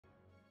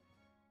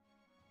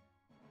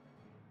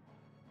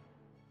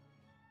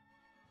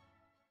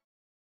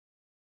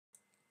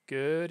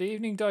Good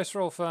evening, Dice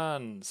Roll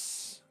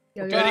fans.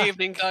 Good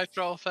evening, Dice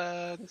Roll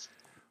fans.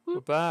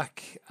 We're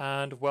back,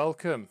 and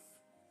welcome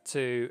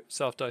to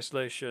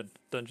Self-Diceolation,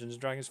 Dungeons &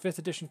 Dragons 5th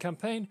edition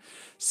campaign,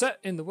 set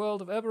in the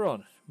world of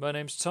Eberron. My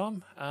name's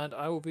Tom, and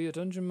I will be your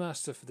Dungeon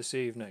Master for this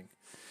evening.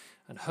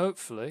 And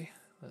hopefully,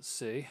 let's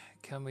see,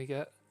 can we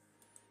get,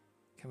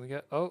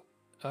 oh,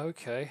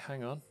 okay,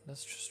 hang on,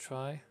 let's just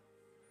try.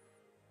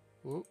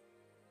 Ooh.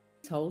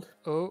 Hold.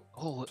 Oh,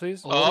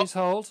 please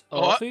hold.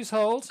 Please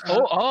hold.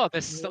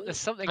 There's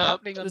something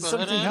happening. There's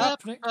something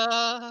happening.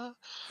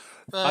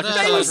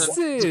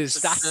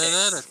 Is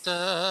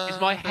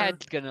my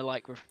head gonna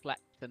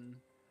reflect and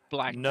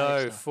blank?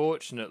 No,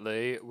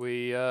 fortunately,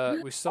 we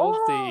solved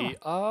the.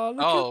 Oh,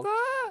 look at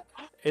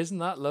that! Isn't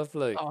that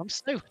lovely? Oh, I'm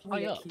so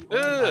high up.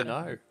 I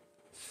know.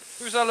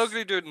 Who's that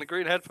ugly dude in the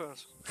green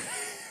headphones?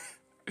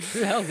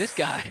 Who the hell is this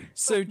guy?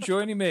 So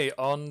joining me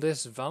on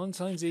this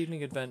Valentine's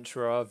evening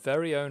adventure are our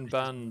very own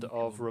band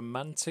of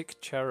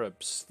romantic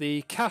cherubs.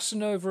 The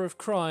Casanova of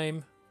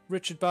crime,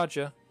 Richard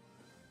Badger.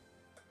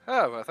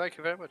 Oh, well, thank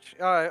you very much.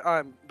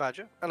 I'm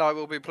Badger, and I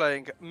will be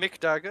playing Mick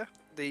Dagger,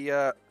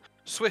 the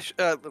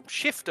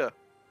shifter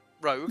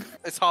rogue.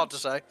 It's hard to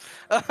say.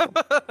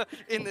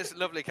 In this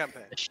lovely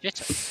campaign.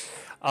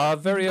 Our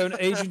very own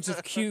agent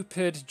of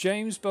Cupid,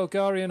 James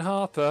Bulgarian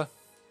Harper.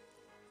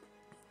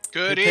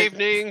 Good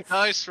evening,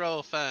 Dice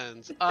Roll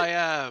fans. I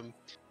am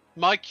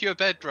Mike your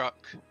Bedrock,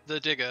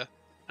 the Digger,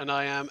 and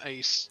I am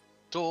a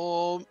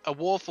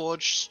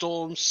Warforged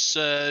Storm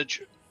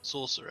Surge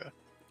Sorcerer.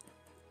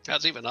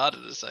 That's even harder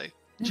to say.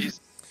 Jeez.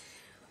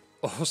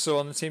 Also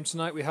on the team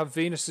tonight we have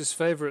Venus's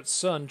favourite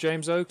son,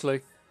 James Oakley.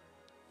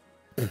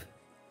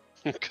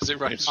 Because it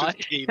rhymes with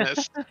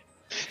penis.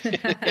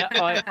 Yeah,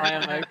 I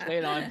am Oakley,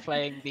 and I'm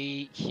playing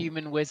the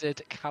human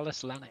wizard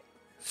Kallus Lanick.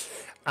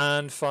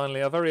 And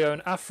finally, our very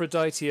own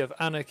Aphrodite of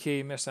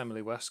Anarchy, Miss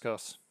Emily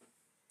Westcott.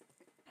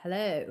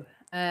 Hello.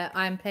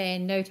 I'm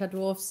playing Nota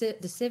Dwarf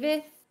de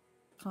Civith.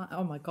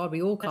 Oh my god,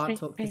 we all can't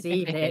talk this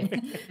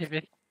evening.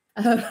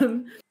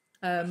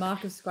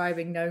 Mark of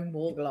Scribing Gnome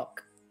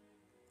Warlock.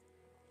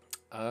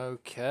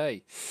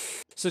 Okay.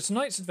 So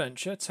tonight's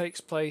adventure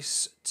takes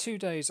place 2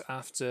 days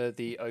after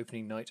the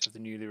opening night of the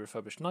newly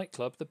refurbished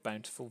nightclub, the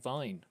Bountiful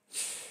Vine.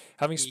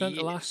 Having spent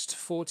the last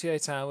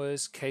 48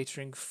 hours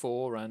catering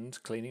for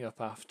and cleaning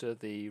up after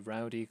the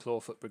rowdy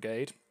Clawfoot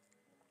Brigade,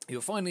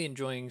 you're finally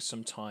enjoying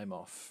some time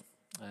off.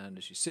 And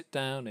as you sit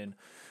down in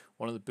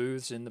one of the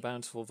booths in the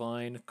Bountiful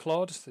Vine,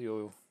 Clod,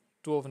 your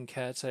dwarven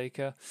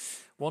caretaker,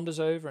 wanders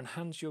over and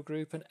hands your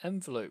group an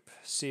envelope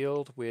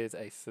sealed with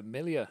a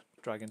familiar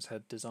dragon's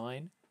head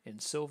design in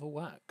silver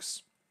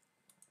wax.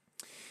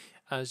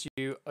 As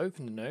you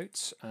open the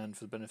note, and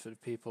for the benefit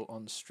of people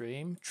on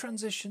stream,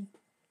 transition.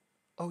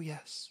 Oh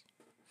yes.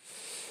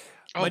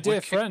 My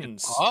dear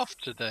friends, off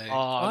today.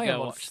 I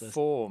am on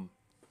form.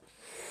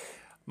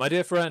 My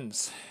dear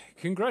friends,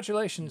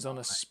 congratulations on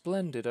a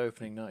splendid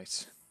opening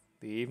night.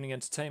 The evening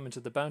entertainment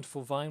at the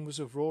Bountiful Vine was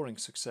a roaring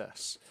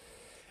success.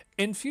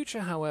 In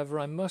future,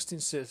 however, I must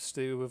insist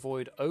to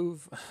avoid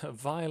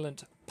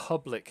violent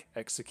public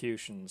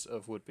executions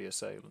of would-be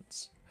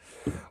assailants.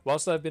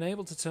 Whilst I've been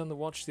able to turn the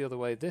watch the other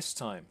way this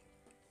time,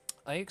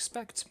 I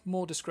expect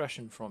more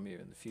discretion from you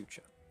in the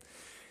future.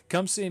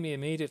 Come see me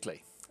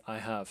immediately. I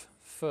have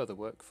further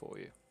work for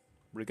you.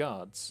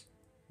 Regards,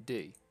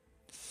 D.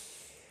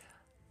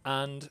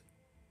 And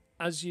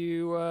as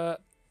you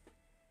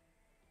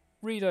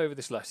read over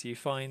this letter, you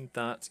find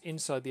that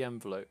inside the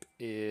envelope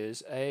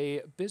is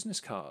a business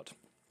card,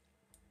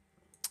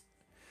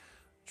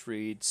 which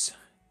reads,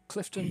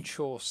 Clifton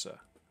Chaucer,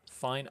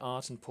 Fine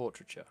Art and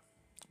Portraiture,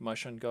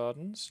 Myshan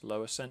Gardens,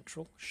 Lower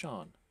Central,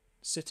 Sharn.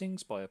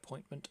 Sittings by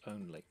appointment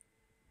only.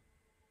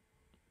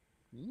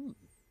 Ooh.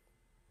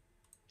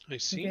 I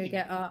see. We're going to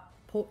get our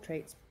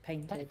portraits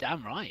painted.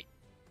 Damn right.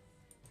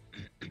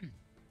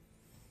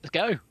 Let's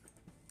go.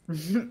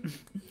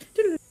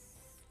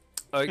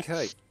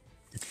 Okay.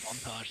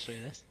 Montage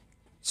through this.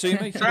 So you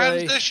make your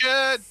way...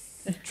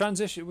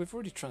 Transition! We've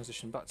already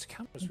transitioned back to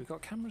cameras. We've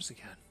got cameras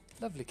again.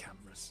 Lovely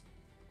cameras.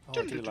 Oh,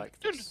 I do like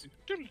this.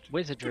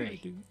 Wizardry.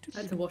 I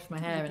had to wash my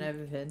hair and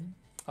everything.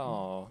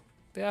 Oh,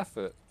 the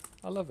effort.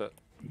 I love it.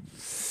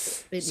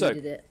 It So,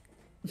 needed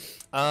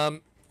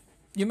it.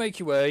 you make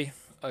your way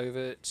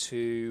over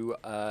to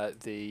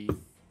the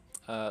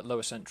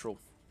Lower Central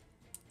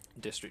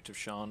district of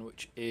Sharn,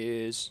 which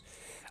is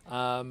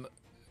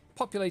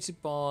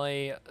populated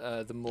by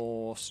the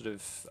more sort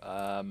of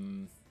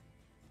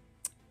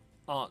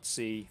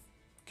artsy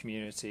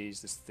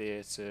communities. There's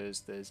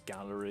theatres, there's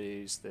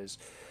galleries, there's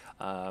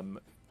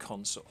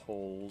concert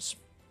halls,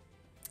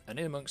 and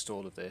in amongst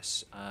all of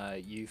this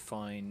you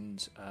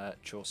find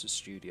Chaucer's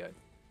studio.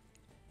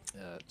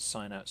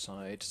 Sign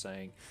outside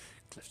saying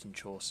Clifton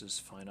Chaucer's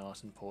Fine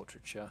Art and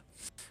Portraiture.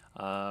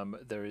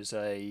 There is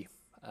a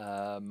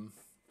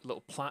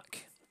little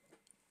plaque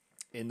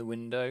in the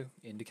window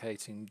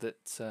indicating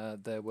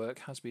that their work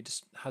has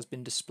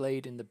been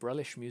displayed in the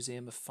Brellish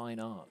Museum of Fine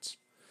Art.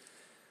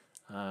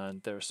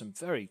 And there are some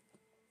very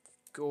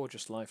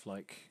gorgeous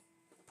lifelike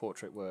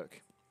portrait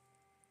work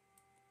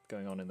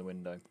going on in the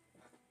window.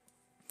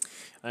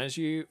 And as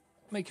you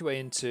make your way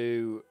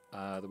into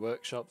the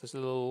workshop, there's a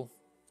little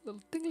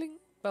dingling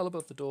bell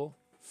above the door.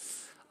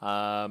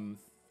 And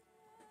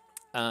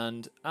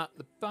at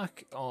the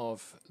back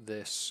of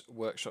this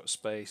workshop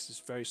space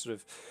is very sort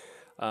of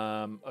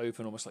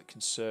open, almost like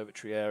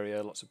conservatory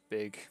area, lots of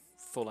big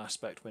full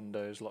aspect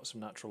windows, lots of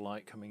natural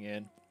light coming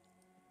in.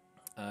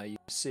 You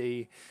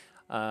see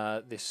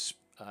this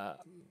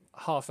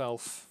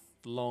half-elf,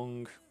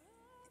 long,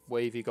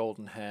 wavy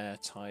golden hair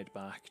tied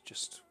back,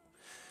 just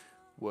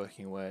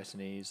working away at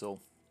an easel.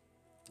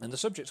 And the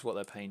subject of what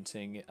they're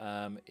painting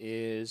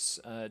is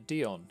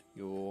Dionn,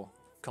 your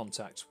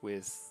contact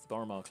with the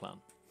Boromar clan.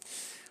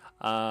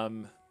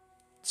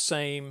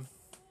 Same,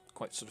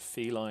 quite sort of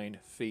feline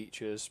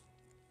features.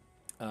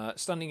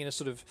 Standing in a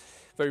sort of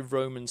very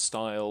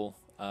Roman-style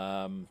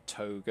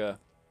toga,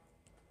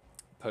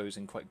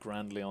 posing quite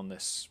grandly on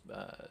this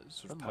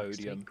sort of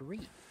podium.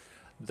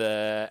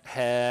 Their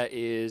hair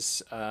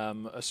is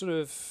a sort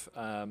of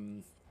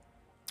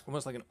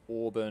almost like an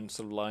auburn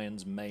sort of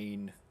lion's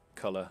mane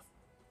colour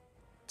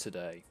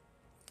today.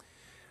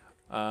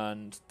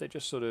 And they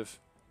just sort of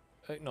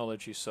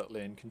acknowledge you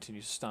subtly and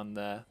continue to stand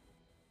there,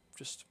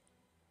 just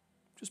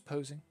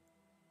posing.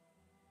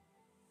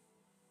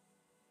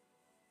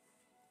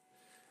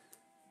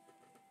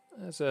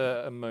 There's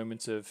a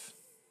moment of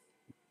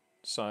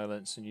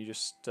silence, and you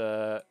just,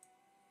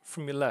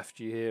 from your left,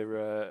 you hear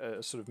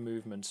a sort of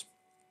movement.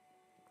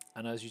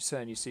 And as you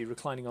turn, you see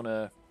reclining on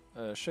a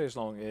chaise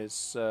longue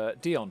is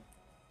Dionn.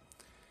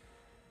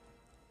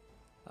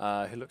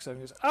 He looks over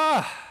and goes,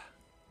 "Ah,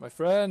 my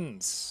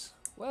friends,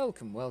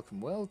 welcome, welcome,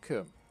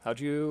 welcome. How'd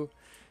you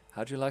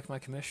like my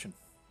commission?"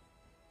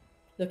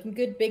 Looking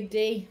good, Big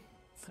D.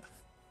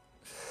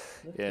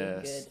 Looking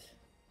Yes. good.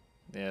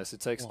 Yes,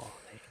 it takes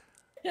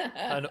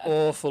an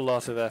awful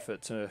lot of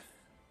effort to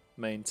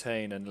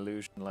maintain an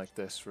illusion like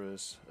this for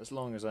as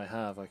long as I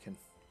have. I can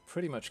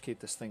pretty much keep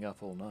this thing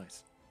up all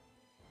night.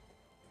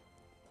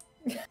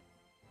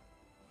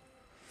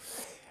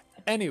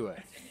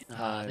 Anyway,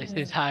 this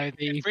is how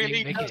the It really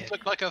evening does begins.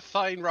 look like a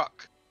fine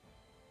rock.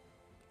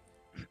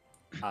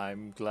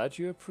 I'm glad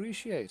you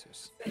appreciate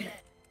it.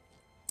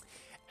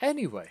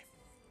 Anyway,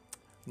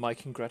 my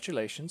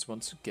congratulations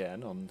once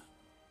again on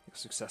your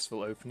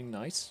successful opening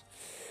night.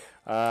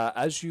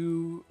 As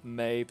you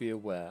may be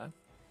aware,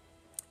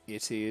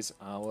 it is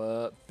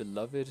our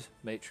beloved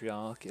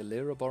matriarch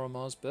Illyra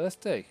Boromar's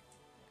birthday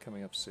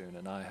coming up soon,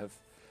 and I have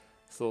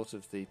thought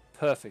of the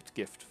perfect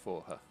gift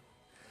for her.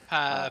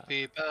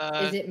 Happy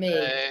Is it me?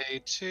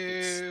 birthday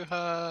to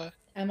her.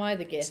 Am I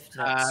the gift?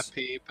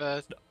 Happy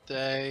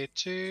birthday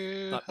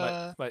to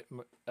her.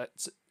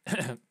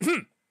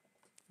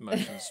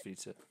 Motions for you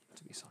to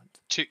be signed.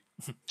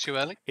 Too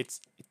early?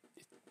 It's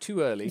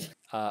too early.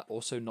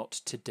 Also, not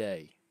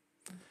today.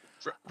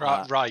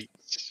 Right.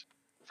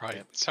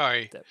 Yep.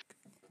 Sorry. Yep.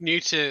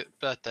 New to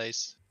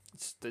birthdays.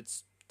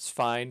 It's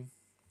fine.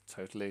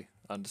 Totally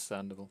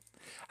understandable.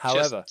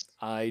 However, Just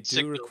I do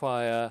signal.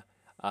 require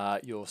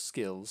your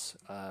skills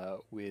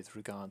with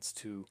regards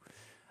to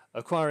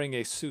acquiring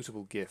a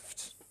suitable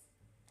gift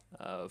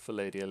for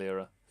Lady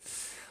Illyra.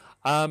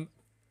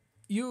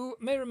 You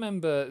may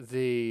remember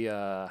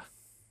the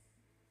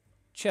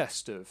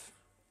chest of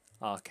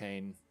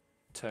arcane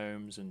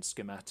tomes and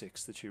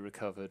schematics that you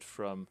recovered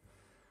from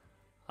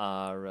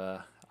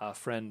our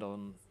friend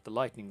on the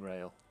lightning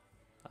rail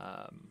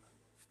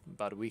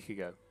about a week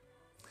ago.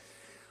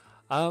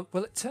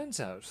 Well, it turns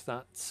out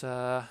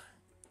that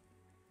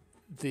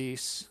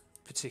this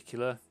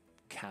particular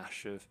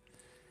cache of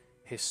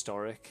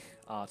historic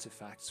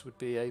artifacts would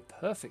be a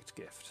perfect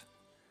gift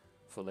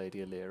for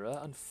Lady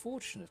Illyra.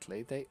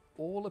 Unfortunately, they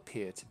all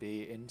appear to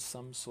be in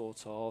some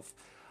sort of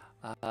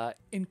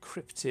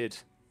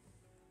encrypted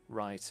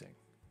writing.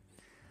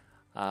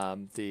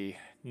 The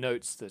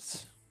notes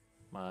that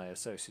my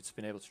associates have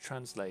been able to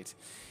translate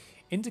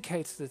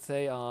indicate that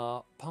they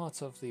are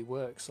part of the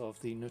works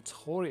of the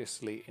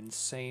notoriously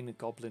insane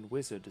goblin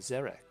wizard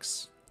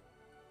Xerex.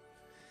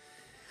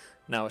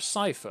 Now, a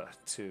cipher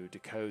to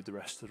decode the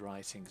rest of the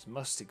writings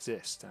must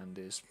exist and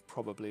is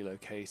probably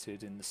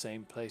located in the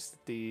same place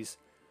that these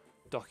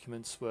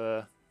documents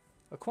were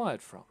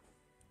acquired from.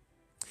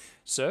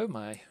 So,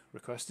 my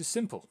request is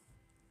simple.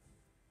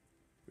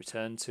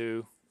 Return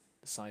to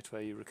the site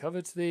where you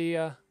recovered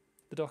the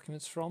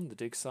documents from, the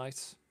dig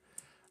site,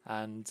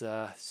 and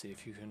see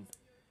if you can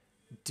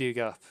dig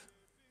up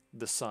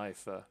the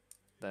cipher.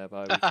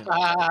 Thereby we can...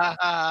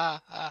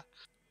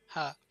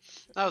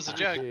 That was a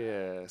joke.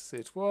 Yes,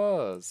 it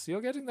was.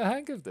 You're getting the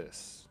hang of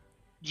this.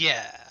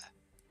 Yeah.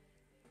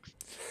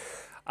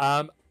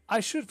 I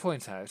should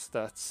point out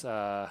that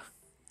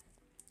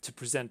to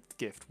present the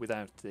gift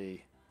without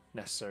the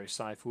necessary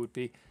cipher would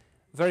be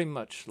very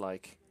much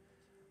like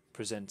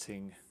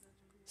presenting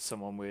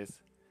someone with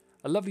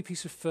a lovely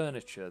piece of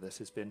furniture that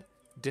has been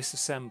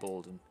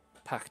disassembled and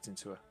packed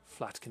into a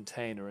flat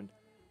container and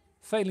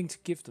failing to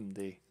give them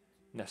the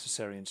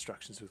necessary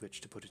instructions with which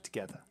to put it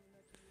together.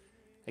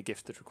 A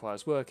gift that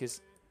requires work is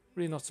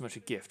really not so much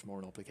a gift, more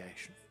an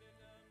obligation.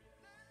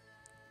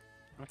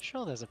 I'm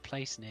sure there's a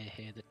place near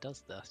here that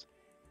does that.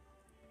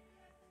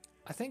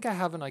 I think I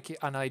have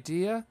an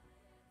idea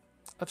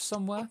of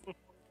somewhere.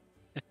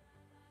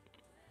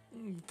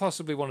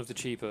 Possibly one of the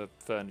cheaper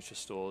furniture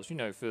stores, you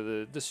know, for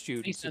the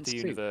students at the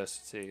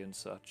university and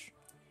such.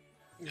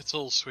 It's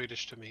all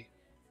Swedish to me.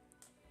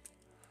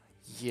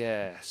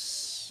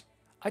 Yes.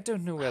 I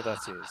don't know where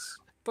that is,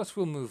 but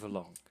we'll move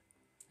along.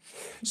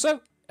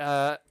 So,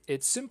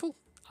 it's simple.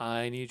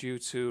 I need you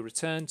to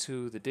return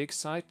to the dig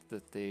site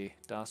that the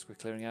Dask were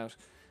clearing out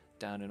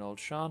down in Old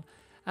Sharn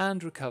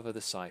and recover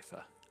the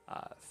cipher.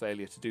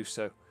 Failure to do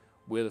so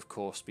will, of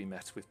course, be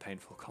met with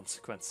painful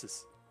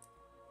consequences.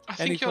 I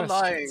think you're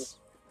lying.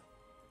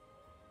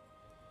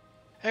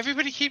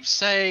 Everybody keeps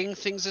saying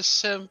things are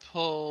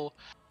simple,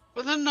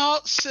 but they're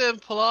not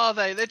simple, are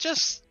they? They're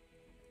just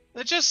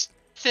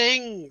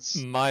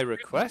things. My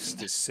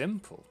request is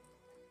simple.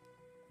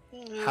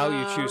 How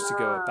you choose to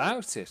go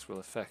about it will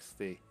affect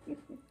the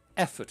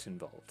effort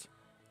involved.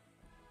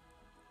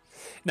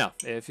 Now,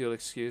 if you'll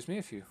excuse me,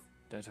 if you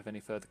don't have any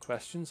further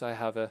questions, I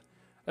have a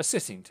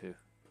sitting to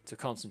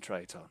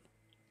concentrate on.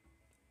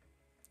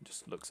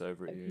 Just looks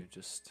over at you,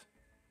 just...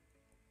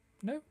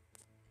 No?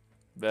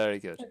 Very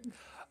good.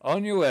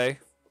 On your way,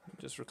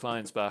 just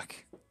reclines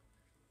back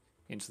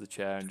into the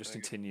chair and just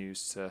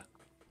continues to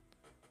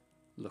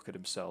look at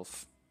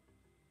himself.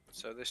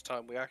 So this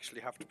time we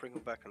actually have to bring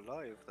them back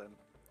alive, then.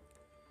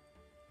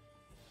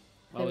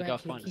 Well, we were gotta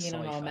actually find a keen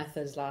on our cipher.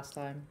 methods last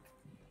time.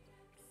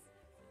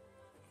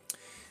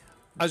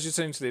 As you're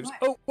saying to leaves,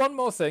 oh, one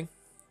more thing.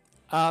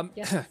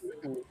 Yeah.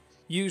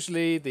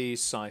 Usually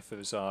these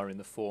ciphers are in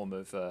the form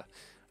of a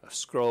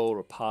scroll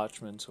or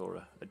parchment or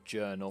a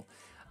journal.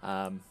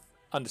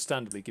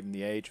 Understandably, given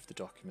the age of the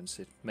documents,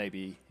 it may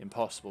be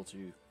impossible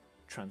to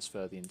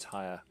transfer the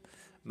entire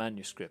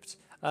manuscript.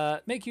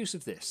 Make use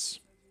of this.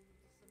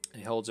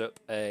 And he holds up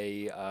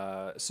a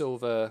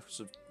silver,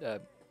 sort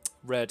of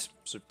red,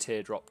 sort of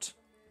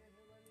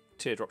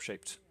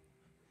teardrop-shaped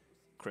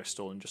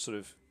crystal, and just sort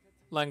of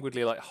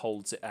languidly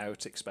holds it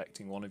out,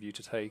 expecting one of you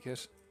to take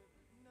it.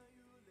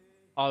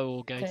 I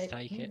will go to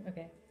take it.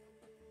 Okay.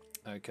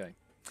 Okay.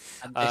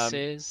 And this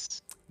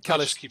is...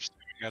 Kallus keeps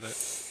staring at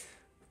it.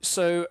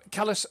 So,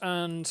 Kallus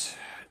and...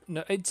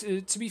 No,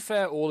 to be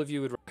fair, all of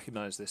you would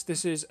recognise this.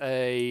 This is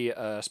a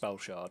spell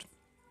shard.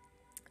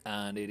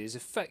 And it is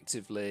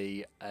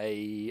effectively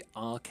a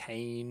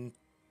arcane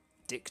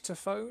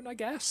dictaphone, I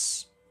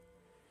guess?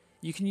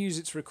 You can use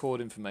it to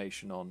record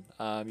information on.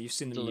 You've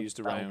seen them used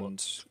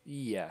around...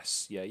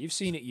 Yes, yeah. You've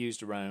seen it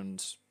used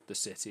around the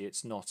city.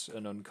 It's not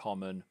an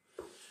uncommon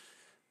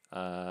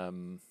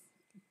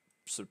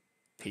sort of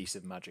piece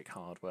of magic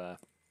hardware.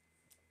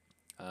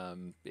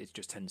 It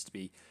just tends to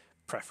be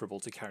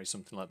preferable to carry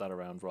something like that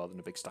around rather than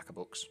a big stack of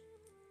books.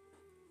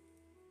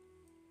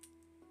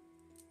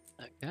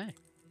 Okay.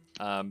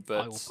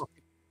 But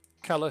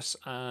Kallus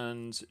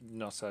and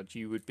Notad,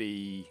 you would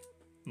be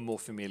more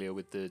familiar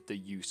with the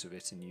use of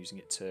it and using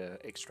it to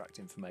extract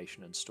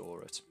information and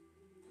store it.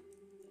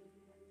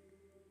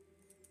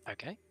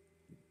 Okay.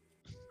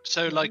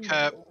 So, like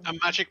a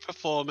magic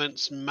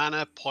performance,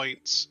 mana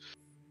points,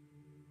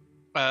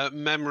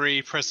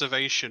 memory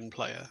preservation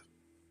player,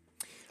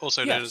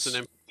 also known as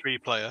an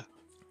MP3 player.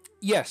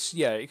 Yes,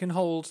 yeah, it can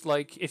hold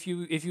if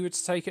you were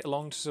to take it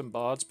along to some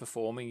bards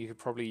performing, you could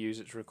probably use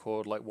it to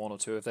record one or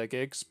two of their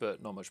gigs,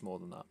 but not much more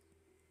than that.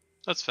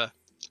 That's fair.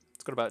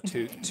 It's got about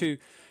two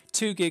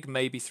gig,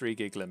 maybe 3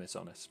 gig limit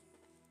on it.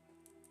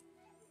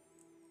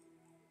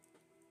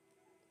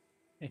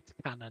 It's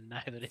canon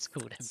now that it's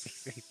called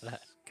MP3 player.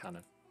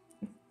 Canon.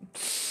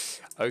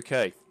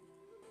 Okay.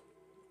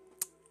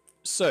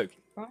 So.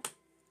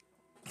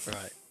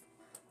 Right.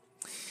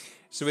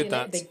 So with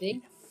that, Big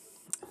D.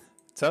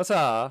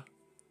 ta-ta,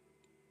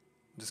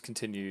 just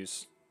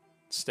continues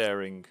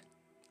staring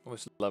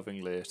almost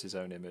lovingly at his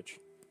own image.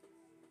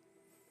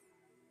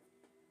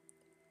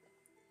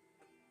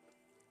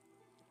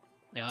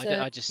 Yeah,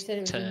 So I just you said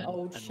it was turn an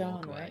Old and Sharn,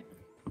 walk away.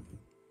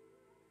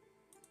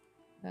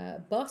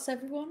 right? Boss,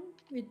 everyone?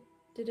 We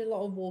did a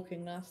lot of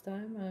walking last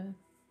time.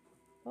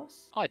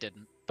 Boss? I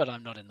didn't, but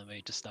I'm not in the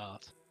mood to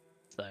start.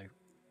 So,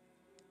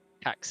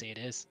 taxi it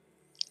is.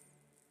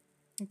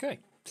 Okay.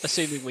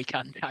 Assuming we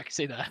can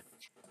taxi there.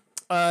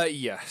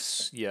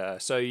 Yes, yeah.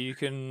 So you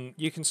can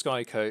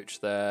sky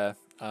coach there.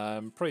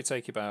 Probably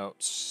take you about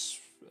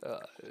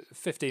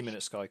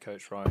 15-minute sky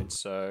coach ride.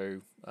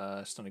 So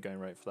standard going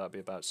rate for that would be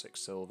about 6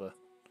 silver.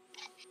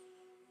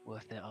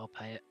 Worth it, I'll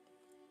pay it.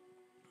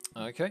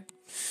 Okay.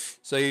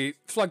 So you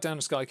flag down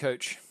a sky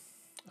coach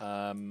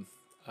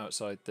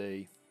outside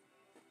the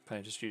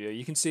painter studio.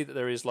 You can see that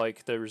there is a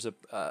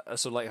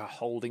sort of a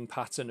holding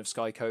pattern of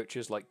sky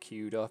coaches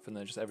queued up, and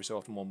then just every so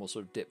often one will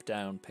sort of dip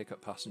down, pick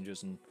up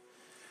passengers, and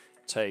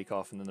take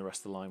off, and then the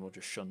rest of the line will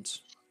just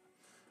shunt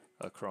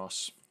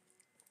across.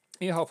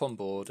 You hop on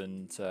board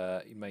and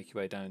you make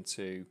your way down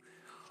to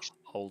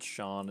Old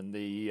Sharn, and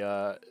the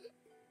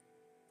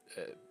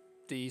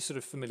sort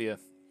of familiar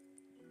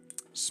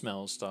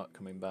smells start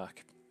coming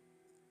back.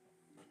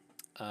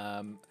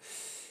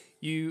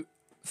 You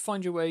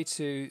find your way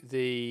to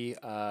the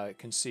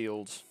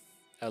concealed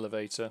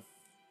elevator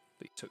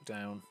that you took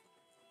down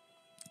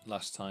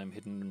last time,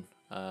 hidden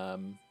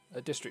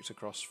a district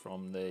across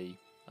from the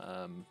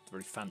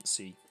very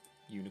fancy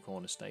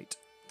unicorn estate.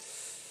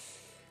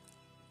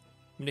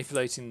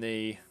 Manipulating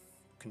the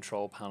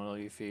control panel,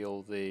 you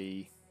feel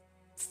the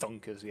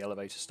thunk as the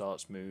elevator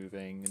starts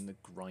moving and the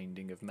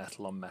grinding of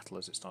metal on metal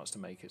as it starts to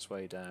make its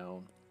way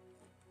down.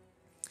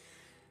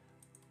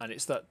 And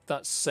it's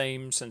that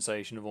same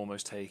sensation of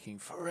almost taking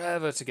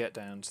forever to get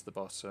down to the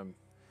bottom,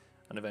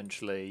 and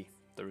eventually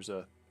there is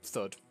a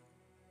thud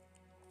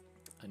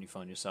and you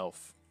find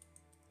yourself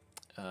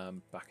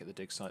back at the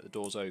dig site. The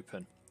doors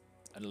open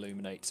and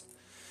illuminate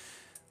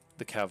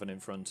the cavern in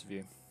front of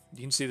you.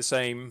 You can see the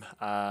same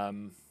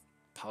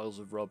piles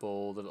of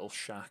rubble, the little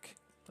shack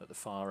at the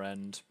far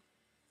end,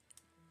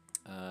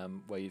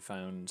 where you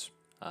found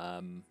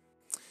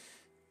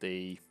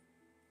the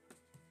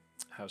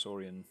House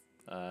Orion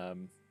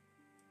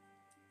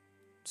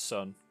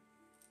son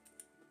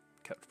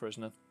kept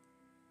prisoner.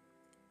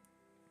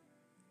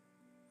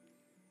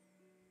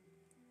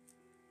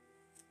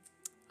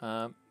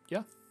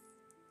 Yeah.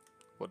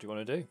 What do you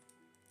want to do?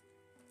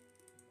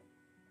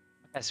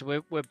 Okay,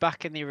 so we're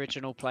back in the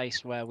original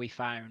place where we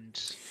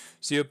found.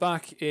 So you're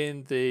back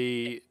in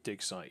the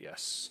dig site,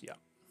 yes. Yeah.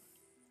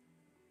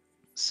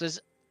 So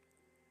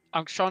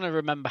I'm trying to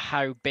remember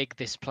how big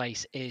this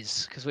place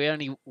is, because we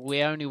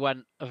only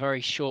went a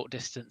very short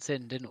distance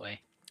in, didn't we?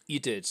 You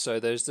did. So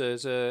there's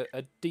a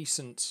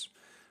decent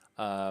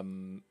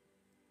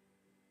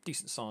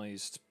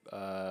sized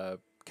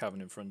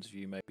cavern in front of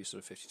you, maybe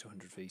sort of 50 to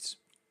 100 feet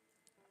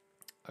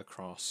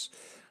across.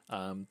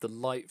 The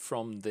light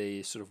from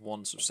the sort of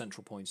one sort of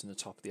central point in the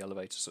top of the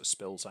elevator sort of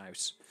spills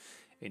out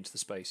into the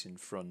space in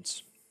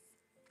front.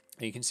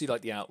 And you can see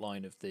like the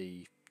outline of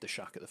the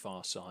shack at the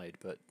far side,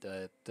 but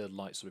the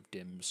light sort of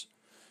dims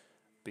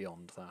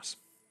beyond that.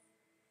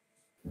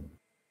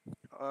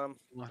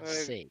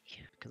 Let's see,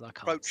 because I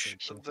can't Approach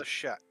see. the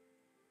shack.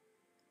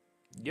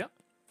 Yeah.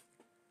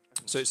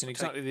 So it's in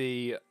exactly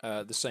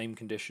the same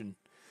condition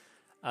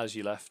as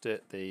you left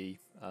it. The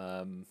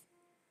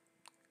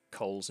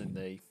coals in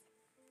the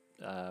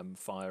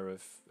fire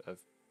have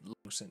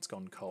long since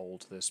gone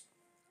cold. There's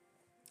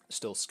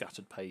still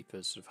scattered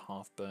papers, sort of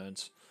half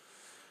burnt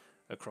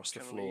across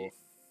the floor.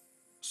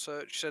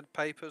 Search said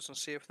papers and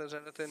see if there's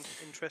anything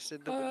interesting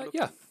that we're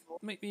looking Yeah. for.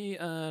 Make me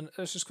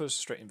let's just go a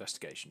straight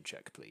investigation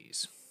check,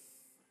 please.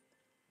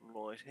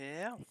 Right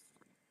here.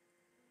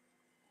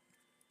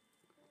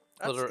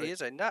 That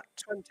is a nat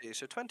 20,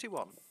 so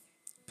 21.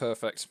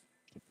 Perfect.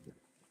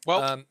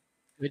 Well,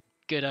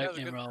 Good That was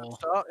a opening good roll.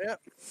 start, yeah.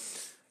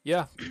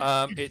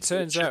 Yeah. It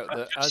turns out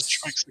that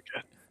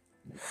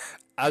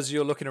as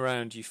you're looking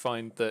around, you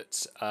find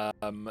that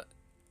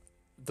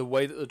the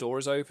way that the door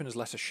is open has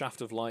let a shaft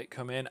of light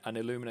come in and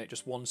illuminate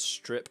just one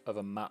strip of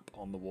a map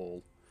on the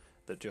wall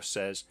that just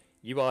says,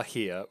 "You are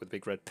here," with a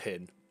big red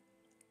pin.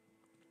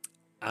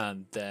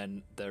 And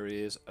then there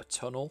is a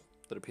tunnel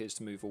that appears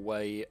to move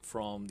away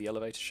from the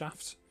elevator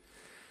shaft.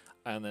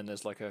 And then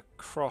there's like a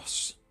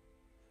cross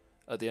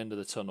at the end of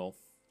the tunnel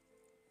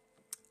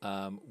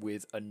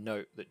with a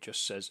note that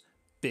just says,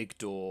 "Big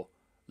door,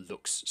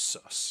 looks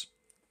sus."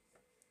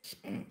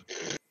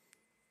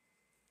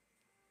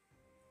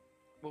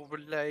 We'll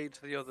relay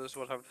to the others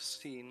what I've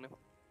seen.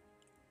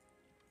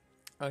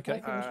 Okay. I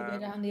think we should go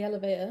down the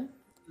elevator.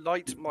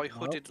 Light my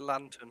hooded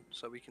lantern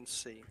so we can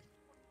see.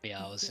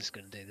 Yeah, I was just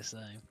going to do the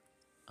same.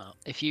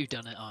 If you've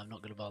done it, I'm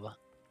not going to bother.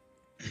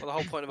 Well, the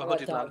whole point of a I like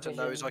hooded dark lantern,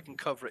 though, is vision. I can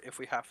cover it if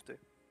we have to.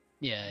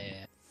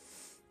 Yeah.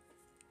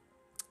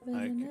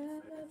 Okay.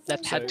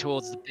 Let's head So-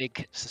 towards the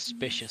big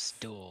suspicious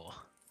door.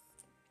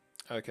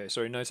 Okay,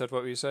 sorry, Noted,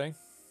 what were you saying?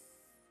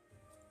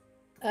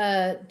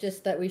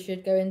 Just that we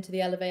should go into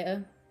the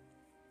elevator,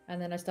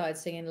 and then I started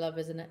singing "Love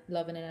in an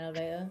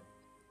Elevator."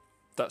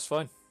 That's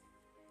fine.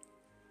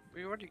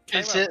 We already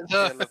came Is out it of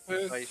the- the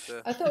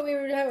elevator. I thought we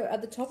were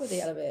at the top of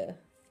the elevator.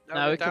 No,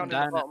 we're we come in the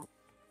down it. bottom.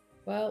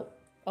 Well,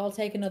 I'll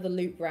take another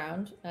loop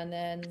round, and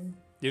then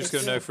You're just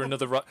going to know for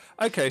another...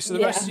 Okay, so the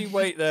rest of Yeah. you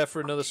wait there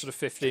for another sort of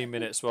 15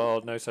 minutes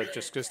while Noted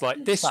just goes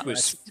like, "This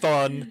was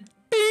fun,"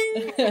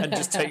 bing, and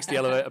just takes the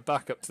elevator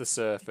back up to the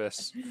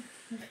surface.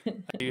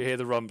 And you hear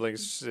the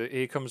rumblings.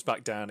 He comes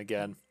back down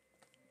again.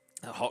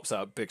 And hops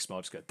out, big smile,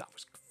 just go, "That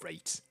was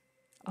great.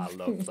 I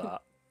love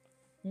that."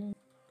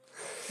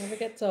 never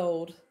gets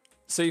old.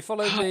 So you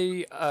follow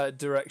the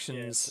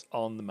directions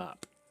on the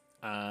map,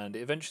 and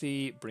it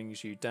eventually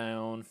brings you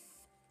down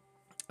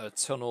a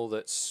tunnel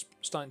that's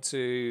starting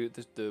to...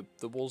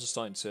 The walls are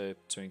starting to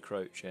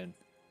encroach in.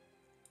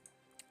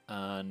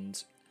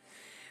 And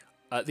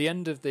at the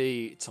end of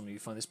the tunnel, you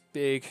find this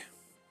big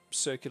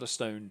circular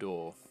stone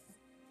door.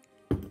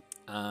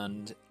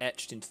 And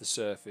etched into the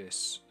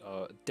surface,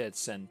 dead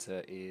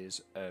centre,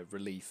 is a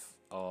relief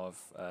of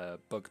a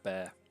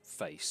bugbear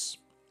face.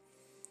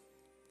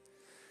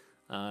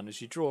 And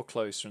as you draw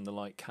closer and the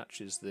light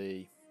catches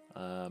the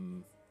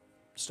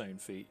stone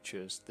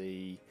features,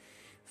 the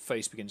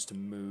face begins to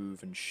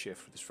move and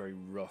shift with this very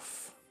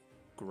rough,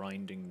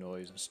 grinding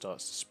noise and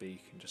starts to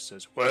speak and just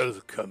says,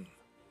 "Welcome,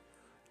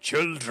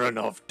 children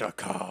of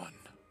Dakan,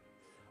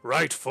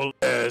 rightful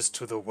heirs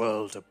to the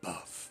world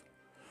above,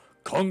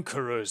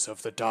 conquerors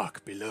of the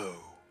dark below,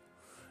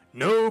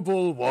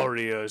 noble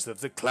warriors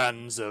of the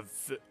clans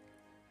of...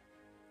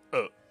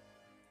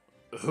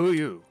 who are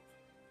you?"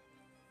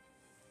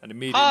 And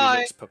immediately Hi.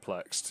 looks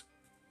perplexed.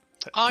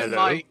 I'm Hello?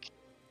 Mike.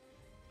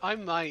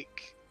 I'm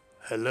Mike.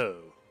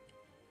 "Hello,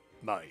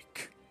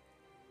 Mike."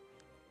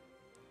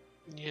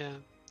 Yeah,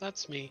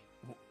 that's me.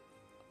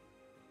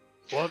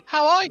 "What?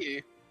 How are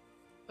you?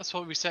 That's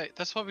what we say.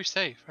 That's what we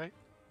say, right?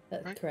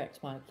 That's Right. correct,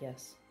 Mike.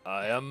 Yes.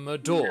 I am a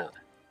door.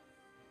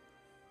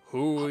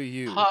 Who are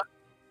you?" Hi.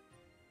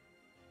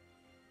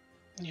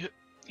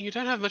 You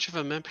don't have much of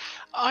a mem.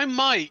 I'm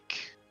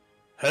Mike.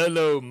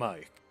 "Hello,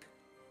 Mike."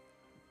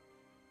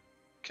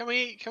 Can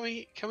we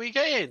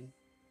get in?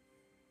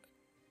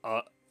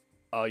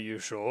 Are you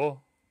sure?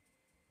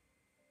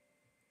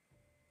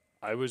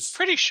 I was...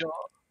 Pretty sure.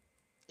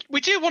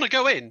 We do want to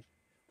go in.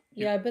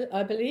 Yeah,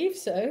 I believe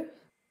so.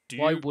 Do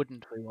Why you...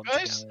 wouldn't we want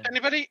Guys, to go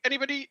in?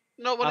 anybody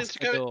not wanting Ask to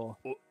the go in? door.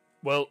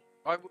 Well,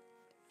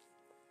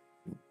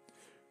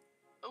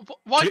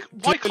 Why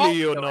clearly can't we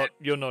you're go not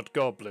you're not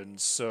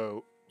goblins,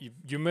 so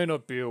you may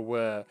not be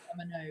aware.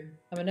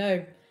 I'm a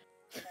no.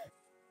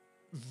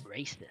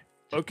 Racist.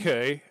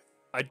 Okay,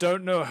 I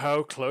don't know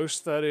how close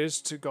that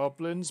is to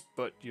goblins,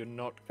 but you're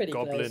not Pretty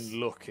goblin close.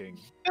 looking.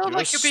 I feel You're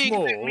like you're being a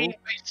bit small. mean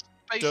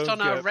based don't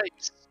on our get-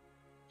 race.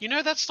 You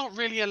know that's not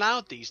really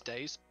allowed these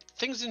days.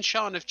 Things in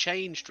Sharn have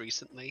changed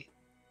recently.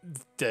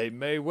 They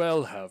may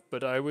well have,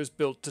 but I was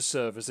built to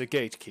serve as a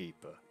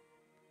gatekeeper.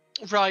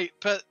 Right,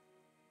 but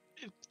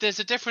there's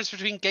a difference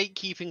between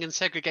gatekeeping and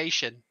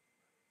segregation.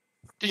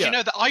 Did Yeah. you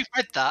know that? I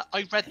read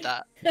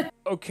that.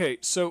 Okay,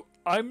 so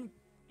I'm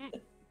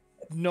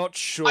not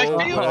sure feel-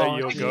 where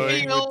you're I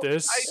going feel- with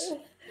this.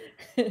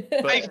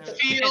 I But-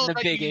 feel the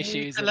like big you issues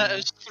need to in let there.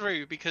 us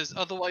through because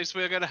otherwise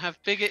we're going to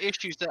have bigger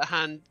issues at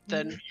hand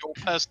than your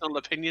personal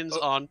opinions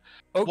on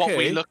what we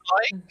Okay, look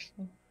like.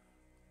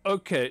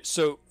 okay.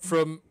 So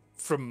from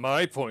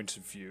my point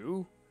of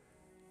view,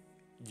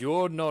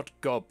 you're not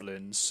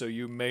goblins, so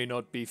you may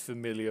not be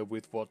familiar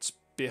with what's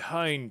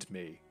behind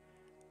me.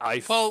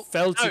 I Well,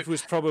 felt no, it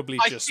was probably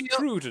I just feel-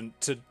 prudent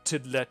to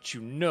let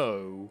you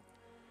know.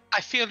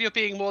 I feel you're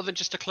being more than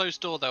just a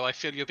closed door, though. I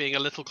feel you're being a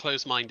little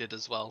closed-minded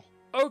as well.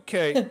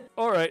 Okay,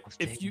 all right. Oh,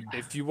 If dear.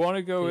 you want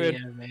to go in,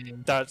 Yeah,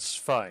 man. that's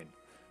fine.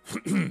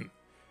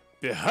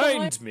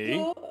 Behind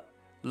me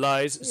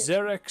lies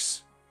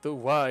Xerex the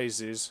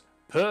Wise's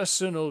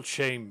personal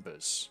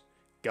chambers,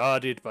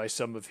 guarded by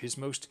some of his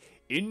most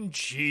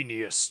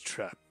ingenious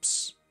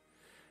traps.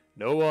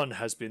 No one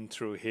has been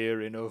through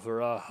here in over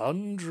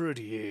 100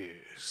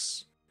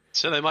 years.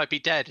 So they might be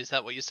dead. Is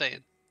that what you're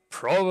saying?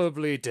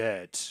 Probably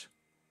dead,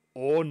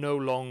 or no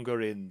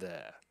longer in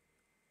there.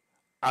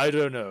 I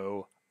don't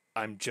know.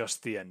 I'm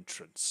just the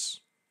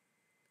entrance.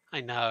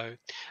 I know,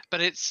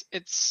 but it's.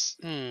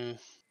 No,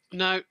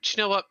 do you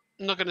know what?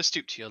 I'm not going to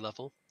stoop to your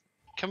level.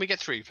 Can we get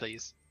through,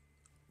 please?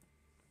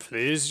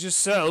 Please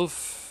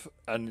yourself,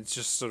 and it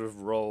just sort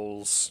of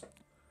rolls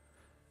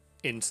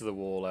into the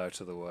wall out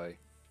of the way.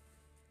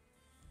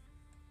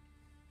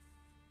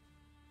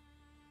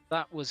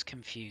 That was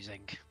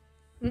confusing.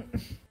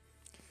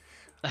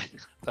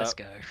 Let's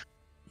go.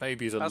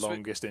 Maybe the As we-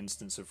 longest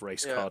instance of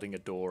race Yeah. carding a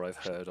door I've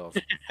heard of.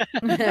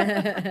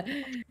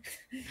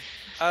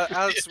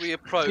 As we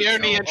approach, The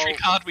only entry I'll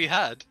card we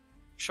had.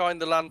 shine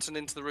the lantern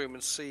into the room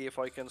and see if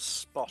I can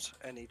spot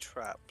any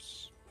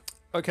traps.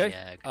 Okay.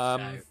 Yeah,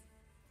 good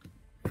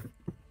shout.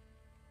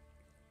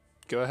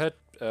 Go ahead.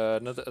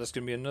 That's going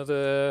to be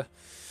another.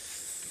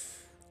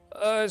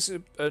 It's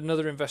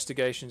another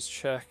investigations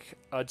check.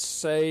 I'd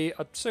say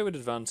with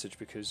advantage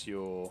because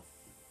you're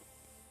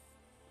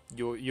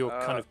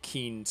kind of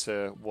keen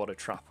to what a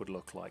trap would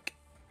look like.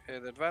 Okay,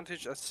 the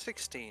advantage is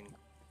 16.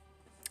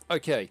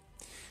 Okay.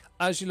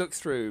 As you look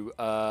through,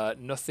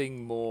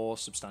 nothing more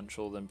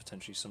substantial than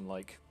potentially some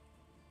like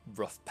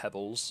rough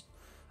pebbles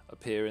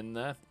appear in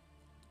there.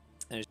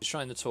 And as you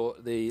shine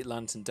the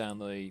lantern down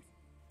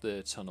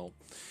the tunnel,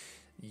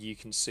 you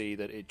can see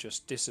that it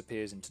just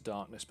disappears into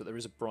darkness, but there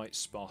is a bright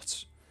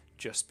spot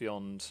just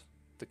beyond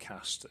the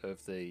cast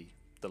of the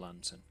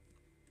lantern.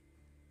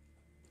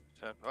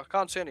 So I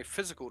can't see any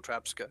physical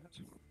traps, guys.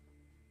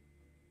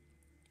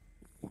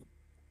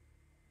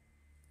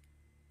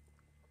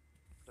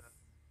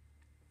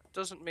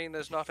 Doesn't mean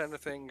there's not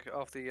anything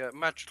of the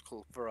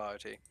magical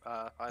variety.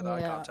 Either I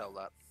Yeah. can't tell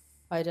that.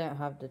 I don't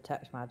have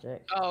detect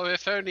magic. Oh,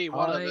 if only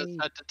one of us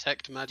I had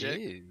detect magic.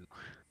 Ew.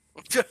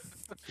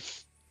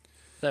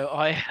 So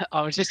I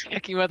was just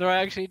checking whether I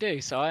actually do.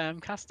 So I am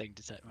casting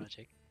detect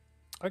magic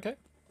Okay.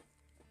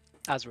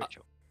 as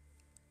ritual.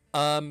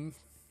 How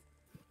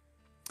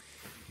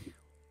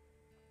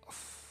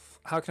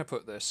can I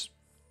put this?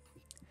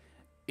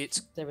 It's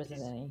There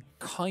isn't any.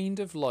 kind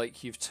of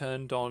like you've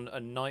turned on a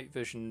night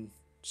vision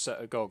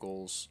set of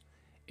goggles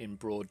in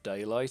broad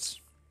daylight.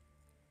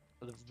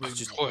 The room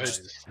just-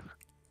 closed.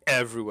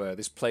 everywhere.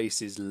 This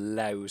place is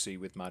lousy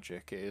with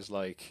magic. It is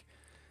like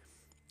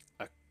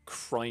a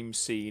crime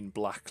scene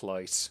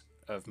blacklight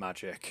of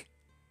magic.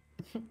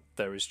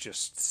 There is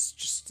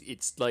just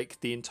it's like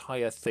the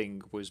entire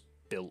thing was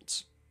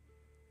built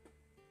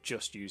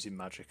just using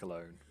magic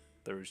alone.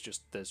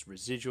 There's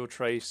residual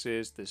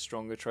traces, there's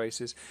stronger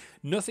traces.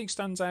 Nothing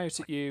stands out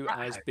at you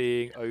as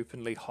being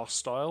openly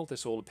hostile.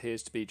 This all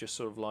appears to be just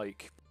sort of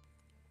like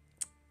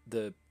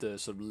the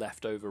sort of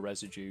leftover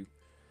residue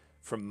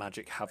from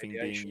magic having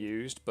been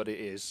used, but it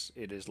is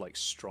like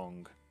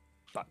strong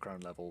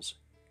background levels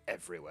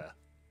everywhere.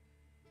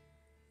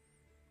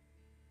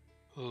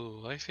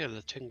 Oh, I feel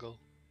a tingle.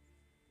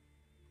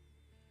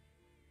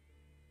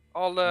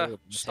 I'll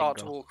start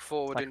to walk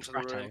forward Like into the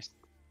room. Kratos.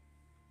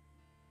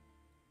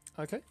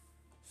 Okay.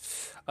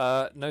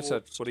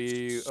 Noted. What are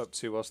you up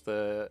to whilst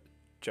they're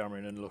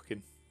jamming and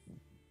looking?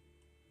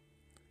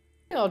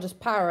 I'll just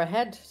power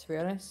ahead, to be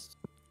honest.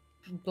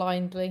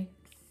 Blindly.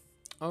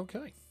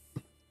 Okay.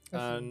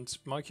 And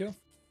Michael?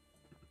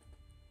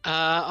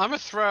 I'm gonna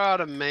throw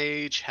out a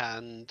mage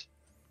hand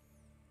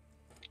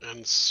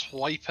and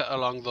swipe it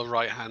along the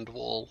right-hand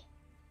wall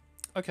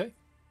Okay,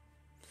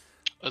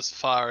 as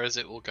far as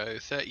it will go,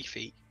 30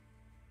 feet.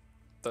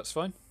 that's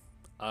fine.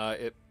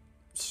 It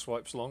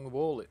swipes along the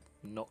wall. It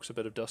knocks a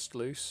bit of dust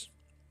loose.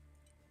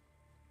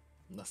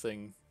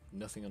 Nothing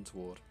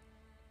untoward.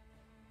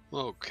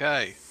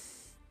 Okay.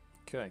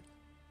 Okay.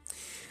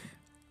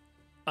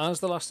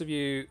 As the last of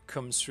you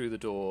comes through the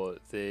door,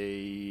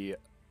 the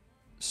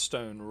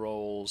stone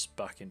rolls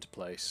back into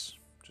place,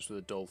 just with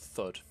a dull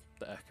thud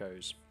that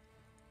echoes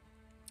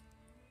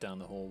down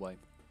the hallway.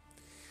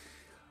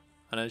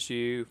 And as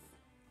you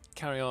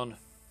carry on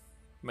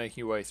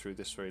making your way through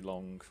this very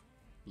long,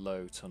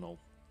 low tunnel,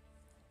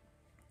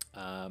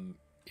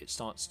 it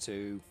starts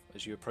to,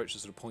 as you approach the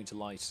sort of point of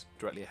light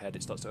directly ahead,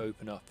 it starts to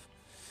open up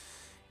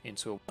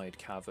into a wide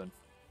cavern.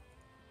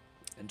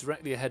 And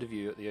directly ahead of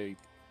you, at the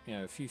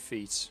a few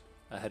feet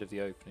ahead of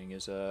the opening,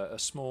 is a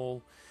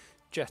small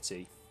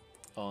jetty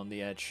on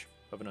the edge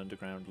of an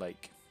underground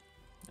lake.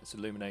 It's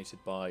illuminated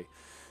by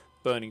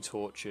burning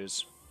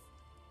torches.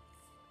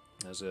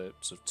 There's a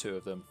sort of two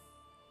of them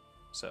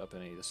set up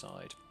on either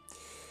side.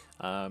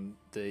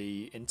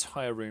 The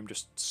entire room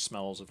just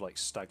smells of like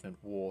stagnant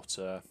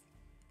water,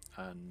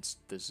 and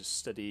there's a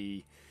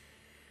steady.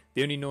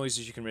 The only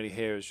noises you can really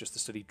hear is just the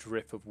steady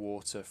drip of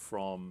water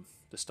from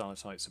the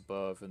stalactites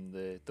above, and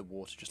the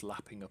water just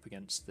lapping up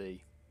against the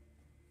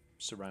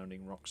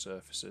surrounding rock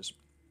surfaces.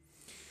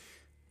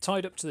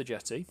 Tied up to the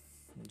jetty,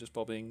 and just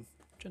bobbing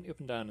gently up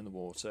and down in the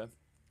water,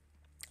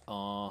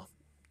 are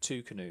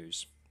two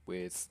canoes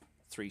with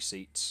 3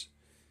 seats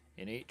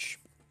in each,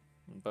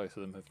 and both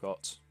of them have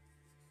got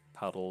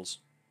paddles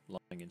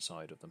lying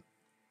inside of them.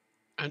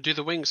 And do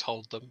the wings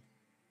hold them?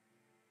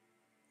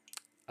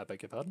 I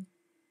beg your pardon?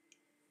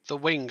 The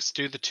wings,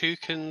 do the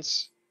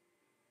toucans'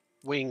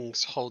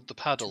 wings hold the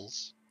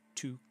paddles?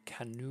 Two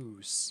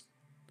canoes.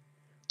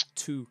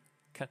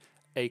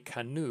 A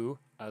canoe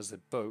as a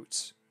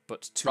boat,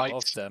 but two Right.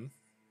 of them.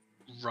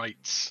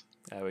 Right.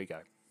 There we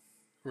go.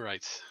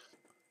 Right.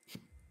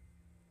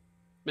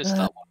 Missed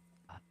that one.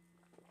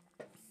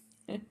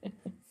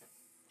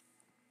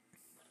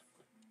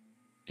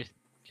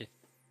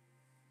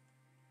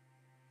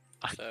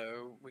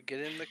 So we get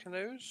in the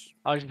canoes.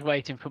 I was just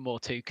waiting for more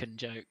toucan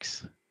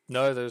jokes.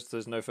 No,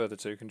 there's no further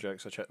toucan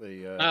jokes. I checked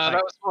the. That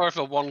was more of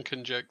a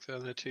one-can joke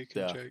than a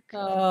two-can Yeah. joke.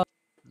 Oh,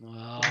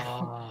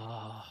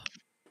 Oh.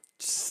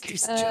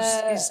 He's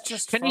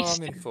just Can you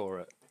farming for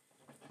it.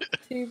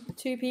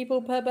 two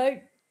people per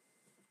boat.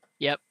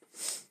 Yep.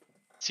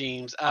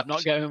 Seems I'm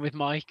not going with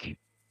Mike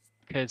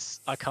because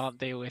I can't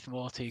deal with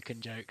more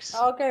toucan jokes.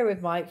 I'll go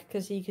with Mike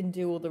because he can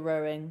do all the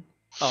rowing.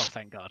 Oh,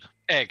 thank God.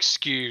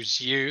 Excuse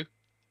you.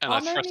 And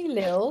I'm only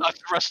little. I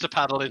thrust a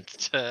paddle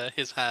into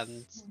his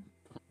hands.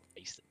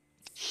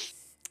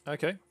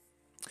 Okay.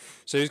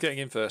 So who's getting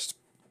in first?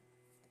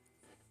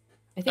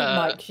 I think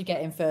Mike should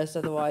get in first,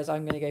 otherwise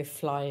I'm going to go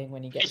flying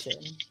when he gets in.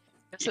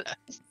 Do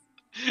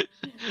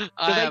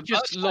they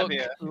just look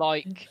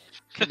like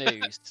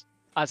canoes,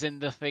 as in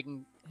the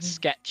thing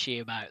sketchy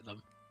about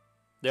them?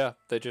 Yeah,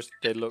 they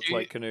look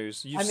like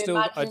canoes. I'm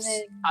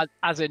imagining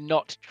As in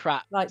not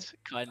trapped, like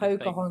kind of thing.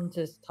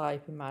 Pocahontas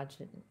type.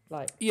 Imagine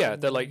yeah,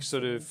 they're like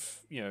sort of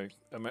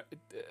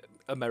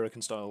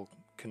American style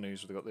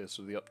canoes. They've got this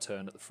sort of the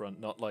upturn at the front.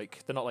 They're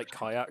not like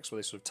kayaks where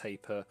they sort of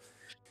taper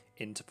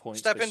into points.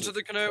 Step They into sort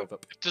the of canoe. curve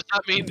up. Does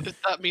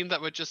that mean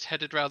that we're just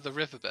headed round the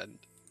river bend?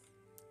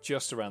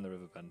 Just around the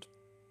river bend.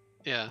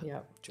 Yeah.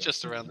 Yeah.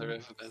 Just around the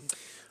river bend.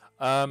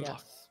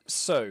 Yes.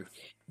 So,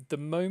 the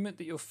moment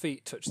that your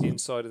feet touch the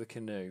inside of the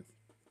canoe,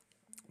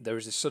 there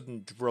is a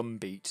sudden drum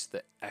beat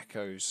that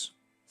echoes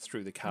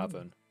through the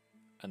cavern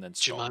and then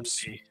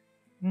stops. Jumanji.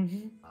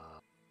 Mm-hmm.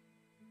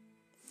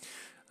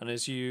 And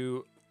as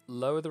you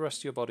lower the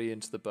rest of your body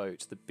into the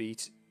boat, the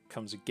beat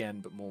comes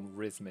again, but more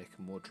rhythmic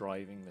and more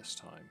driving this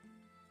time.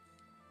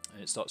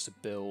 And it starts to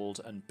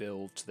build and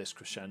build to this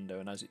crescendo,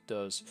 and as it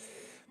does,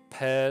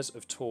 pairs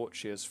of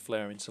torches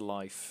flare into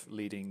life,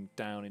 leading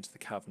down into the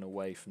cavern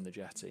away from the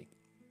jetty.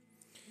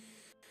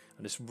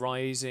 And this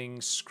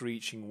rising,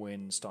 screeching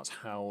wind starts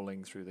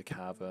howling through the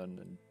cavern,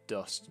 and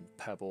dust and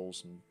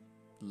pebbles and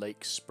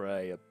lake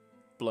spray are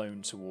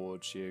blown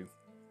towards you.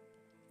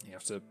 You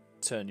have to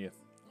turn your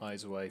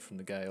eyes away from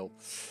the gale.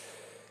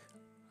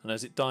 And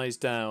as it dies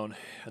down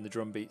and the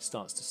drumbeat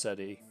starts to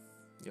steady,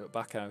 you look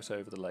back out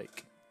over the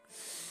lake.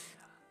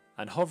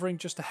 And hovering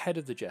just ahead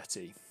of the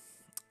jetty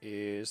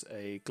is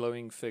a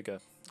glowing figure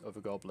of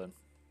a goblin,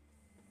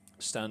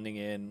 standing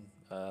in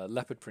a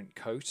leopard print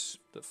coat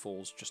that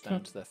falls just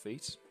down to their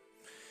feet,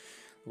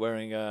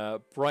 wearing a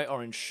bright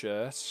orange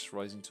shirt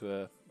rising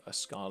to a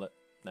scarlet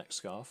neck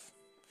scarf,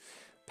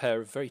 a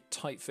pair of very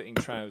tight-fitting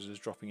trousers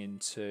dropping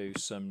into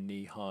some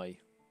knee-high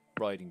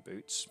riding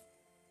boots.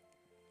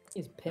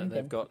 He's pimping. And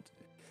they've got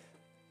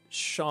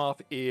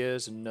sharp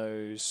ears and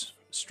nose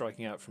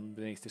striking out from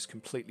beneath this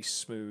completely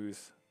smooth,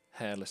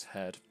 hairless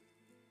head,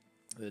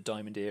 with a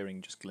diamond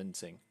earring just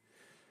glinting.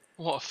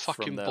 What a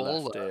fucking from their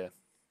ball left ear.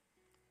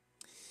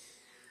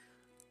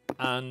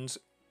 And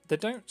they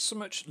don't so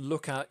much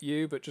look at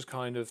you, but just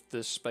kind of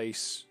the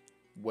space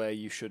where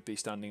you should be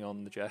standing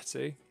on the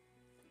jetty.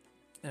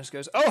 And it just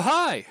goes, "Oh,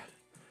 hi!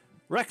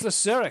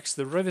 Reckless Xerix,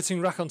 the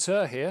riveting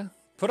raconteur here.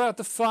 Put out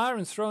the fire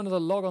and throw another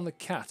log on the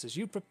cat as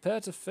you prepare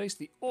to face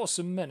the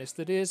awesome menace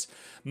that is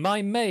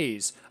my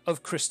maze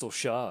of crystal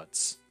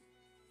shards.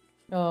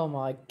 Oh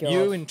my god.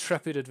 You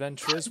intrepid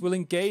adventurers will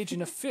engage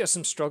in a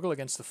fearsome struggle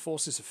against the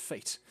forces of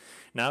fate.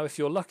 Now, if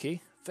you're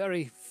lucky,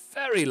 very,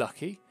 very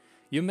lucky,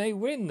 you may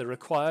win the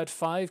required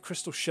 5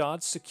 crystal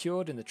shards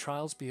secured in the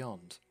trials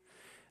beyond.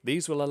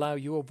 These will allow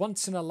you a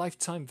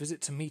once-in-a-lifetime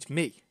visit to meet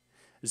me,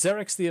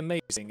 Xerix the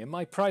Amazing, in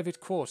my private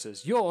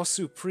quarters, your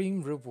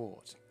supreme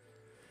reward.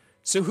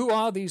 So who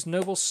are these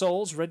noble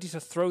souls ready to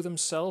throw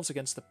themselves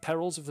against the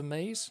perils of the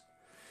maze?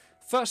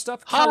 First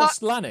up,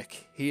 Kallus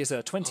Lanick. He is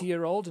a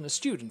 20-year-old and a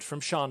student from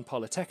Sharn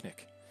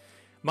Polytechnic.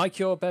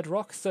 Mick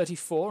Bedrock,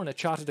 34, and a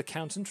chartered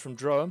accountant from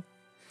Droham.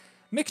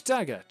 Mick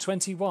Dagger,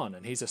 21,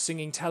 and he's a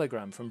singing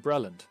telegram from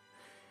Breland.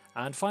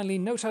 And finally,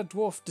 Notad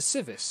Dwarf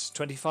Decivis,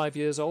 25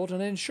 years old and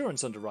an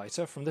insurance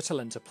underwriter from the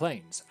Talenta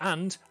Plains,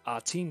 and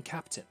our team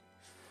captain.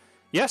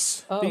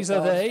 Yes, these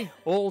are they,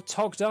 all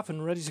togged up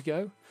and ready to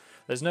go.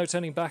 There's no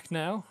turning back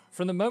now.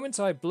 From the moment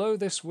I blow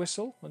this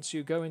whistle, once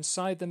you go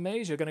inside the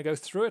maze, you're going to go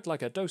through it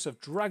like a dose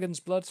of dragon's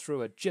blood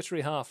through a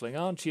jittery halfling,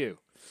 aren't you?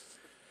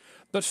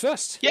 But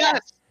first, Yes!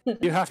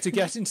 you have to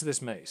get into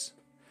this maze.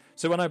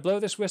 So when I blow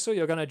this whistle,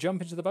 you're going to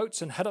jump into the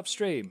boats and head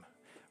upstream.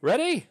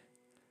 Ready?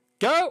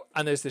 Go!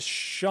 And there's this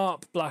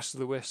sharp blast of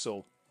the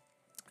whistle.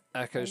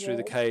 Echoes through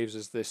the caves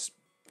as this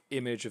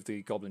image of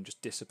the goblin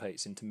just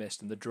dissipates into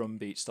mist, and the drum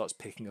beat starts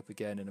picking up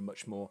again in a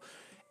much more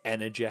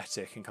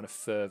energetic and kind of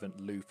fervent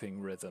looping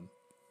rhythm.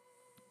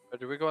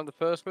 Do we go on the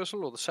first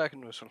whistle or the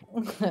second whistle?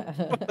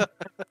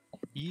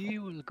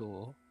 You will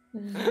go.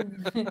 I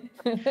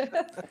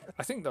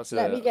think that's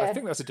Let me guess. I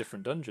think that's a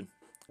different dungeon.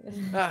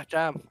 Ah,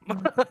 damn.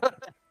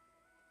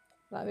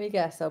 Let me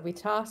guess, there'll be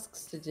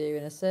tasks to do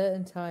in a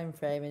certain time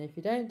frame, and if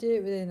you don't do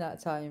it within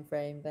that time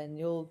frame, then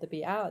you'll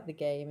be out of the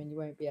game and you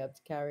won't be able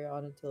to carry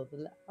on until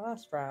the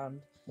last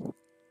round.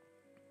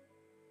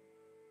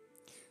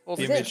 Or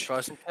The the image-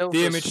 tries and kills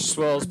The us. image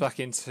swirls back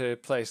into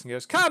place and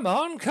goes, come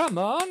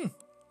on,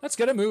 let's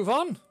get a move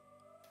on.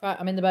 Right,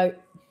 I'm in the boat.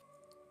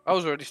 I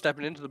was already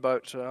stepping into the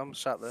boat, so I'm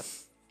sat there.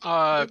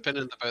 I've been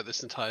in the boat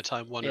this entire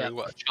time wondering Yeah.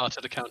 what a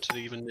chartered accountant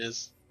even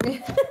is.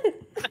 Yeah,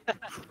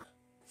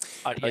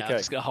 Okay. I'm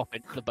just going to hop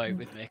into the boat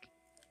with Mick.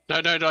 No,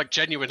 like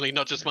genuinely,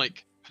 not just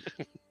Mike.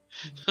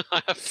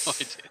 I have no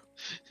idea.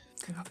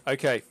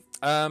 Okay,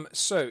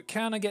 so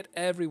can I get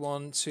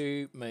everyone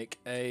to make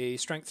a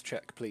strength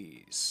check,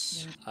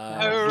 please? With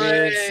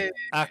Hooray!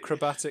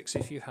 acrobatics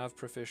if you have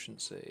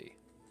proficiency.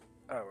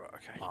 Oh, right,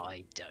 okay.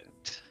 I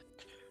don't.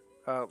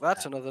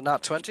 That's another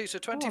nat 20, so Oh,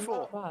 24.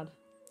 not bad.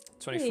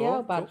 24. Yeah,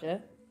 cool.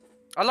 Badger.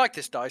 I like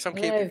this dice, I'm I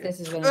keeping know it. this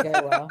is going to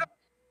go well.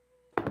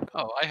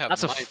 Oh, I have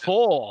That's a neither.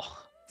 4.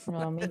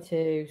 Oh, me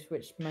too,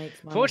 which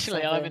makes my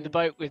Fortunately, I'm in the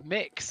boat with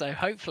Mick, so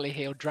hopefully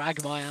he'll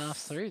drag my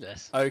ass through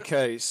this.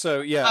 Okay,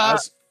 so yeah, Ah.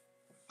 as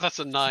That's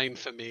a 9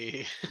 for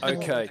me.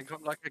 okay, Think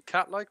I'm like a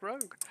cat-like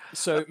rogue.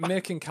 so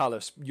Mick and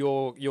Kallus,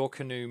 your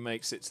canoe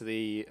makes it to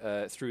the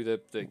through the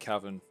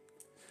cavern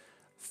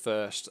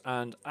first,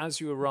 and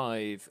as you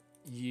arrive,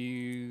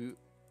 you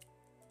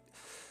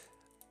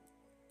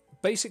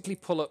basically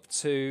pull up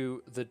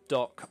to the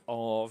dock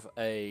of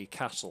a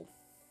castle.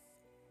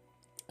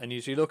 And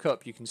as you look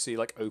up, you can see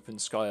like open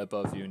sky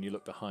above you, and you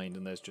look behind,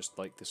 and there's just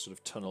like this sort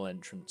of tunnel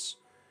entrance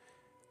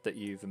that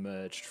you've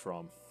emerged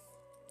from.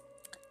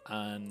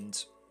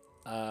 And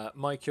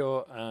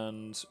Micah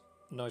and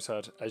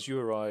Notad, as you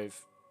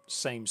arrive,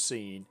 same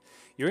scene.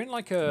 You're in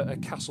like a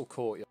castle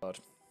courtyard,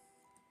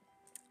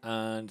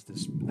 and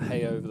there's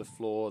hay over the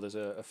floor. There's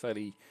a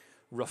fairly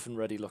rough and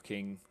ready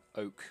looking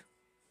oak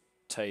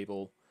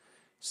table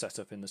set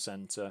up in the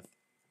centre,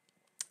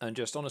 and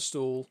just on a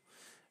stool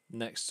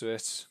next to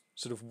it,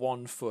 sort of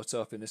 1 foot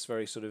up in this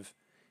very sort of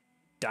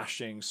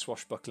dashing,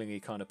 swashbuckling-y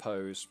kind of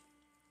pose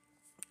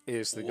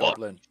is the What?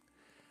 goblin,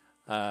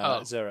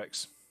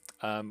 Xerex.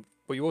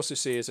 What you also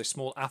see is a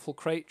small apple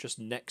crate just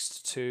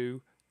next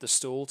to the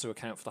stool to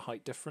account for the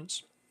height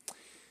difference. So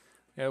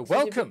did we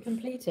Welcome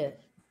complete it.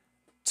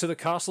 to the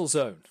castle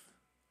zone.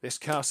 This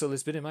castle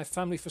has been in my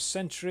family for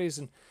centuries,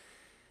 and,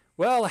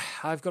 well,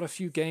 I've got a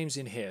few games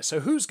in here. So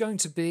who's going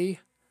to be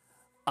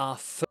our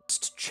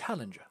first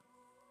challenger?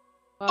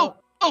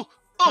 Well, Oh!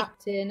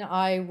 Captain,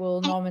 I will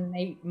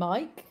nominate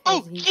Mike. Oh,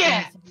 As he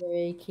yeah! seems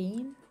very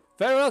keen.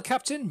 Very well,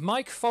 Captain.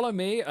 Mike, follow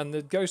me. And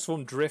the ghost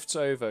form drifts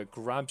over,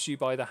 grabs you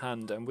by the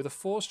hand, and with a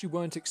force you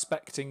weren't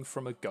expecting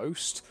from a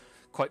ghost,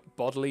 quite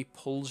bodily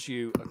pulls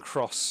you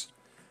across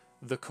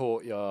the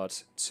courtyard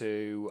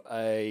to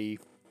a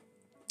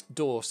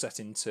door set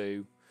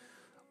into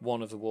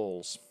one of the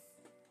walls.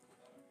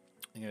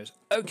 He goes,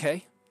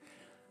 okay,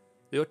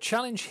 your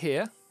challenge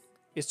here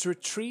is to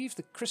retrieve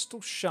the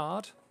crystal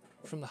shard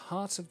from the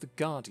heart of the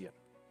Guardian.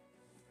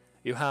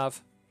 You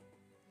have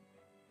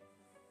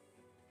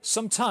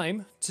some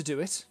time to do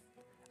it,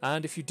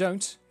 and if you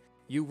don't,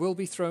 you will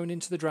be thrown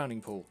into the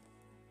drowning pool.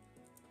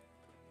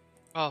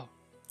 Oh.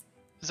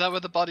 Is that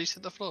where the bodies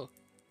hit the floor?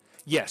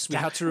 Yes, we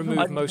had to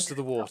remove most of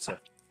the water.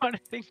 I'm trying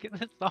to think of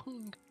the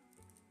song.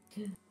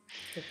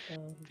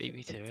 Beat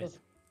me to it.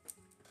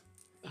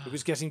 It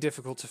was getting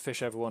difficult to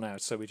fish everyone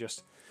out, so we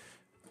just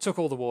took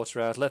all the water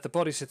out, let the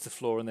bodies hit the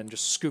floor, and then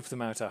just scooped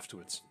them out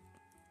afterwards.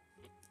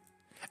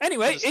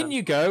 Anyway, in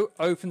you go,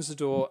 opens the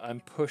door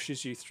and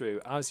pushes you through.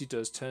 As he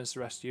does, turns to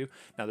the rest of you.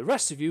 Now the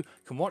rest of you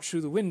can watch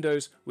through the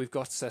windows we've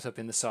got set up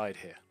in the side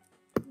here.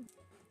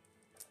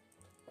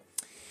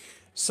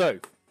 So,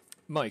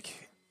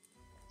 Mike,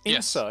 Yes.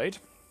 inside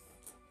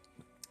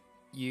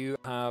you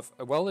have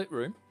a well-lit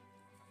room,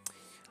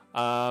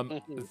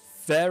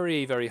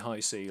 very, very high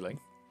ceiling,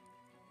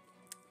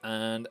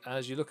 and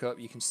as you look up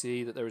you can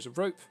see that there is a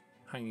rope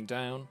hanging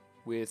down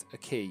with a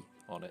key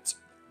on it.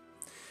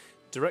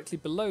 Directly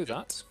below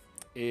that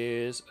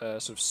is a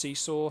sort of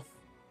seesaw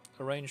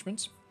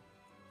arrangement,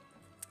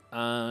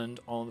 and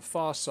on the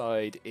far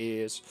side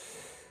is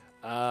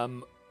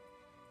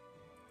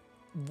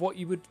what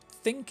you would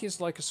think is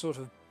like a sort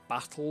of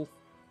battle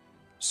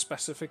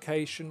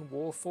specification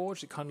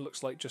warforged. It kind of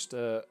looks like just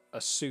a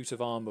suit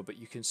of armor, but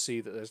you can see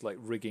that there's like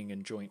rigging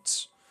and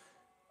joints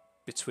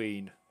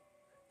between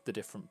the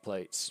different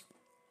plates.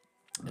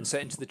 And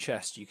set into the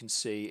chest you can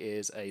see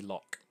is a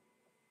lock.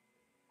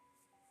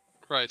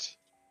 Right.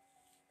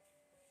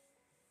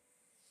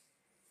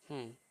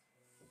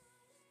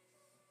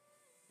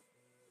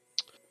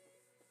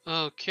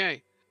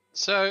 Okay.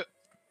 So,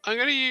 I'm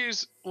going to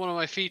use one of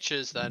my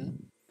features then.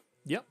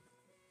 Yep.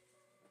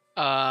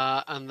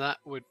 And that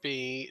would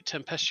be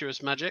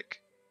Tempestuous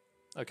Magic,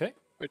 Okay.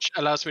 which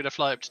allows me to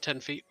fly up to 10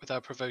 feet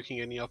without provoking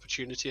any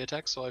opportunity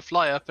attacks. So I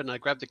fly up and I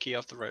grab the key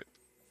off the rope.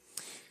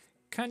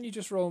 Can you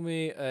just roll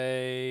me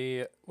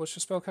a... What's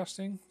your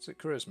spellcasting? Is it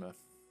Charisma?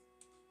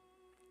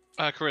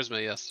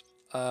 Charisma, yes.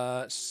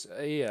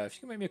 Yeah, if you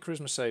can make me a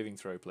Charisma saving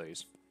throw,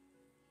 please.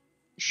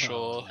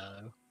 Sure. Oh,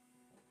 no.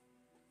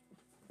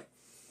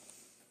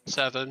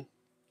 7.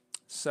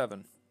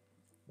 7.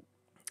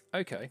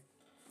 Okay.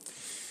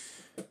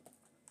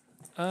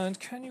 And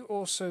can you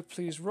also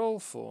please roll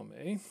for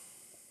me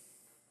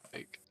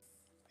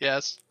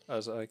Yes.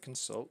 as I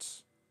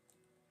consult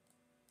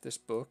this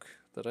book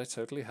that I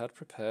totally had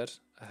prepared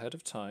ahead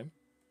of time,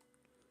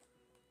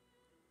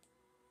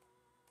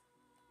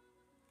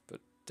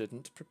 but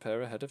didn't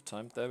prepare ahead of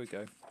time. There we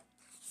go.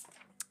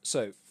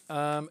 So,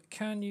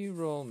 can you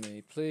roll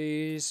me,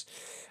 please,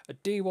 a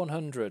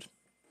D100?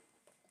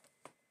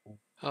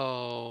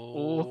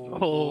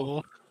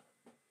 Oh.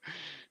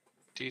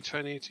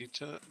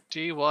 D20,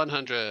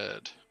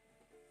 D100.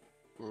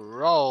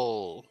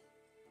 Roll.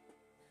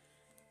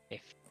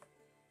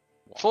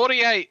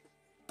 48.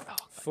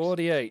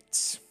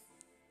 48.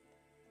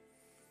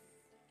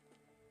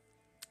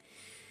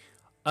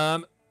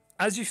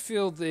 As you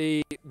feel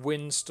the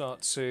wind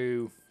start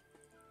to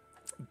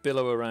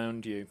billow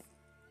around you,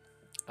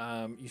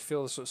 you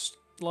feel a sort of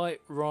slight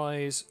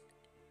rise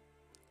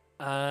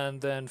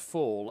and then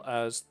fall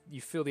as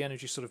you feel the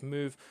energy sort of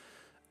move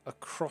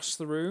across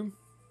the room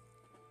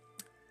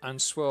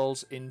and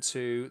swirls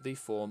into the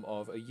form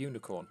of a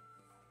unicorn.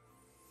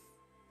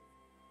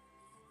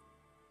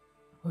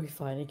 Are we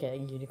finally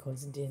getting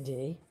unicorns in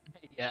D&D?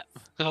 Yeah.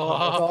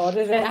 Oh God,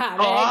 is it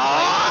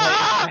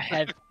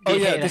happening? Oh,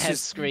 yeah, the this head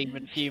is- scream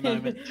in a few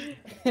moments.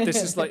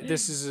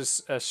 This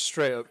is a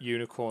straight up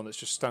unicorn that's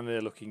just standing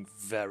there looking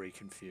very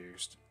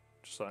confused.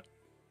 Just like,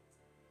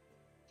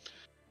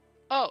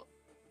 Oh.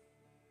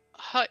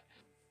 Hi.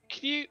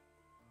 Can you,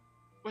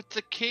 with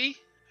the key,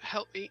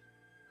 help me?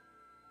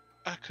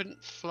 I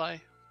couldn't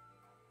fly.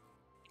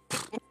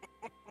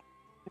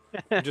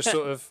 and just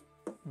sort of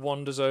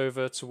wanders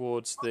over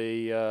towards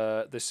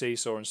the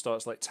seesaw and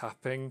starts like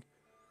tapping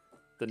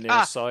the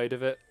near side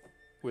of it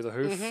with a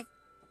hoof.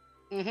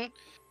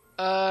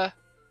 Mm-hmm.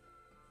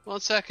 1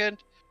 second.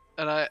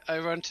 And I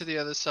run to the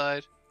other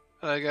side.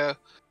 And I go,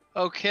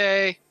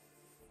 okay.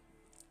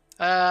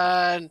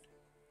 And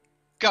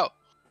Go.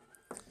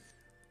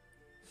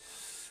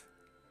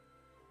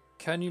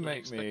 Can you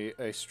make me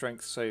a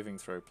strength saving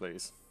throw,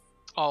 please?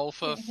 Oh,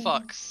 for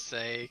fuck's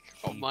sake!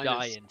 Oh, You mine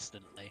die is-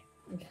 instantly.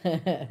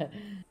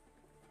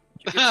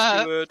 You get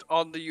skewered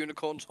on the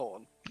unicorn's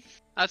horn.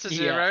 That's a Yeah.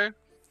 0.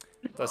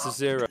 That's a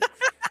 0.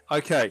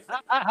 Okay.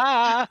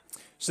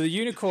 So the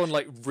unicorn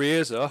like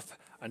rears up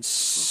and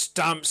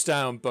stamps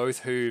down both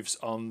hooves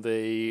on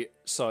the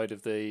side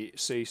of the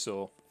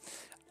seesaw,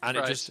 and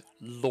it Right. just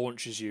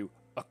launches you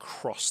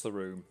across the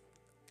room.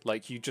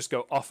 Like you just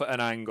go off at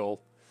an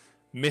angle,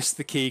 miss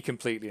the key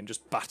completely, and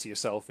just batter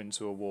yourself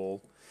into a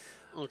wall.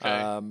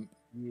 Okay.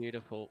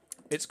 Beautiful.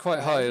 It's quite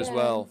high as Yeah.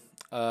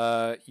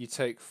 well. You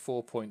take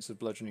 4 points of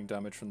bludgeoning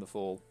damage from the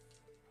fall.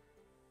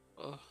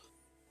 Ugh.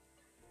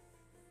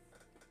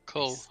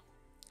 Cool. Nice.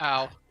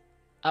 Ow.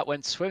 That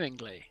went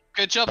swimmingly.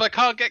 Good job. I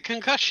can't get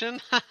concussion.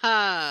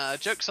 Haha.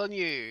 Joke's on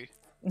you.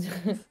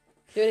 Do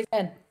it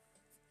again.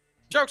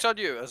 Joke's on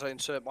you as I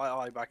insert my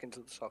eye back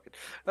into the socket.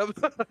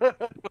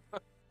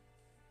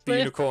 The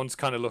unicorn's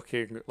kind of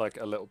looking like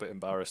a little bit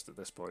embarrassed at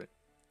this point.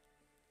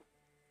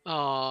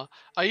 Aw.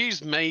 I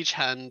used Mage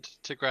Hand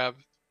to grab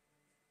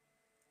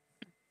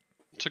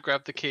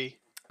the key.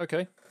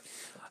 Okay.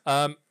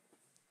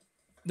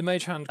 The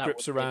mage hand That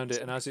grips would around make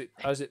it, and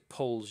as it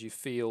pulls, you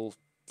feel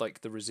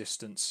like the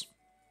resistance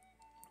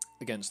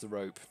against the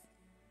rope.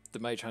 The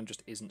mage hand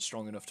just isn't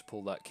strong enough to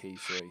pull that key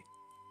free.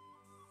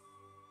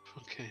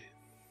 Okay.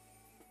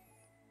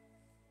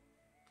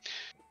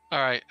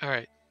 Alright.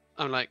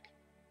 I'm like...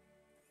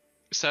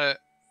 So,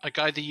 I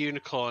guide the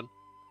unicorn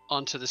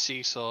onto the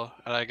seesaw,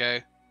 and I go...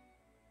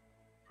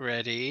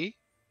 Ready?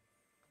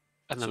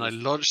 And then I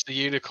launch the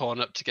unicorn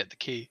up to get the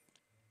key.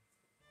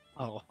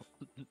 Oh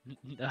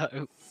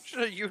no!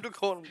 Should a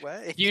unicorn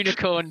way?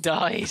 Unicorn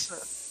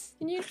dies.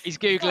 Can you He's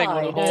googling all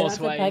the No, horse that's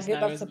a ways now,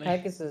 that's a isn't he?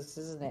 Pegasus,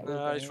 isn't it?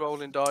 with He's it?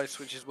 rolling dice,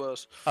 which is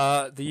worse.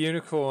 The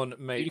unicorn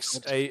makes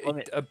Unicorn's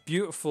vomit. a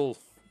beautiful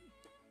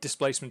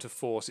displacement of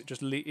force. It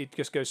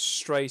just goes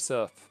straight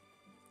up,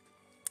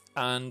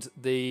 and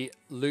the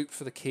loop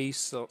for the key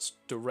starts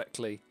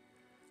directly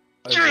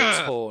over its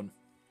horn,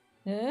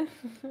 Yeah.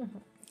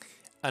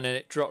 and then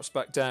it drops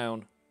back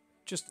down,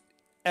 just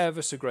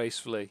ever so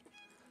gracefully,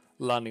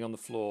 landing on the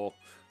floor.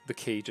 The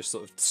key just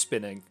sort of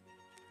spinning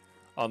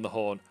on the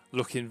horn,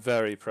 looking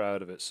very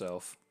proud of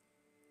itself.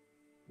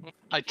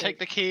 I take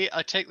the key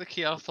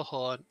off the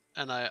horn,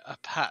 and I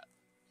pet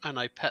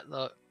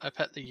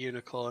the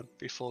unicorn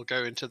before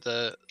going to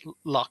the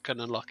lock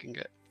and unlocking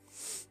it.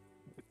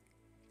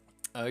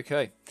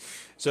 Okay,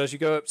 so as you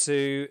go up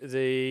to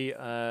the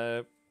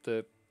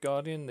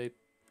guardian, the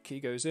key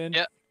goes in,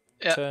 Yep.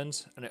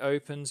 turns, and it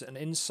opens, and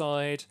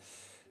inside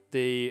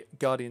the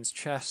guardian's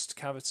chest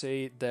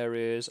cavity there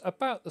is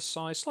about the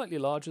size, slightly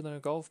larger than a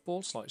golf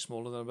ball, slightly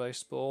smaller than a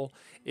baseball,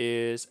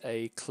 is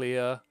a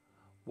clear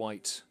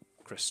white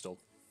crystal.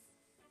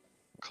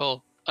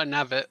 Cool. I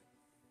nav it.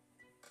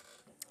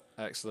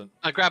 Excellent.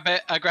 I grab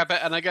it,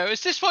 and I go,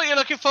 "Is this what you're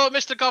looking for,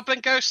 Mr. Goblin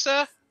Ghost,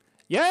 sir?"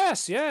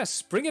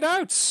 Yes, bring it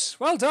out.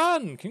 Well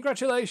done.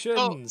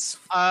 Congratulations.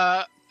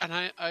 And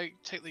I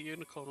take the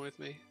unicorn with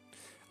me.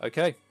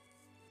 Okay.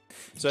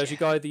 So as you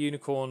guide the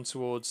unicorn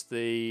towards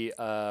the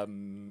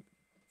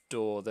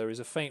door, there is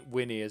a faint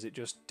whinny as it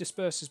just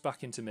disperses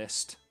back into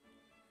mist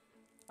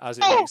as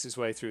it makes its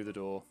way through the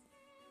door.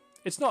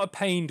 It's not a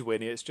pained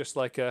whinny, it's just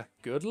like a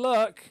good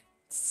luck,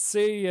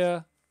 see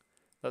ya.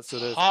 That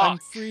sort of, I'm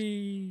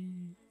free.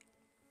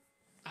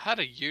 I had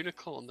a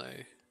unicorn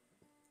though.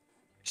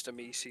 Mr.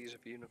 Me sees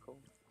a unicorn.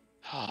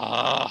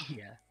 Ah.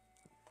 Yeah.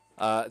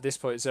 At this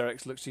point,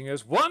 Xerix looks at you and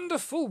goes,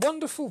 wonderful,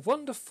 wonderful,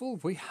 wonderful.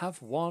 We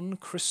have one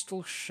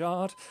crystal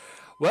shard.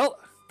 Well,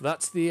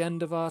 that's the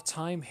end of our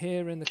time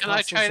here in the Can I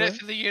castle trade it zone.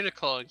 for the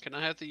unicorn? Can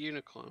I have the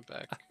unicorn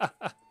back?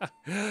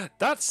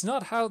 That's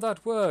not how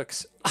that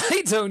works.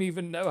 I don't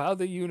even know how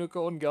the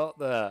unicorn got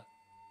there.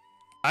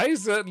 I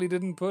certainly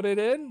didn't put it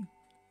in.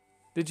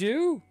 Did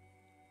you?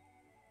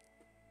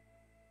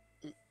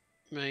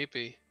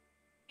 Maybe.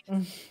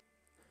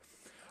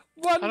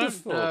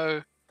 Wonderful. I don't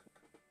know.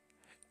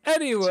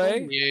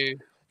 Anyway, You.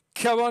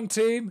 come on,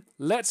 team.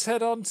 Let's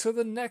head on to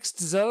the next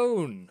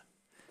zone.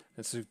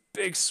 It's a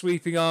big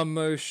sweeping arm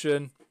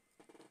motion.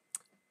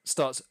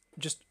 Starts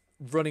just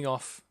running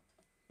off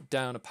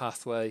down a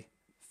pathway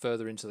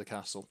further into the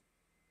castle.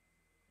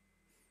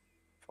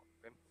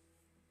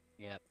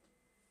 Yep.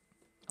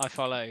 I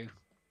follow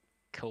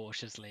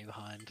cautiously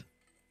behind,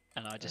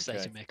 and I just say to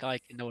Okay. Mick, "I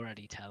can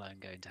already tell I'm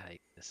going to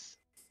hate this."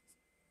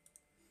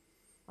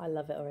 I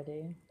love it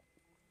already.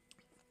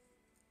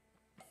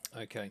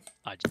 Okay.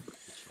 I just,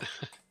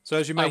 So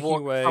as you're I making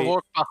your way,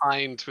 walk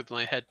behind with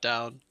my head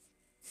down,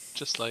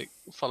 just like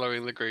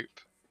following the group.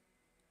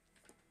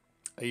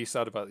 are you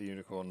sad about the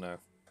unicorn now?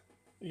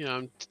 Yeah,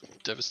 I'm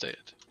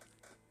devastated.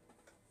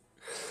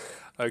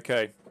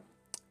 Okay.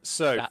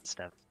 So that's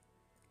dev.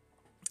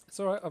 it's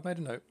all right. I've made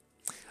a note.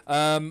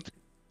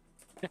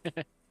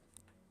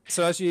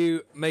 So as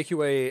you make your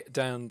way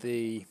down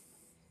the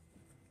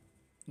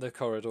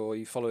corridor,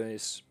 you follow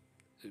this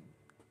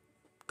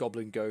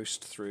goblin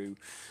ghost through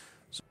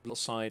sort of little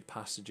side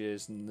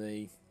passages, and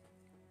the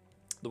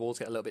walls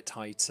get a little bit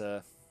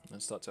tighter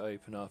and start to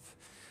open up.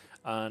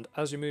 And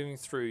as you're moving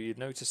through, you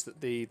notice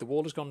that the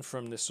wall has gone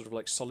from this sort of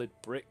like solid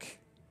brick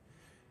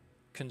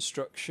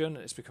construction.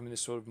 It's becoming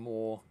this sort of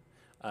more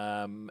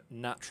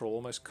natural,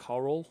 almost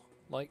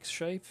coral-like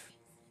shape.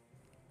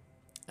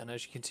 And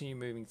as you continue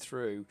moving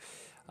through,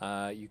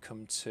 you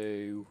come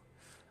to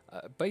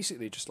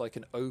basically just like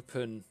an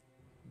open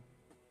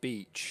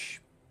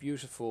beach,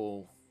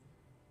 beautiful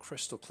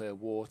crystal clear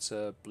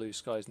water, blue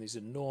skies, and these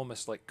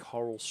enormous like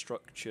coral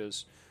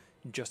structures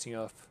jutting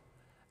up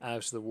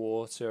out of the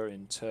water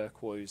in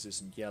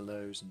turquoises and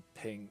yellows and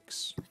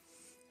pinks,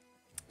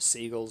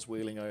 seagulls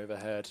wheeling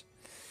overhead,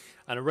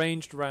 and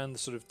arranged around the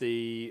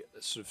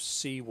sort of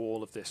sea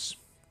wall of this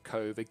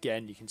cove.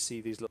 Again, you can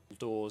see these little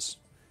doors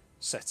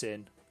set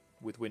in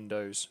with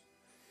windows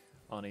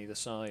on either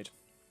side.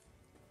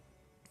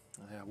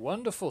 Yeah,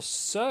 wonderful.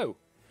 So,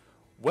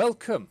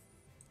 welcome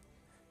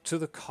to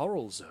the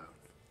Coral Zone.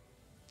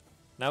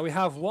 Now we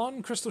have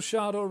one crystal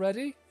shard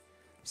already,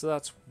 so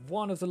that's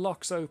one of the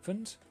locks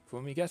opened for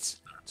when we get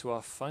to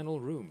our final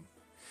room.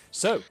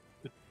 So,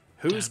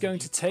 who's going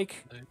to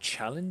take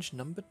challenge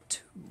number 2?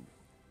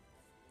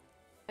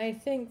 I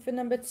think for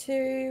number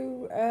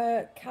 2,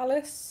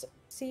 Kallus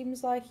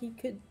seems like he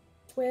could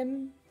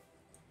swim,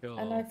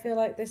 and I feel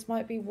like this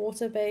might be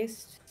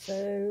water-based,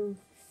 so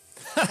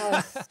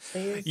Kallus,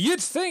 please.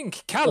 You'd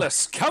think,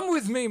 Kallus, come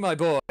with me, my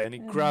boy. And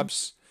he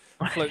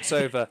floats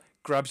over,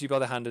 grabs you by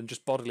the hand, and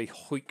just bodily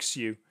hoiks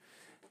you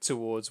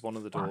towards one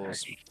of the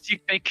doors. Do you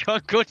think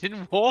I'm good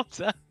in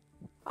water?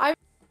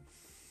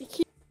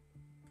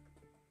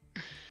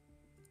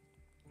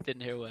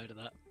 Didn't hear a word of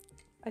that.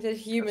 I said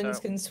humans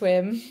can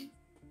swim.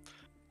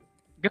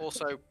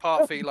 Also,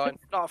 part feline.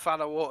 Not a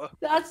fan of water.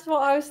 That's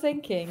what I was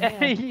thinking.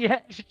 Yeah, Yeah,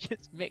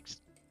 just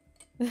mixed.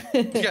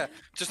 Yeah,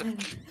 just.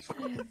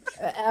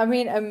 I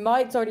mean, and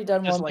Mike's already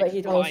done Just one, like but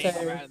he'd flying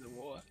also. around the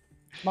water.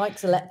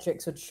 Mike's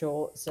electrics would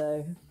short,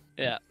 so.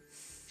 Yeah.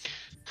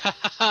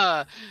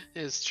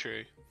 It's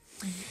true.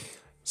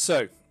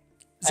 So,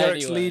 Xerix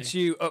Anyway. leads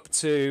you up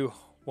to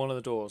one of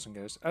the doors and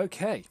goes,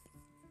 okay,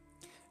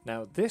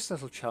 now this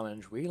little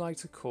challenge we like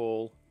to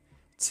call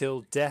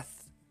Till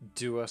Death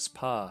Do Us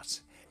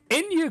Part.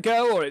 In you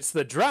go, or it's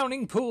the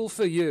drowning pool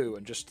for you,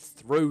 and just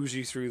throws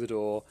you through the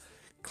door,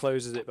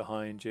 closes it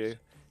behind you,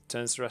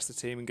 turns to the rest of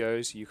the team and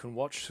goes, you can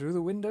watch through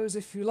the windows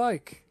if you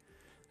like,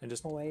 and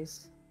just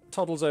Always.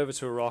 toddles over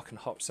to a rock and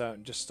hops out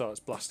and just starts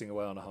blasting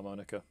away on a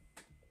harmonica.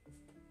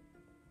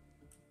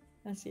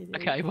 That's you.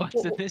 Okay,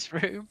 what's in this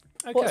room?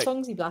 Okay. What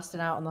song's he blasting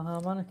out on the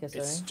harmonica?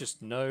 Sorry. It's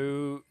just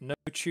no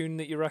tune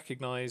that you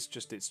recognise.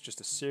 It's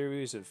just a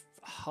series of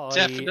high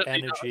Definitely not a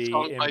energy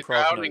song by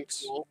improv Drowning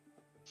notes, Pool.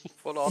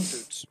 Full on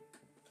dudes.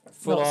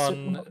 full Not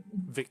on not-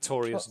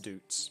 victorious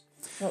doots.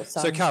 not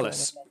So sound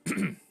Kallus,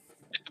 Do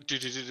do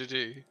do do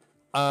do.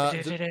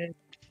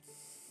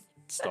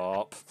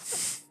 Stop.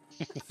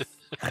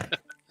 I'm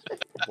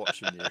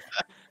watching you.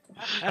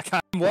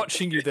 I'm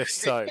watching you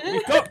this time.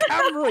 We've got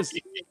cameras.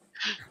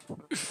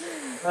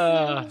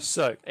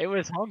 So It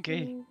was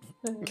honky.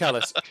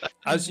 Kallus,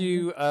 as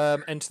you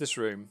enter this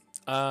room,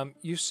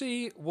 you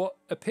see what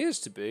appears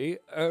to be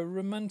a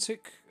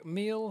romantic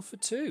meal for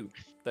two.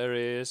 There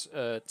is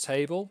a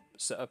table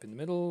set up in the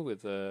middle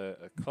with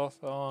a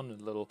cloth on,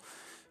 a little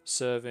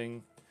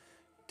serving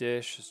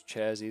dish, there's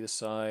chairs either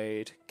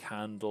side,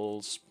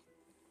 candles.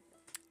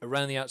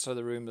 Around the outside of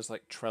the room, there's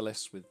like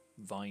trellis with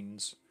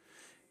vines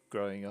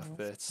growing up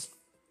it.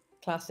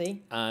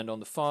 Classy. And on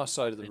the far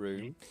side of the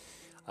room,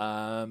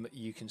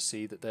 you can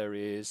see that there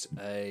is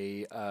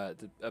a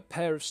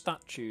pair of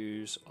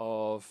statues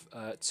of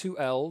two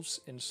elves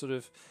in sort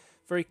of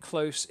very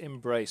close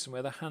embrace, and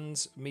where their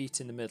hands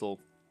meet in the middle,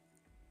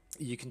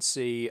 you can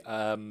see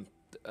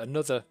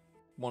another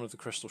one of the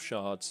crystal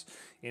shards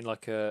in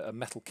like a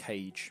metal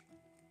cage.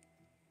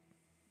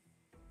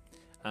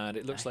 And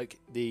it looks like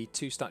the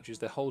two statues,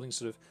 they're holding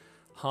sort of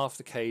half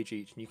the cage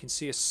each, and you can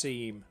see a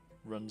seam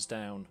runs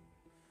down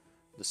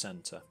the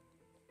centre.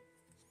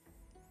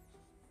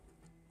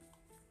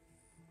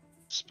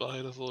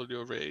 Spite of all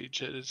your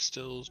rage, it is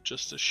still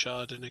just a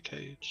shard in a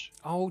cage.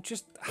 Oh,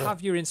 just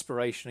have your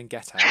inspiration and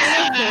get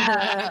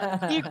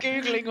out. You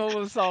googling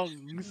all the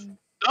songs?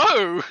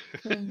 No!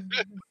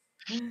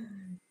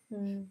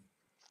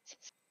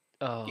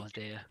 Oh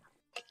dear.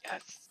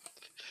 Yes.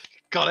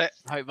 Got it.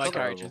 I hope my Terrible.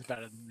 character's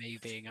better than me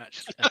being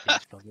actually at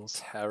these puzzles.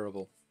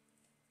 Terrible.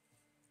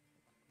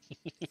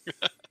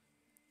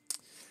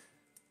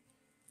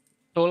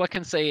 All I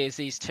can see is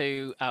these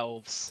two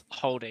elves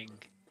holding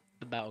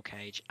the metal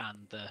cage and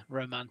the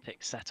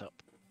romantic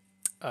setup.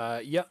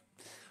 Yeah.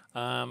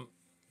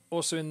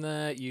 Also in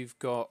there, you've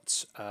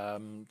got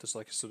there's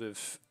like a sort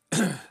of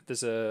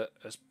there's a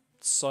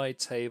side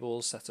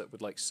table set up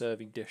with like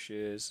serving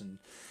dishes and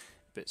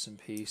bits and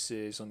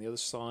pieces. On the other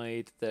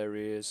side, there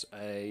is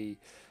a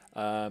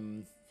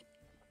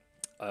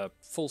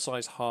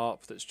full-size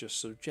harp that's just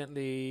sort of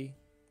gently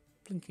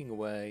blinking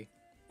away.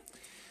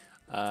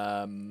 Is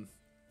that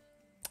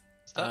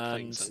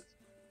playing And sense?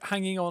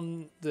 hanging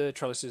on the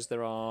trellises,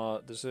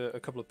 there's a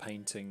couple of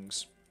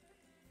paintings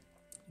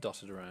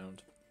dotted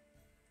around.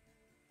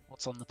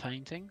 What's on the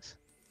paintings?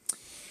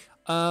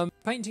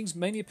 Paintings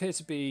mainly appear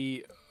to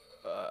be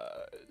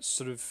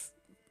sort of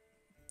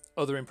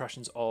other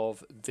impressions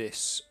of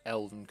this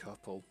elven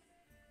couple.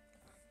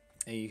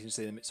 And you can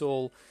see them. It's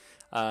all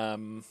they're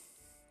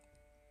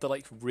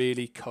like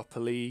really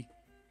coupley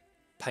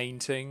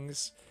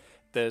paintings.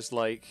 There's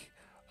like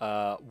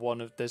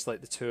there's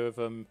like the two of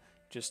them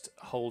just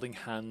holding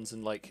hands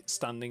and like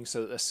standing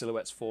so that their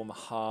silhouettes form a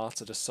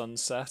heart at a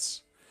sunset.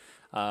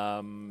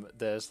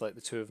 There's like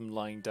the two of them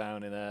lying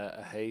down in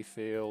a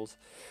hayfield.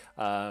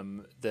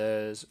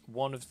 There's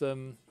one of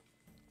them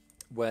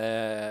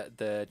where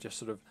they're just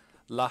sort of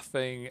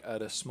laughing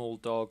at a small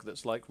dog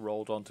that's like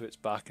rolled onto its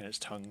back and its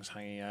tongue's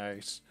hanging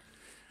out.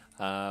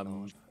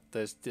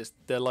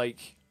 They're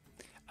like,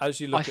 as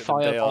you look at them,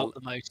 they are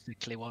the most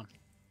sickly one.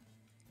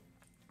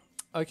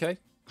 okay.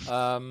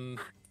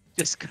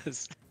 Just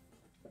because.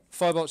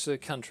 Firebolt's a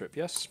cantrip,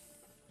 yes.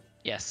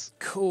 Yes.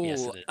 Cool.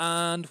 Yes, it is.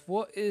 And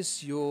what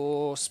is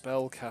your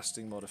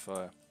spellcasting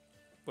modifier?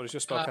 What is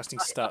your spellcasting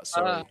stat?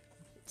 Sorry,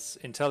 it's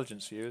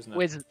intelligence for you, isn't it?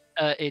 With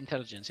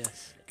intelligence,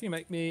 yes. Can you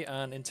make me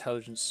an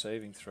intelligence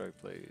saving throw,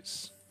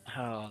 please?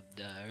 Oh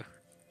no.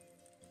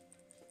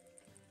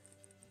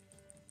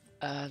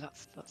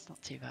 That's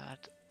not too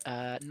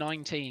bad.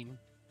 19.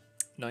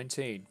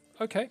 19.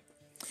 Okay.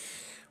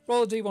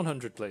 Roll a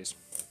d100, please.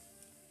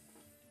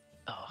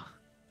 Oh,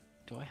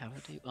 do I have a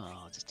D? Oh,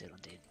 I'll just do it on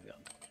D.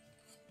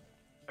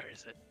 Where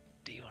is it?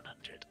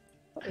 D100.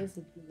 What is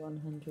a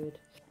D100?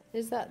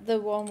 Is that the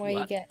one where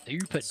you get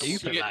Super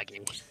duper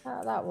laggy?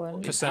 that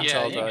one?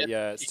 Percentile,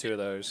 yeah, it's two of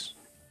those.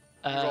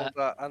 You roll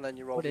that, and then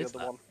you roll what the is other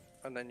that? one,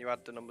 and then you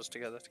add the numbers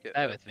together to get.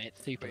 Bear with me,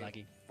 it's super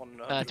laggy.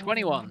 100.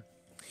 21.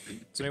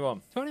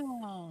 21.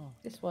 21.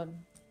 This one.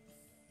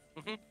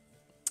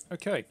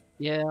 Okay.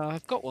 Yeah,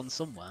 I've got one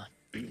somewhere.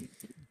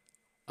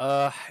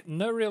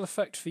 No real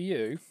effect for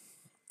you.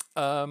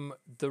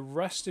 The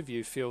rest of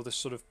you feel this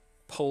sort of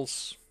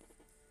pulse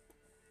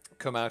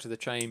come out of the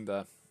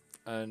chamber,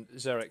 and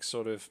Zarek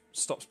sort of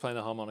stops playing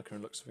the harmonica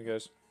and looks at him and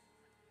goes,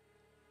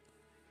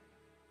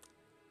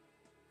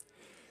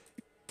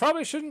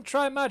 "Probably shouldn't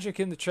try magic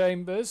in the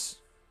chambers.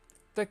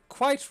 They're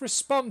quite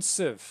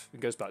responsive."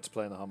 And goes back to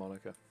playing the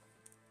harmonica.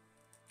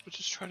 We're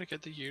just trying to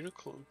get the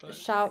unicorn back.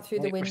 Shout through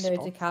the Quite window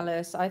to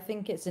responsive. Kallus. I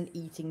think it's an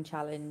eating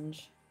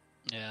challenge.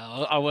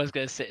 Yeah, I was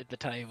going to sit at the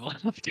table.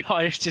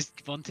 I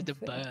just wanted to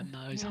burn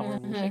those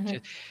horrible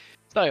pictures.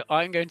 So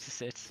I'm going to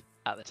sit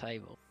at the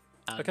table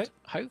and Okay.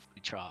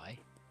 hopefully try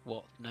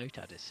what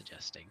Notad is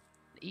suggesting.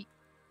 Eat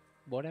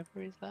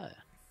whatever is there.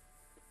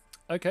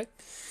 Okay.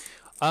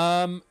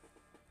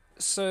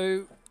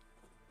 So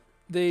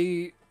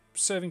the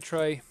serving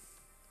tray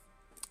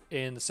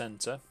in the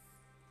centre.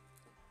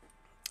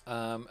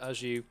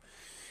 As you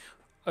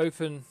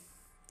open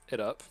it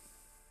up,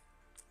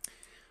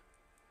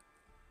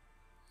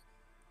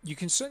 you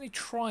can certainly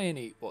try and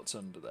eat what's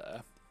under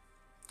there,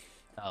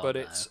 Oh, but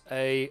no. it's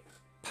a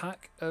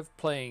pack of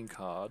playing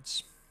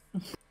cards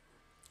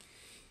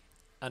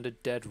and a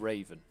dead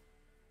raven.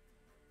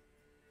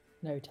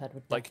 No, Ted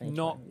would Like definitely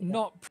not try and eat that.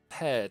 not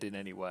prepared in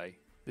any way.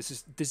 This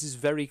is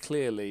very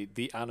clearly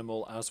the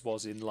animal as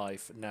was in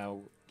life,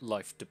 now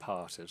life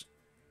departed.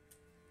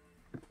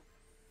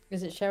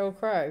 Is it Sheryl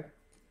Crow?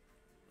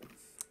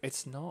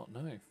 It's not,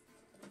 no.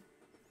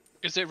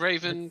 Is it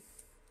Raven?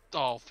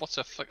 Oh, what's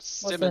her fuck?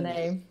 What's her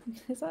name?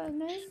 Is that her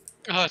name?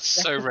 Oh, it's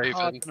so Deck of Raven.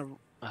 cards and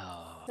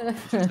Oh.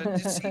 The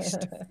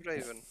deceased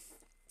raven.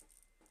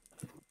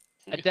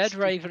 A dead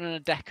raven and a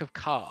deck of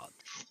cards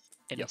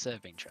in Yep. a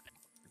serving tray.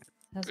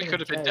 That's We a could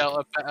have been joke. dealt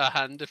a better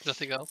hand, if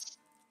nothing else.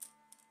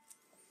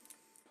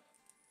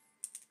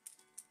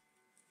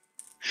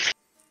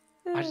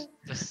 I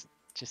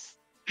just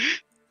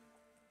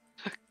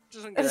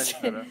Doesn't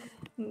get any better.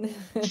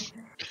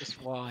 just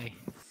why?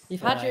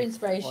 You've had your Why?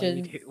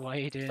 inspiration. Why are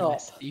you doing Stop.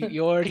 this?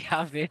 You already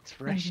have the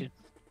inspiration.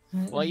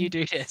 Why you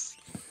do this?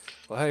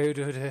 Why you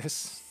do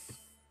this?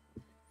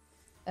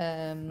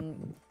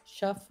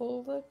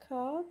 Shuffle the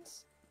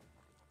cards.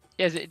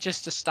 Yeah, is it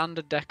just a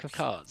standard deck of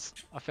cards?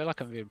 I feel like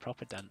I'm doing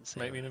proper dance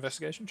here. Make me an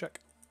investigation check.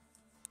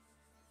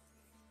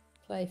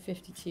 Play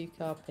 52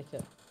 card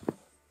pickup.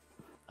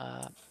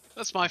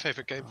 That's my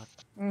favourite game.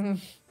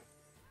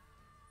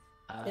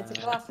 It's a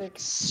classic.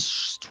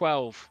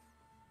 12.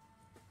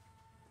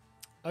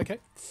 Okay.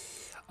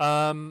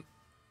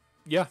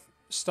 Yeah,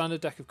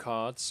 standard deck of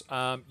cards.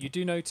 You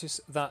do notice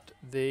that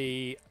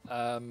the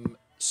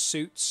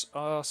suits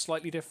are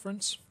slightly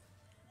different.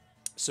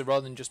 So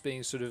rather than just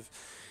being sort of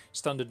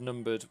standard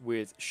numbered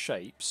with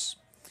shapes,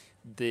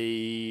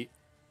 the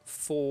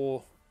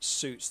 4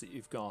 suits that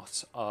you've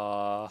got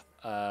are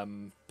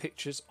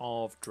pictures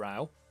of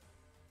drow,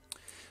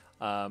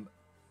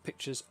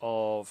 pictures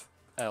of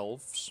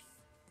elves,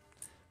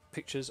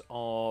 pictures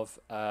of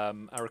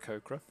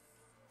Aarakocra,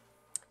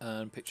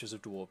 and pictures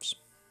of dwarves.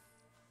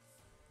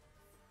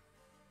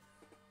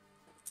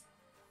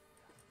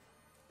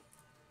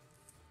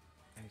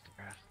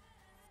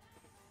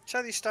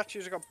 say these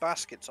statues have got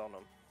baskets on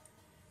them?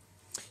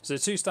 So the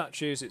two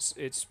statues, it's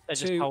They're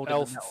just two holding a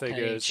elf metal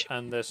figures, cage.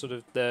 and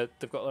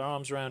they've got their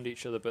arms around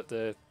each other, but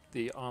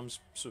the arms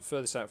sort of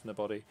furthest out from their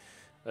body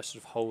are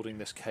sort of holding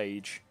this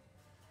cage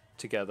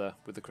together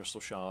with the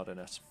crystal shard in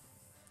it.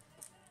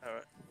 All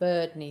right.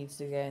 Bird needs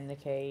to go in the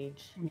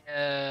cage.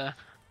 Yeah.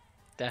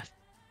 Death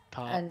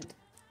part. And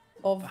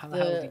of How the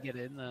hell did he the get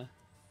in there?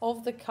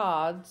 of the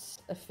cards,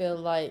 I feel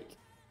like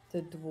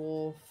the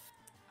dwarf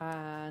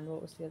and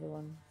what was the other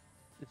one?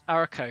 It's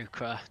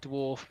Aarakocra,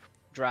 dwarf,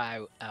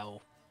 drow,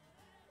 elf.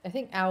 I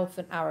think Elf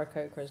and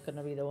Aarakocra is going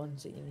to be the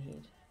ones that you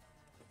need.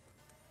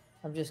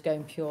 I'm just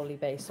going purely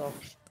based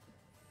off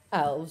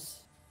elves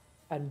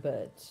and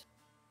birds.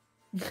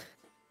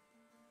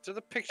 Do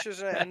the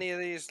pictures of any of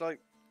these like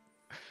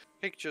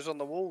pictures on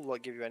the wall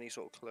like give you any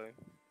sort of clue?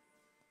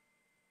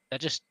 They're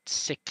just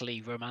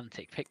sickly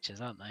romantic pictures,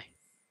 aren't they?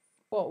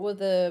 What were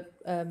the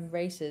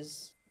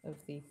races of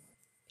the people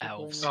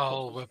Elves. in the Oh,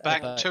 pictures? we're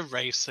back but- to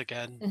race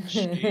again.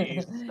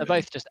 Jeez. They're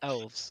both just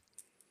elves.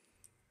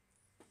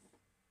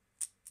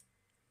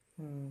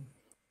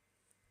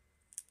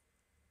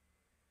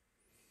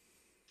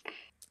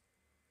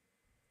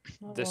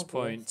 At this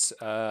point,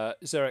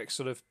 Zarek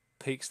sort of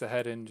peeks the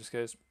head in and just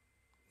goes,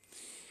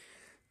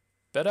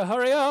 "Better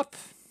hurry up!"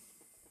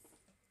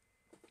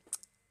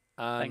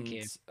 And, Thank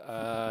you.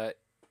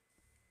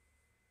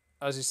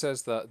 as he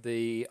says that,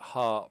 the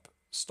harp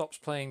stops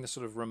playing the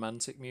sort of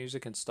romantic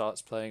music and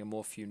starts playing a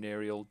more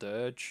funereal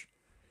dirge.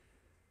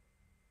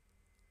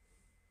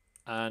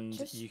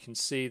 And you can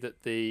see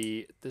that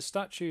the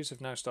statues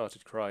have now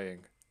started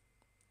crying.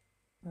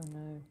 Oh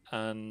no.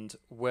 And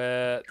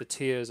where the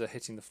tears are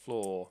hitting the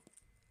floor,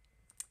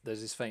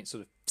 there's this faint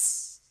sort of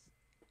psst.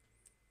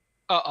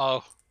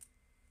 Uh-oh.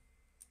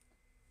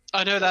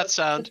 I know that The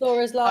sound.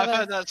 floor is I've lava.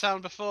 heard that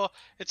sound before.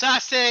 It's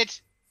acid!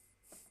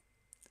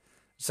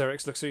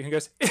 Xerix looks at you and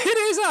goes, "It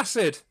is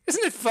acid!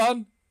 Isn't it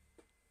fun?"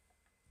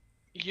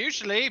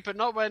 Usually, but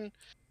not when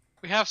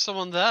we have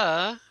someone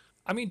there.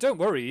 I mean, don't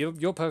worry,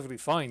 you're perfectly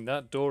fine.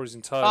 That door is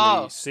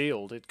entirely Oh.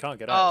 sealed. It can't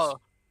get out.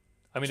 Oh,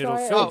 I mean, Try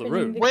it'll fill the opening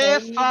room. the we're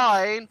cage.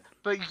 fine,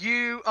 but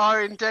you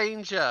are in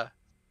danger.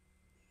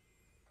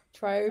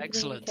 Try opening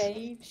Excellent. the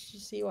cage to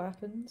see what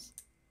happens.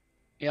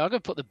 Yeah, I'm gonna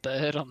put the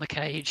bird on the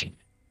cage.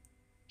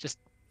 Just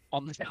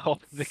on the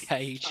top of the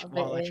cage Jam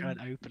while I it try in.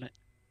 and open it.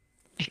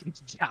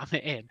 Jam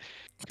it in.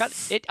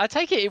 I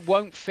take it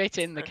won't fit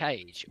in the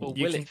cage, or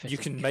will it fit? You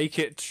in can the make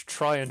it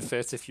try and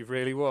fit if you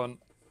really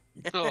want.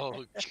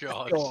 Oh,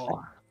 God. cage?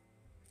 Oh.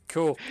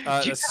 Cool.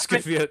 Let's just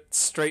give you a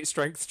straight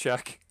strength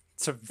check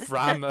to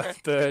ram a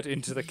bird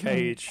into the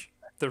cage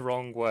the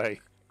wrong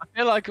way. I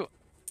feel like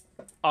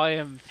I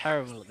am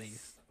terrible at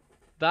these.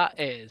 That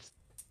is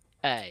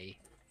a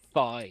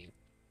 5.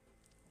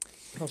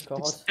 Oh god.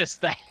 It's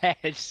just the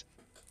head.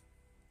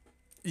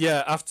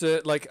 Yeah,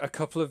 after like a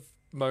couple of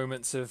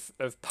moments of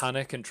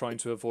panic and trying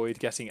to avoid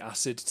getting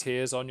acid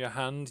tears on your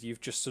hand, you've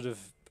just sort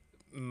of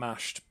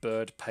mashed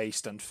bird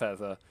paste and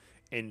feather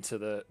into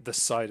the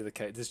side of the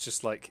cage. There's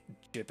just like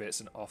gibbets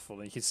and offal,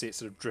 and you can see it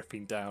sort of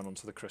dripping down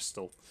onto the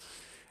crystal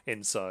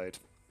inside.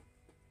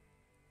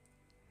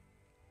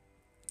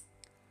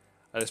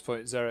 At this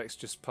point, Xerix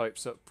just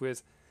pipes up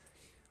with,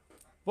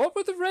 "What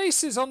were the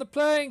races on the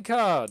playing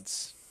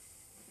cards?"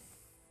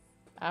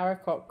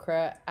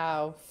 Aarakocra,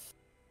 Alf,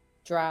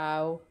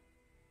 Drow,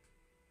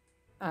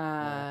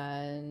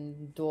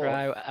 and Dwarf.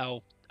 Drow,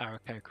 elf,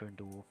 Aarakocra, and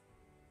dwarf.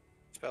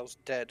 Spells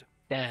dead.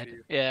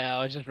 Dead. Yeah,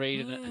 I was just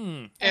reading it.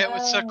 Hmm. It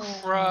was a Oh.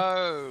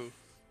 crow.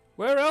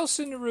 Where else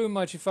in the room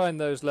might you find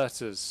those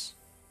letters?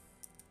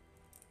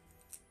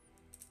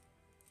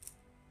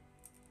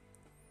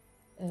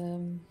 Oh.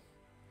 In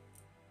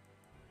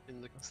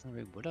the What's the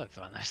room would I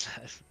find those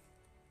letters?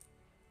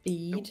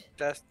 Bead.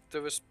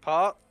 There was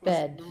part. Was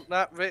Bed.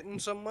 that written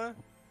somewhere?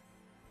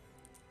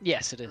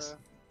 Yes, it is.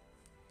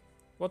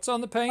 What's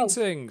on the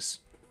paintings?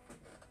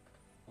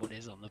 What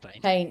is on the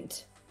painting?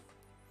 Paint.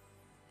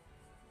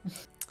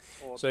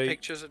 Or So-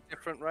 pictures of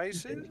different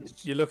races?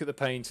 You look at the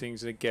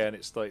paintings, and again,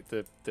 it's like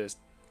the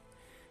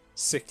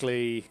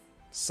sickly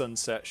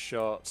sunset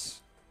shot,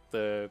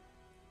 the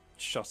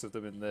shot of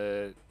them in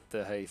the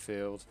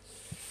hayfield,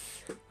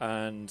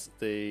 and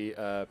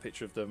the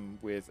picture of them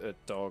with a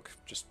dog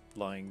just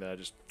lying there,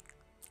 just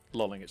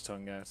lolling its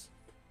tongue out.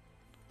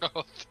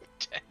 Oh,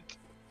 dead.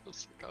 I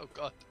was like, oh,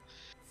 God.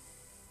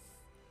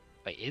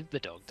 Wait, is the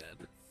dog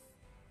dead?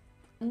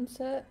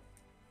 Sunset.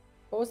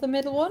 What was the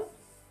middle one?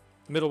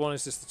 The middle one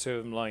is just the two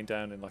of them lying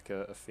down in like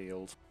a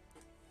field.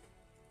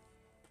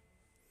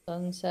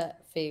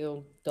 Sunset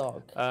field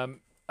dog.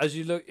 As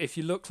you look, if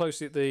you look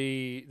closely at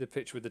the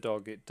picture with the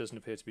dog, it doesn't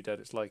appear to be dead.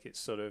 It's like it's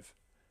sort of,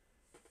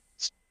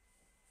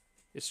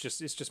 it's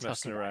just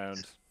messing Tucking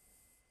around.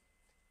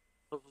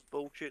 That was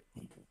bullshit.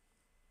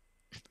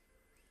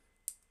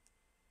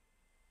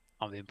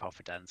 I'm being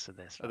proper dense for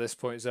this. At this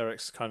point,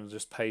 Xerix's kind of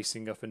just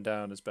pacing up and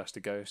down as best a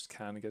ghost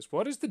can. He goes,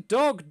 "What is the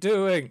dog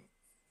doing?"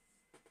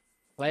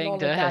 Playing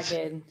dead.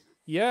 Lollygagging.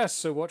 Yes,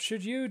 so what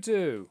should you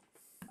do?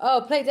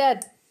 Oh, play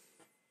dead.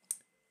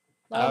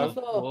 Lie on the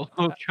floor.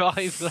 We'll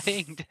try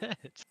playing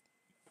dead.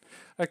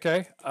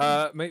 Okay.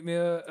 Make me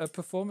a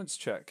performance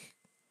check,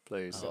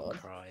 please. Oh, God.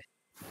 cry.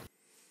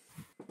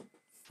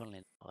 Funnily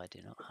enough, I do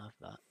not have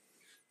that.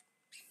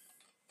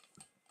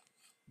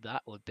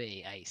 That would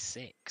be a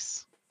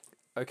 6.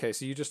 Okay,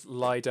 so you just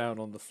lie down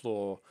on the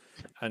floor,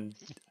 and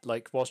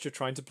like whilst you're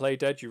trying to play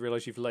dead, you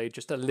realise you've laid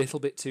just a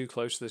little bit too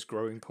close to this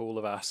growing pool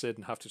of acid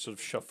and have to sort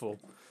of shuffle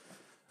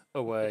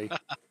away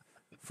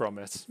from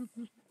it.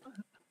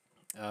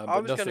 I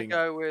But was going to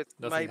go with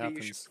nothing maybe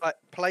you should happens.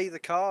 play the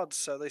cards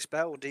so they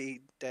spell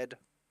dead.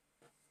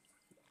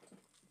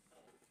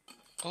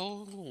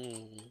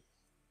 Oh.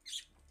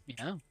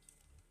 Yeah.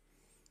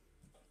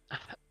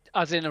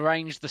 As in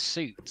arrange the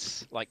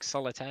suits, like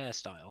solitaire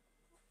style.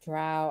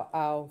 Drow,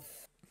 elf.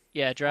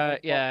 Yeah,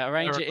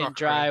 arrange it in Aarakocra.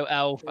 drow,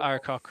 elf,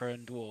 Aarakocra,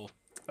 and dwarf.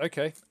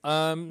 Okay.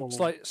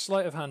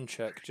 Sleight of hand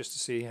check just to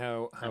see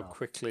how Oh,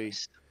 quickly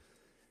Christ.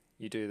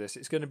 you do this.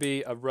 It's going to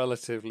be a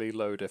relatively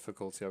low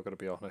difficulty. I've got to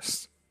be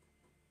honest.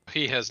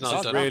 He has not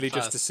It's done really it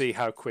just to fast. see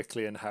how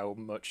quickly and how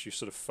much you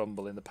sort of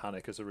fumble in the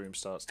panic as the room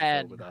starts to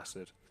 10. fill with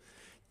acid.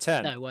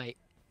 10. No, wait.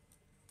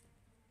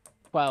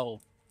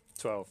 12.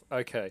 12.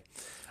 Okay.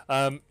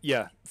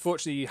 Yeah.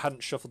 Fortunately, you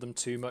hadn't shuffled them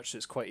too much. So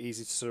it's quite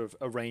easy to sort of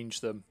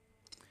arrange them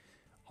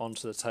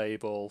onto the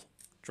table.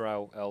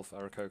 Drow, elf,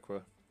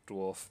 Aarakocra,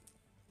 dwarf.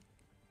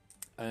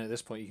 And at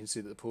this point, you can see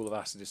that the pool of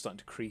acid is starting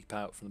to creep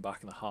out from the back,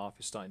 and the harp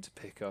is starting to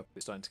pick up.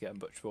 It's starting to get a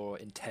much more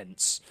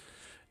intense,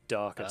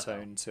 darker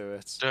tone to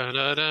it. Dun,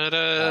 dun, dun,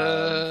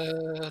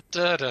 dun,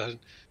 dun, dun,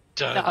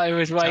 dun, I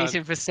was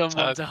waiting dun, for someone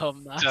dun, to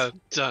hum that.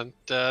 dun, dun,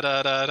 dun,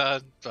 dun, dun,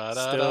 dun, ba,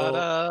 da, da,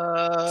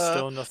 da,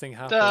 Still nothing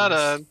happens.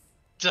 dun,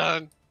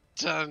 dun,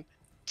 dun,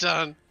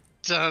 dun,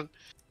 dun,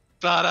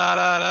 ba, da,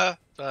 da, da,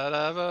 ba,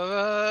 da,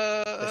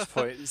 ba, At this ba,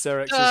 point,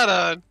 Xerxes da, says,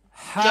 dun,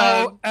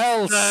 how dun,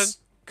 else dun,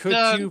 could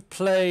dun, you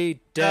play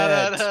da,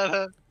 da, dead? da,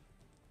 da.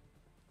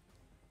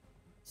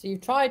 So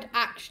you've tried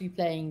actually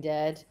playing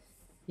dead.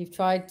 You've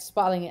tried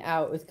spelling it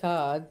out with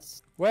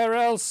cards. Where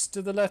else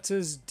do the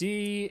letters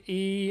D,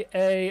 E,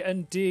 A,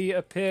 and D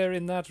appear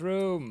in that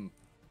room?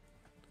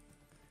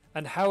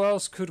 And how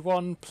else could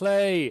one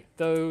play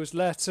those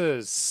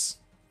letters?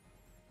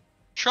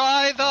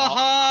 Try the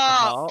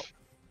harp.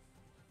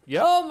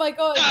 Yep. Oh my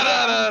god! Da, yeah.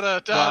 da, da, da,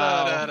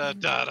 da, da,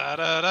 da,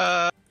 da,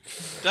 da.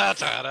 Da,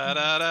 da, da,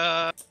 da,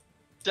 da.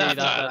 Da,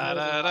 da,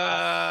 da,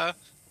 da,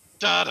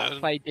 da, da.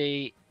 Play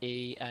D,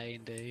 E, A,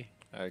 and D.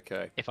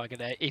 Okay. If I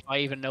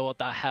even know what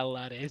the hell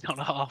that is on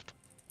a harp.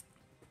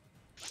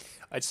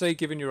 I'd say,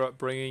 given your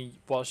upbringing,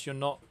 whilst you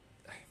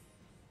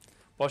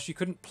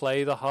couldn't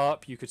play the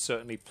harp, you could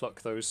certainly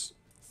pluck those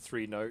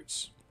 3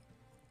 notes.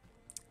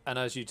 And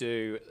as you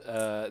do,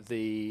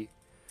 the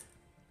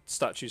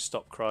statues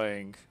stop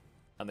crying,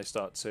 and they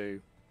start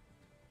to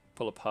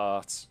pull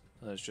apart.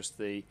 And there's just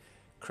the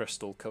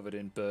crystal covered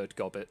in bird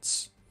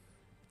gobbets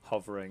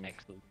hovering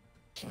Excellent.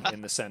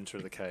 in the centre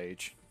of the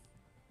cage.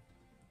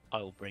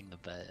 I will bring the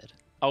bird.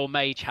 I will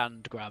mage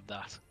hand grab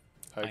that.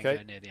 And Okay,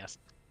 go near the acid.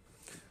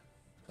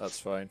 that's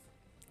fine.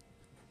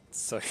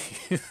 So,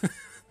 I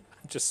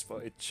just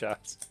spotted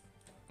chat.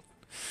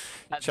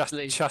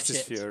 Absolutely Chat is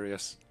shit.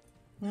 furious.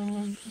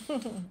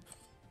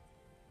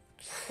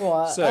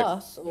 What, So-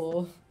 us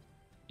or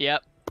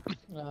Yep,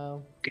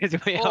 no? because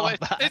we Oh, are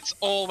back. it's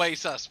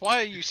always us.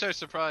 Why are you so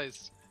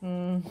surprised?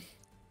 Okay.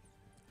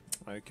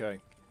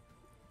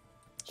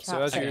 So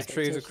Chat as you expectations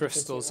retrieve the are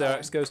crystal, too high.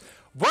 Xerxes goes,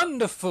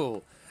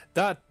 "Wonderful!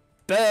 That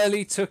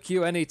barely took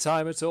you any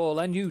time at all,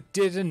 and you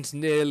didn't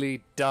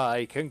nearly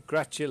die.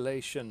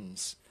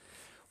 Congratulations.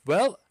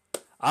 Well,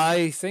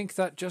 I think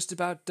that just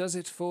about does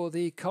it for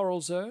the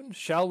Coral Zone.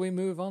 Shall we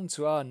move on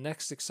to our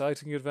next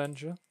exciting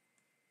adventure?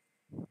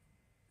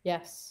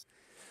 Yes.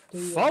 Do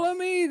you? Follow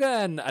me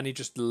then!" And he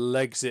just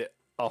legs it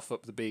off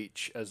up the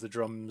beach as the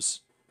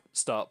drums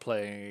start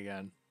playing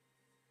again.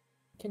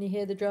 Can you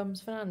hear the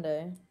drums,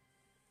 Fernando?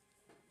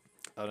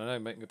 I don't know,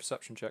 make me a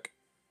perception check.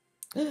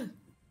 Can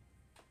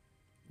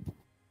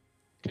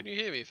you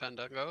hear me,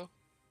 Fandango?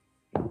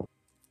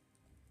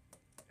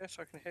 Yes,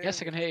 I can hear.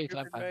 Yes, I can hear you,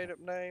 Stupid Glenn. made-up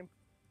name.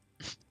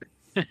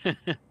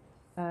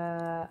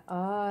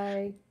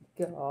 I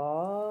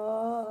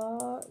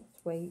got.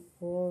 Wait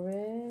for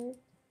it.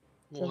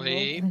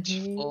 Wait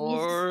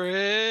for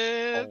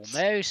it.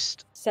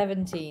 Almost.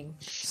 17.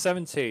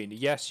 17.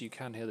 Yes, you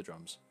can hear the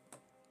drums.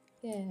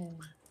 Yeah.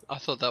 I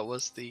thought that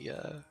was the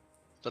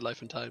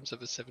life and times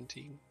of a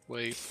 17.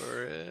 Wait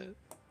for it.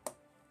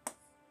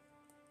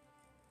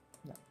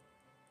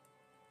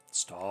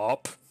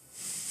 Stop.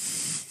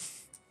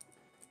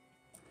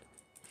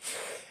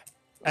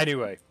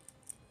 Anyway,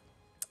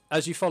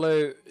 as you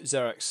follow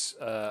Xerxes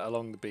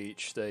along the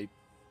beach, they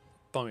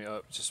bomb it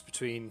up just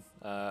between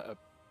a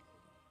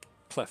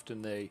cleft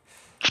in the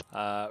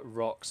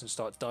rocks and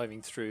start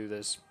diving through.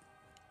 There's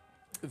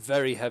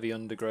very heavy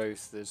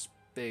undergrowth. There's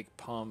big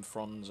palm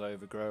fronds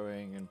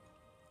overgrowing and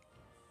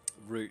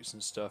roots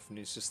and stuff, and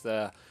he's just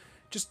there,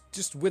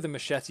 just with a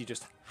machete,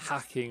 just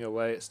hacking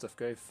away at stuff.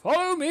 Going,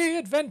 "Follow me,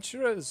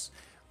 adventurers!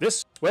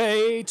 This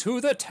way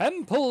to the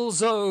temple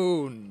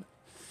zone!"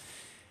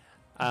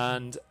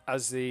 And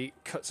as the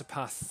cuts a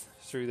path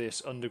through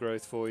this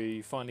undergrowth for you,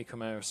 you finally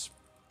come out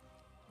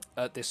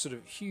at this sort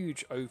of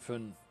huge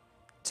open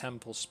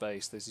temple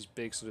space. There's these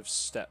big sort of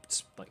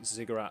stepped, like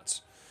ziggurat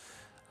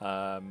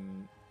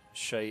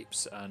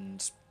shapes,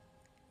 and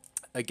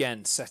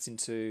again, set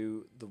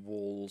into the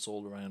walls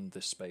all around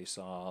this space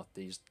are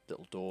these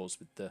little doors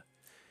with the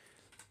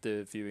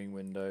viewing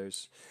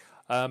windows.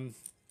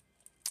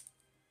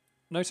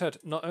 Noted,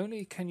 not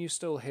only can you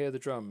still hear the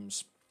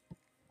drums,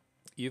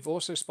 you've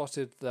also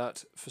spotted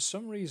that for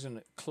some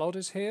reason Clod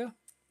is here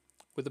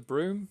with a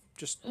broom,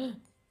 just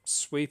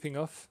sweeping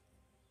up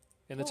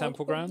in the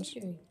temple grounds.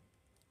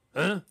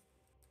 Huh?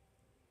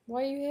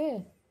 Why are you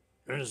here?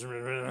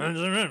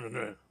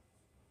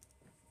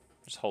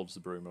 Just holds the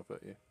broom up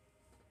at you.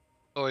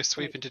 Always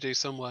sweeping to do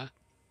somewhere.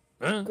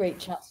 Huh? Great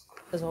chat,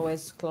 as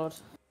always, Claude.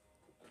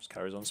 Just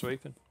carries on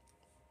sweeping.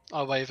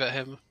 I'll wave at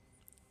him.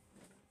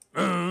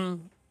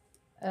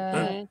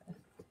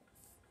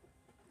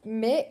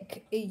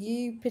 Mick, are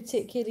you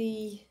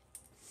particularly...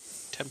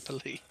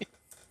 Temple-y.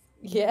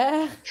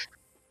 Yeah?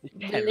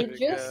 There we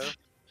Religious?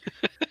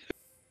 go.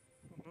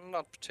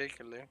 Not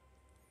particularly.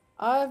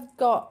 I've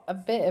got a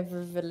bit of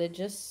a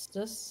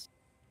religiousness,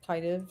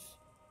 kind of.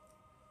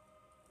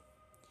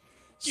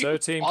 So,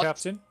 team what?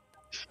 captain,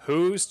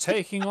 who's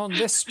taking on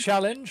this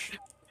challenge?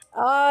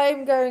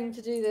 I'm going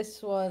to do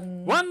this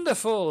one.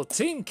 Wonderful!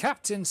 Team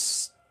captain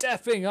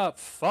stepping up.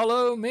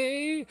 Follow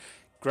me.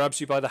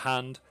 Grabs you by the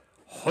hand,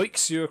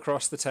 hoiks you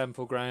across the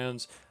temple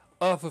grounds,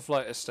 up a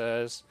flight of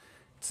stairs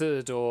to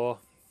the door,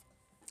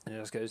 and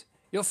just goes,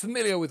 "You're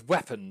familiar with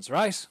weapons,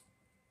 right?"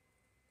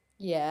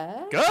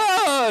 Yeah?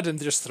 Good!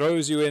 And just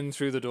throws you in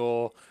through the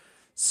door,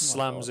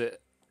 slams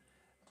it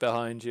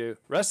behind you.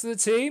 Rest of the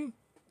team,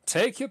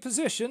 take your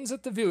positions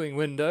at the viewing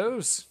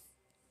windows.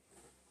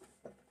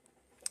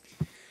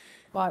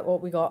 Right,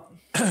 what we got?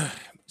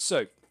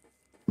 So,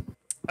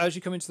 as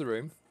you come into the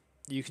room,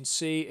 you can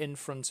see in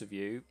front of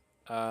you,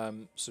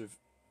 sort of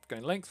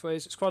going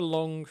lengthways, it's quite a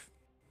long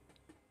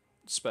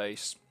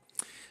space,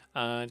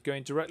 and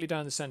going directly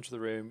down the centre of the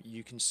room,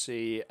 you can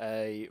see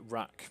a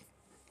rack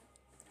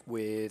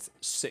with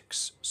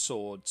 6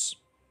 swords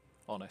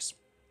on it.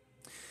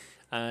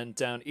 And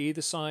down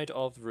either side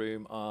of the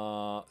room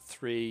are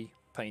 3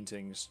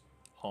 paintings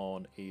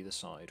on either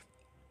side.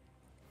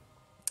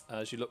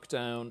 As you look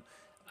down,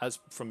 as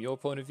from your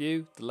point of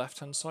view, the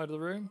left-hand side of the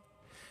room,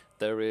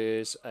 there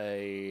is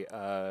a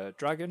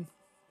dragon,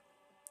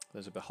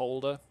 there's a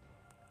beholder,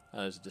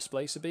 and there's a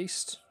displacer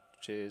beast,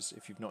 which is,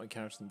 if you've not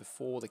encountered them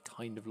before, they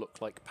kind of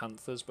look like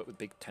panthers, but with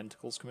big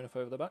tentacles coming up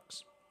over their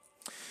backs.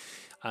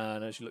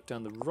 And as you look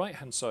down the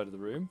right-hand side of the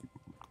room,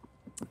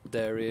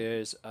 there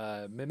is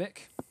a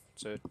mimic,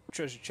 so a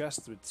treasure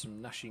chest with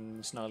some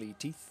gnashing, snarly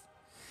teeth,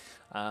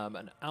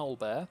 an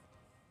owlbear,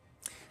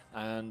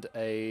 and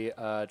a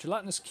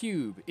gelatinous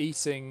cube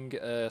eating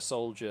a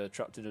soldier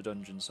trapped in a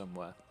dungeon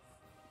somewhere.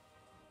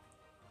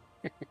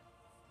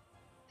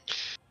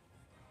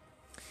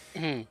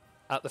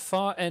 At the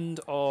far end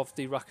of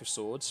the rack of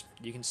swords,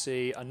 you can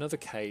see another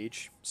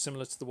cage,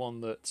 similar to the one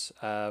that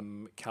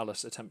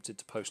Kallus attempted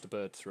to post a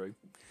bird through,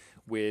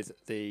 with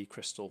the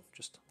crystal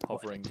just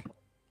hovering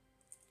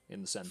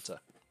in the centre.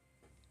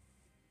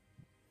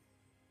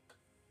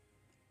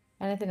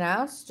 Anything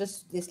else?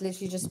 It's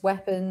literally just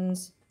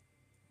weapons.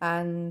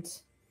 And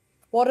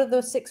what are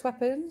the 6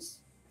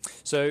 weapons?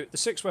 So the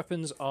 6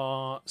 weapons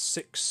are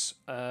 6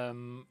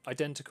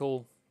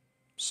 identical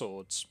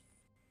swords.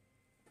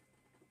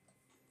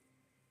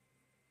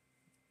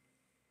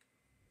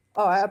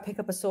 All right, I'll pick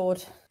up a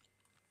sword.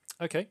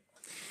 Okay.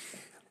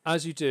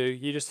 As you do,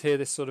 you just hear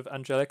this sort of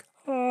angelic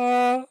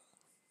 "ah,"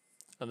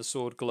 and the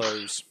sword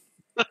glows.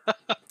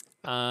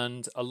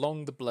 And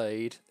along the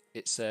blade,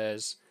 it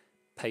says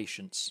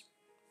 "Patience."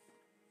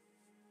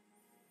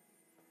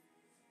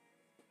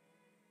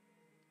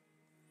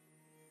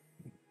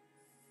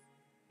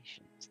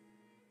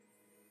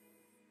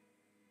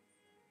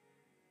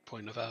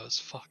 Point of ours,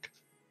 fuck.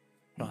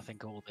 I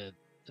think all the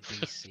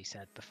beasts he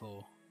said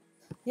before.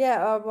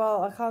 Yeah,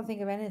 well, I can't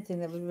think of anything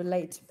that would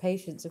relate to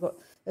patience. I've got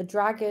a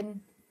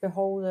dragon,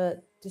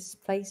 beholder,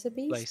 displacer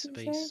beast. Place you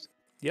said? beast.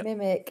 Yep.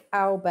 Mimic,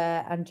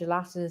 owlbear, and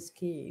gelatinous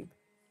cube.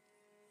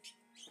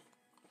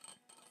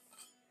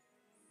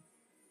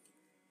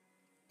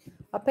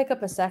 I'll pick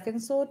up a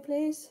second sword,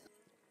 please.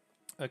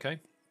 Okay.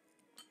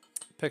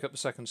 Pick up the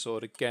second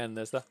sword again.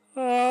 There's the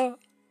 "ah,"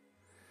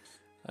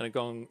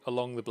 and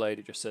along the blade,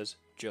 it just says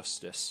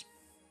 "Justice."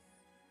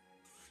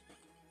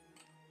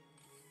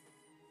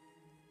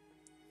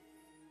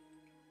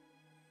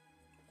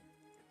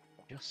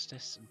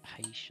 Justice and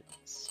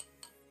patience.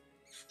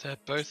 They're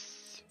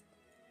both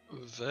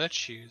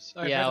virtues.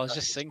 Yeah, I was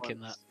just thinking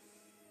that.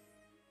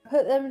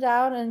 Put them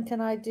down, and can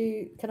I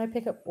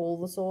pick up all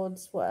the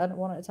swords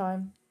one at a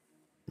time?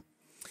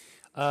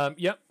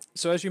 Yep.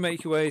 So as you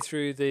make your way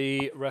through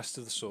the rest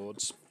of the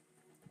swords,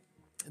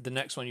 the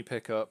next one you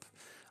pick up,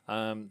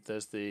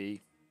 there's the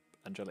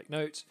angelic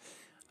note,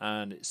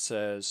 and it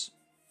says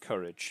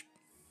courage.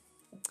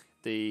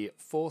 The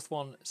 4th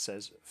one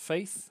says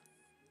faith.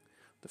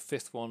 The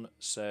fifth one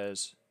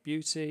says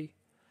beauty,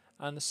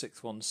 and the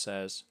sixth one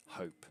says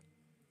hope.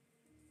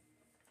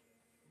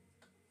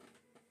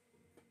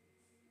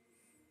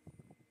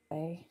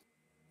 Okay.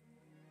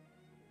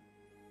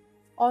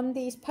 On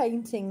these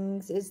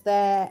paintings, is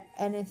there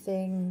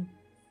anything?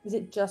 Is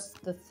it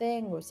just the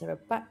thing, or is there a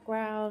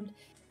background?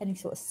 Any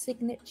sort of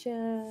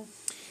signature?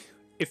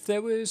 If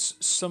there was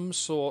some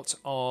sort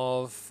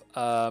of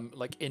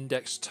like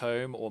index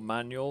tome or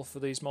manual for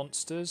these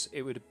monsters,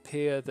 it would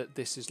appear that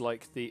this is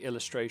like the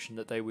illustration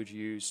that they would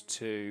use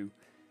to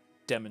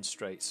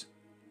demonstrate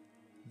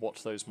what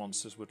those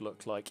monsters would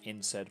look like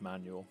in said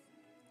manual.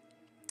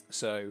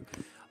 So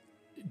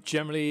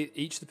generally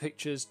each of the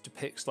pictures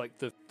depicts like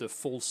the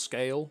full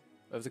scale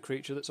of the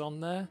creature that's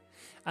on there,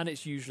 and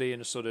it's usually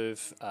in a sort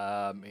of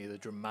either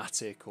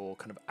dramatic or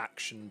kind of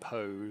action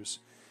pose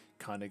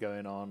kind of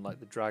going on. Like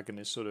the dragon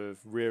is sort of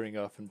rearing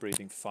up and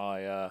breathing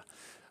fire.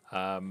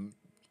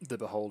 The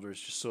beholder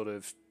is just sort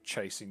of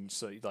chasing,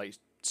 so like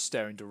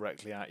staring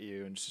directly at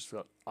you, and it's just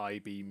got eye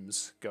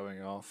beams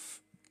going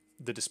off.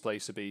 The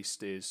displacer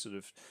beast is sort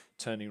of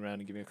turning around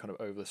and giving a kind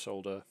of over the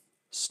shoulder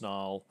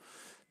snarl.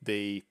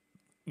 The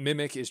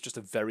mimic is just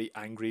a very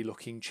angry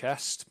looking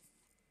chest.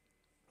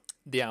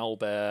 The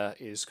owlbear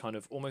is kind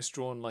of almost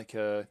drawn like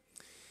a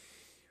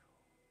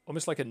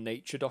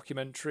nature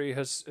documentary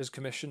has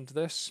commissioned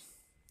this.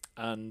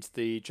 And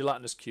the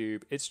gelatinous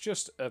cube, it's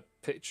just a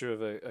picture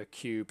of a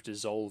cube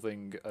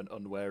dissolving an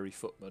unwary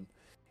footman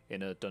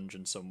in a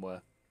dungeon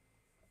somewhere.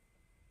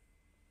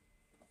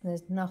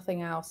 There's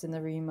nothing else in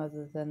the room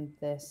other than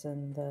this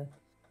and the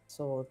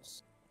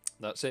swords.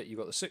 That's it. You've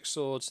got the 6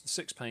 swords, the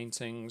 6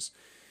 paintings,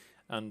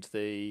 and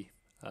the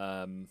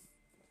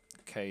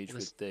cage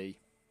with the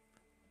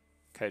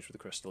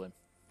crystal in.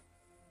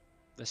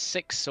 The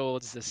 6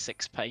 swords, the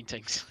 6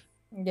 paintings.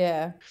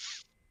 Yeah.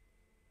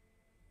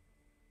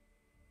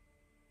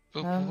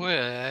 But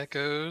where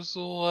goes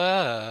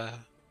where?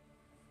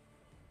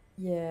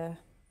 Yeah,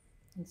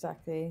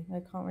 exactly. I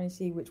can't really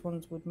see which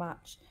ones would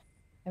match.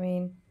 I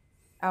mean,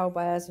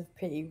 owlbears are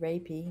pretty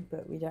rapey,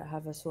 but we don't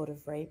have a sword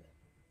of rape.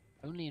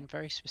 Only in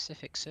very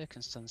specific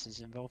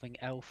circumstances involving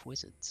elf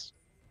wizards.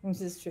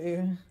 This is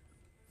true.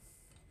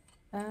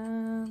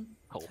 Oh,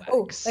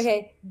 Callbacks.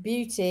 okay.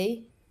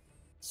 Beauty,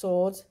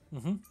 sword.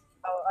 Mm-hmm.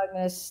 Oh, I'm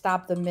gonna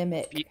stab the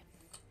mimic.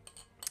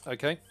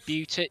 Okay.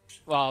 Beauty.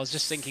 Well, I was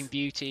just thinking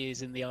beauty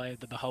is in the eye of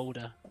the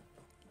beholder.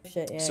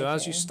 Shit, yeah, So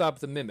as you okay. stab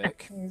the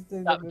mimic, Let's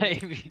do That the-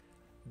 maybe.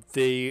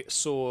 the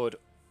sword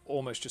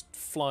almost just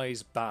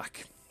flies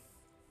back,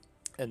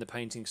 and the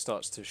painting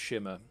starts to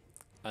shimmer,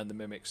 and the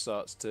mimic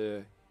starts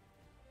to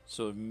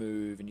sort of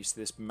move, and you see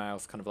this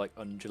mouth kind of like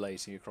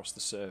undulating across the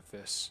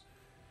surface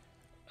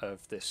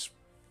of this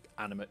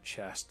animate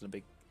chest, and a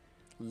big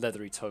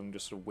leathery tongue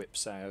just sort of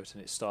whips out,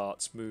 and it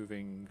starts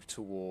moving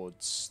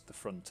towards the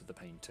front of the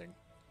painting.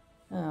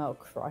 Oh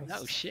Christ!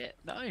 Oh shit!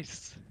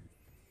 Nice.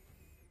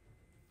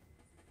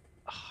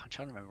 Oh, I'm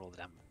trying to remember all the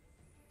damn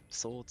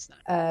swords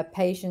now.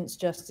 Patience,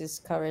 justice,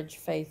 courage,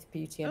 faith,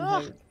 beauty, and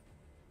Ah! hope.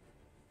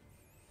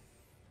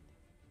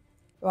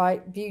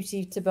 Right,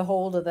 beauty to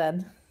beholder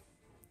then.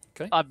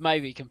 I may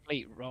be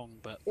complete wrong,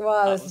 but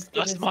Well, that it's was, as good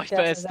that's as my it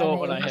gets first with thought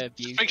when I any. heard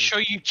beauty. Make sure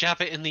you jab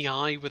it in the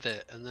eye with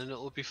it, and then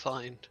it'll be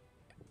fine.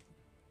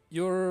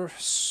 You're a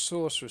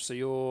sorcerer, so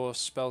your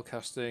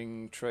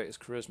spellcasting trait is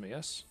charisma,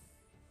 yes?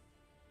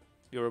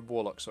 You're a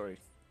warlock, sorry.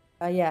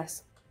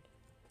 Yes.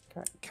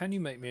 Correct. Can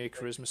you make me a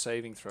charisma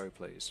saving throw,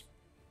 please?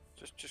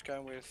 Just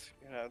going with,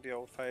 the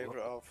old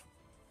favourite of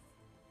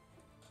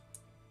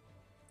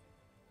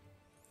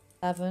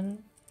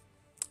 7.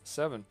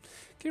 7.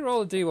 Can you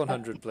roll a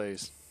D100,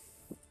 please?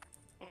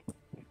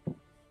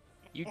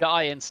 You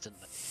die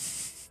instantly.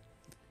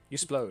 You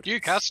explode. You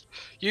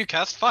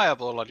cast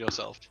fireball on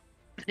yourself.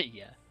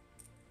 Yeah.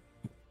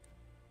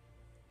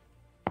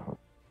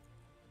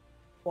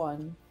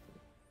 1.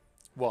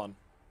 1.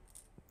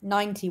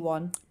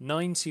 91.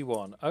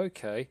 91.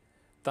 Okay,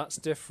 that's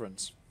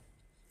different.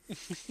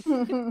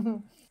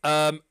 One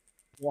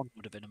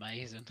would have been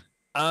amazing.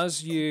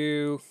 As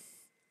you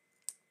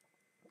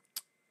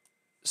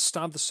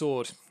stab the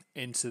sword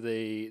into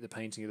the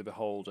painting of the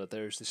beholder,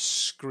 there is this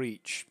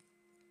screech,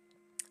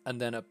 and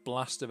then a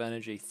blast of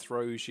energy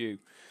throws you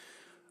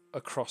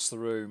across the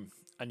room,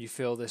 and you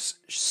feel this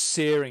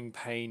searing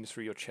pain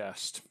through your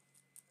chest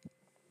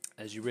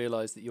as you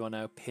realise that you are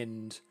now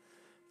pinned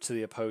to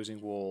the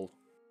opposing wall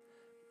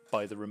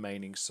by the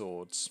remaining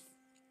swords.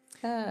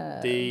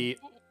 The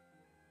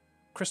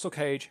crystal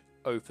cage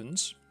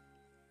opens,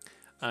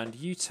 and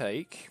you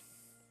take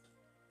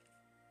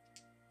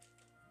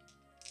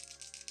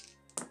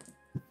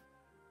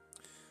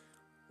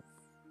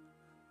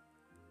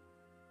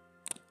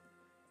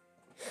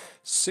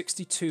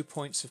 62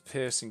 points of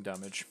piercing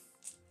damage.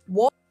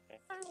 What?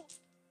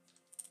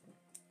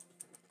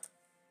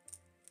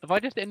 Have I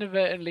just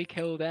inadvertently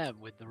killed M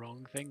with the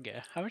wrong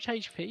finger? How much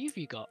HP have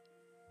you got?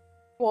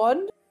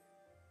 1?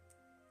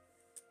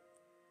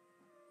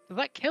 Did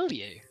that kill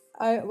you?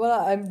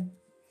 I'm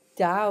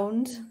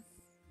downed.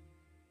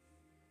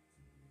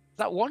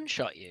 That one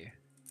shot you?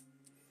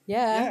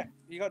 Yeah.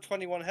 You got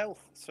 21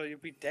 health, so you'll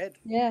be dead.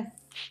 Yeah.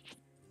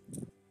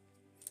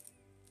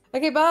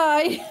 Okay,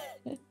 bye.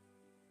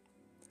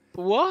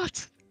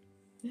 What?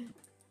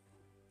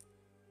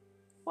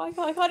 Why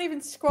can't I can't even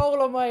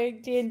scroll on my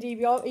D&D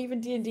Beyond.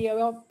 Even D&D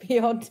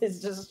Beyond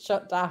is just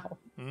shut down.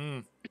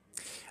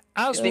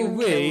 As They will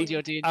killed we,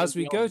 your D&D as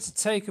we go Beyond. to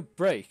take a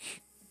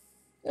break.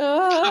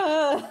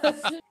 Ah!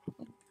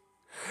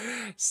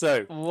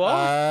 So,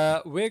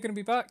 What? we're going to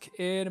be back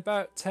in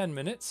about 10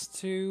 minutes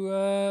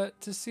to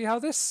see how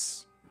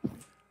this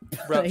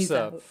wraps Plays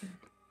up. out.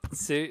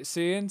 See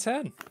you in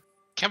 10.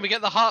 Can we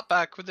get the heart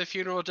back with the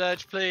funeral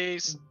dirge,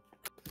 please?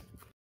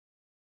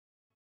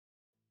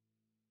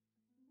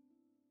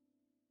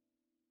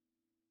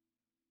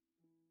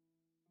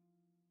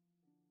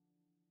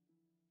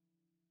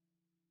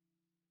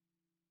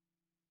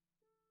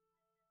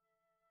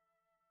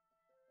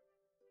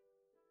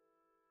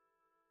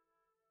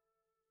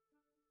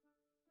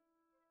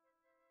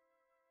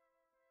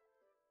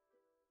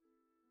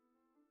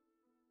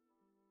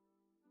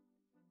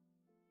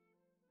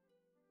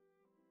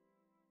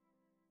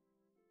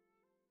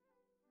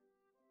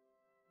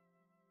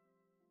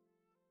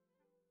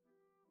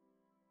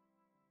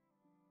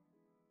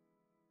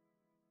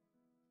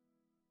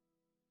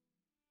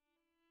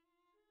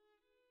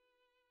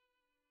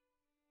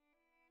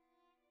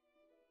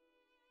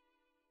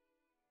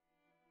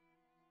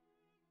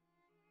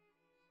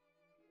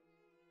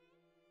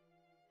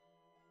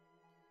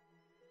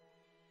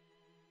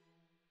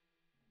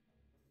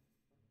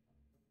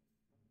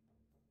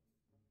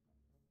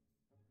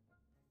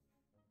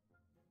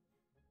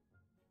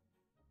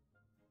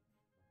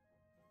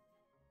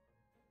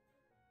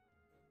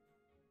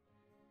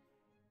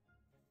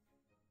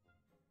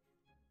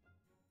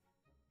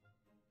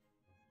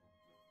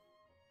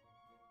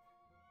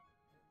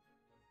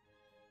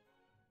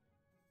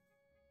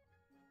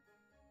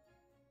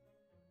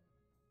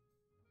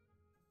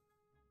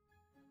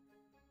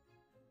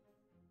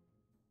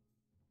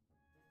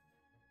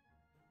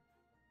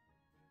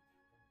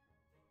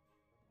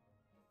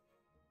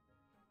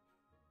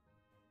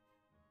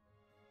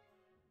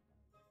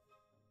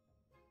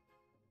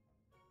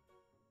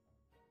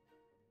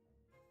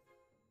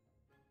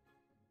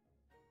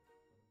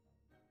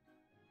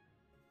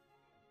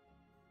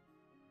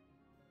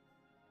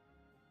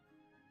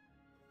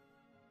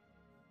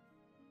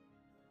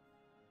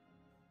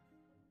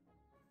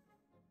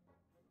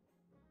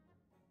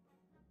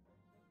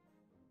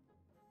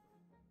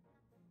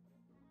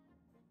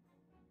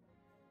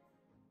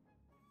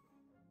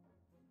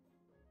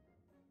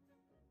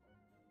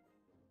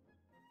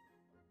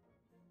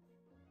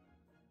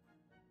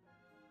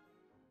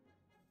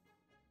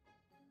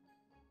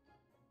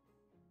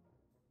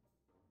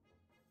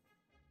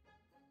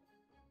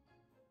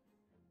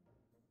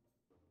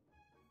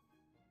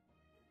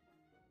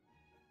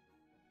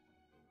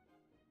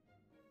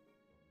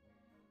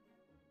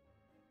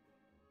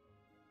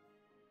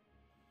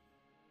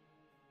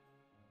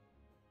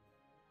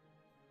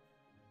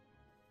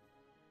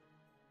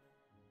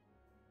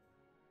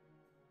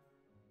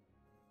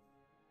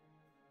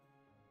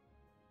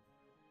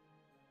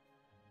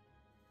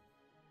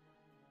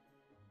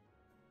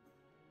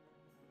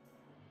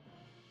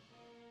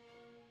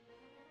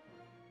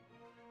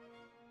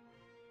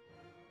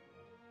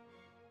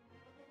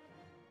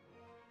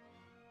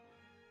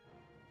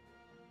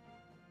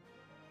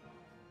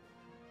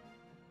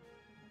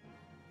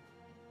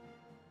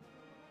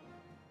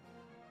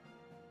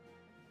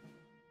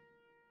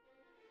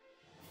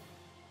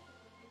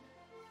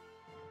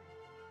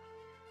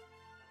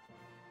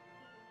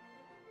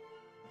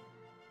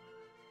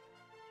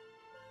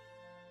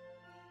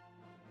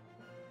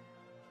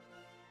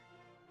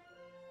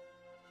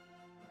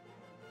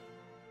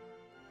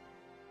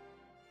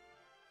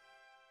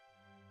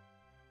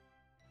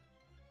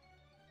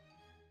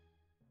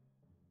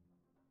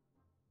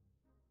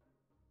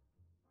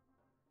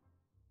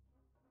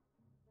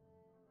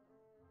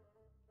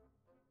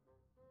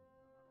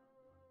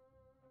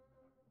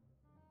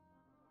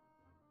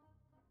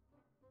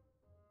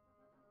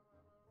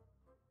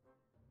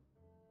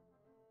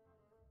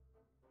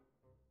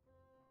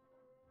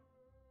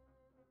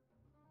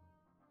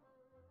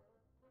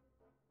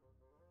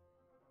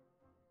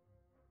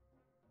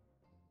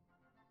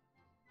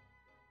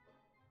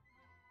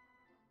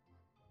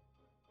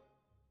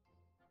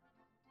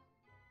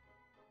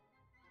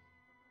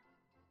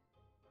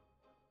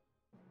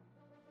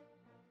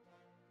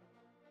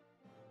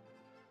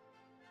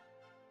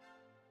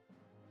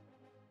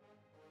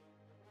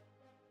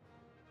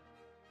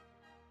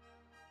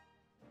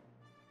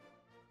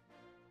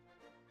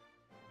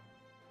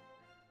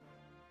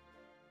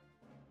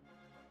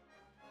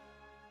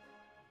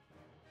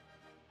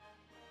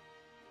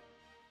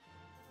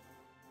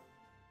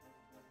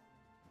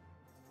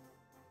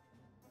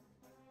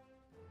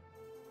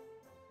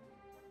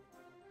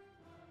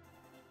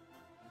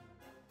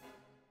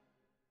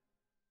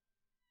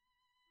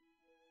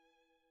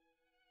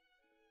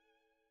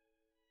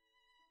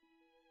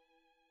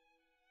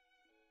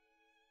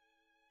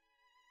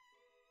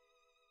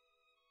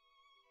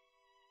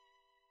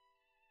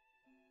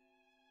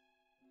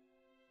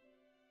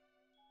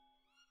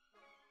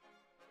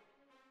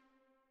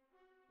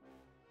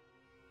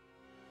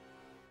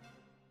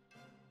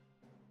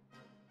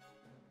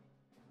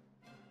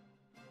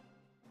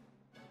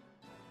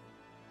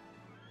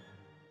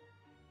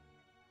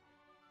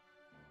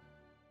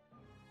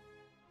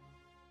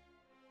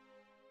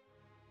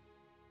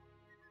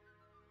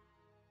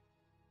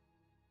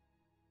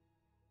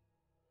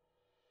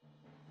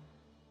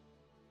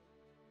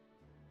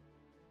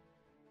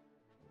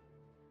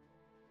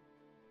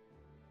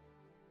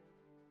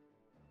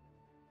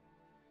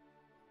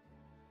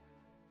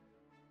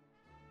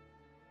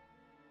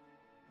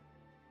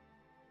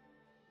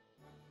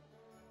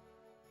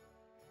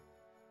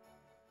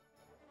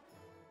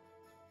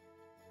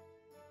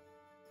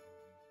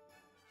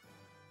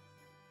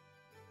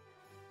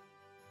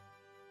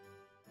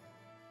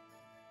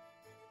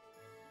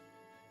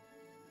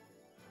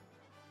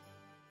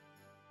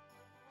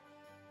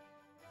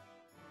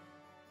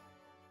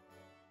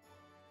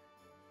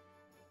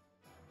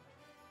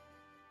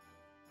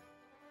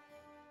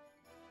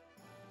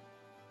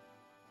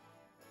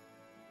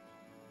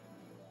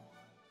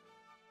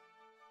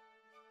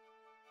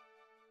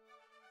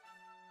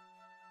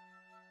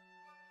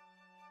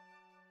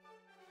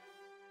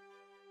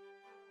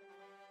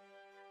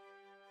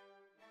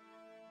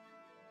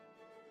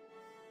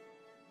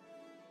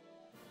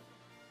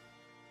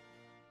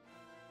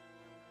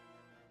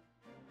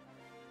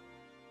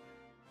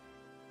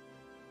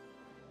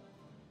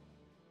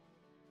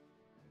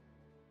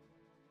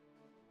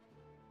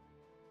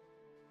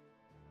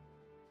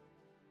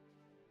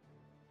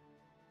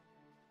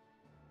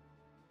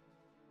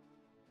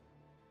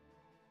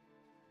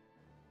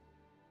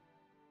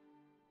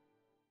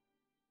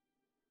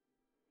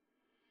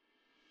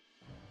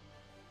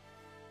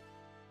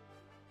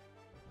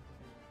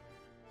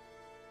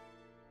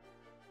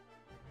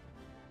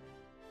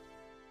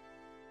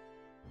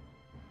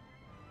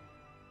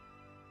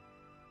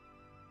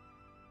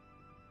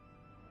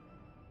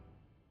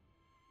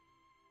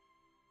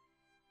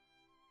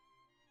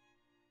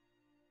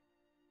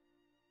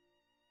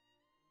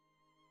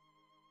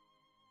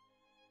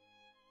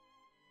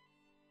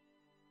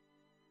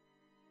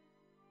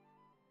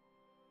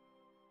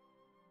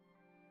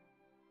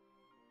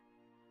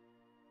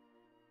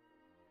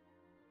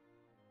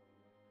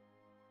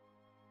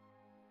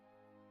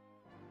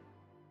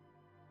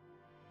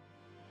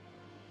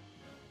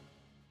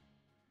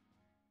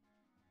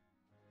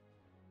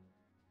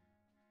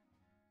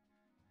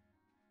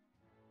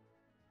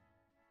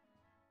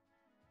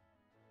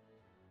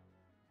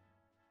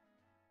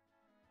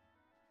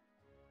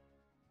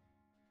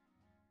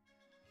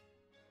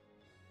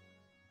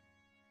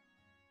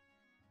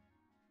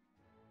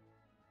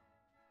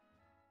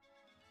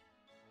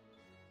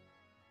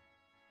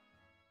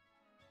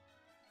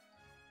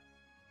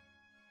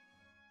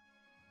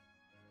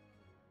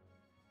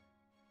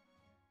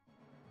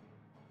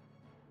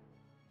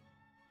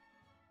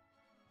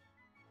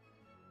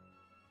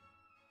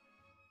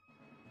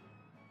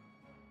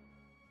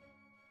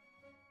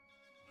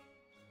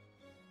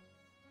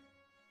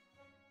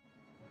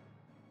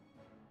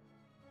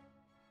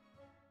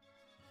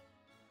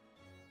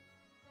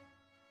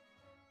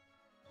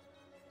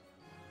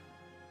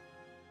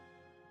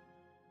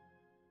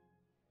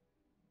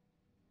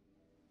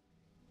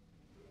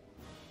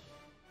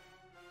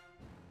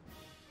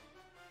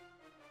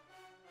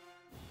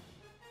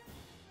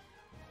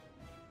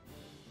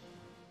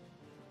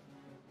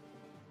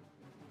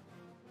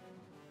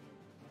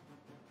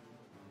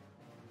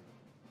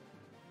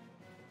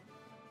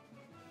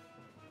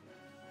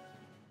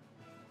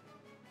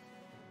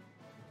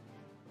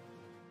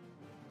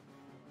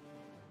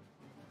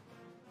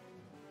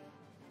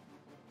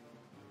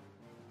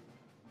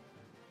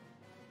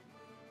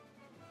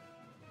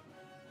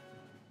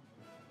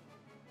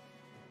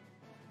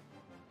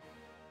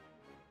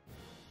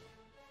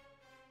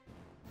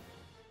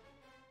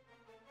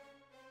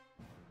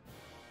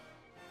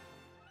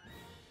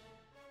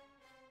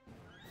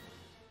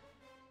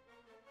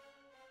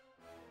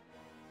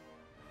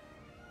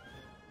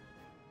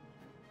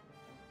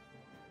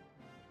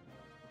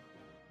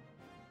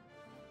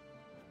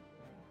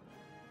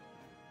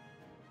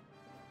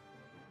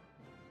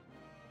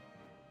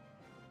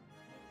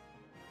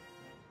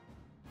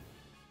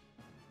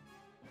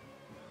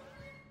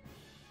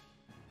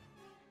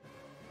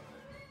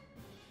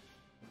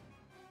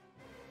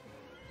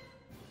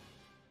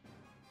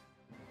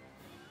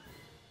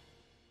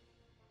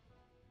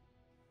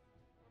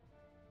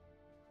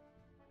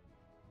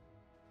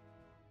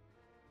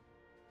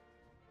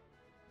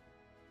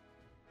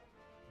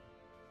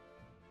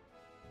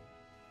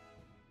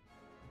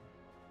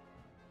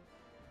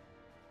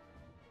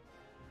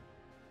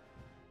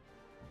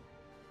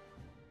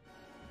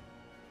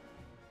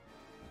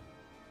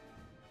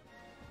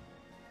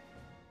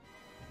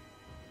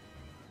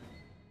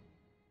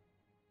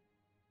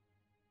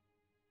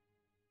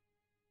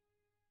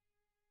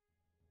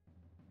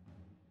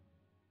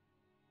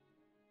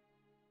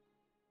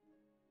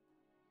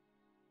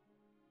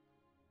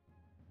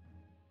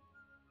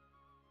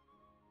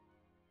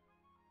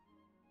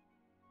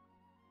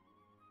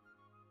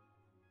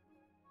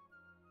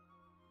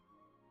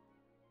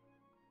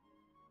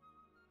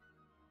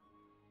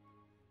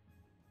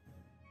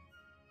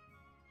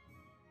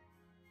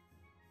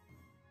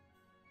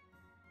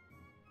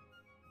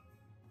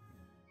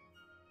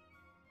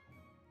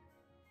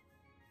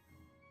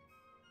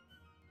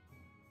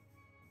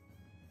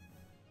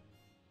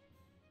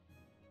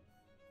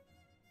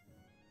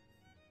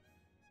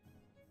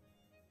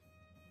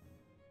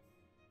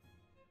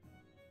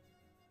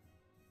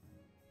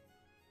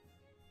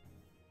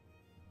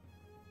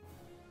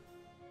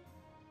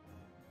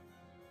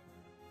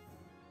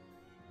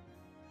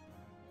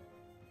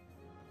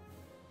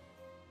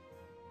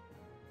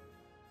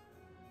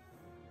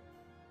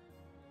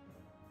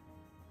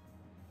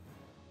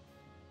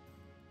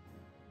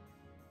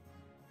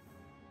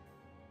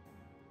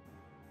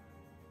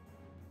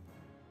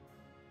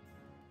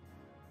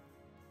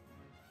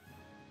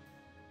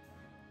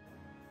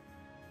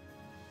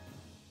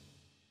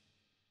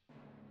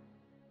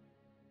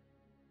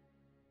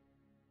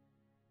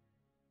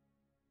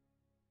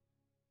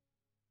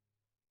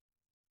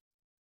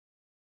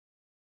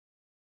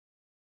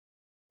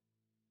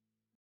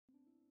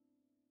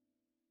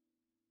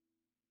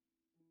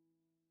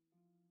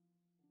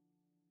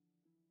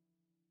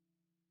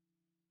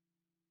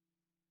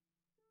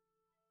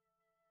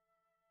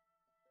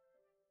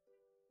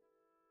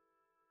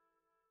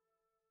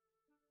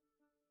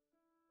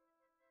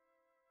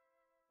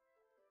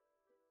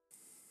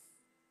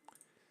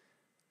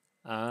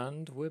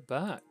 And we're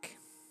back.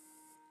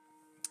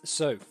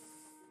 So,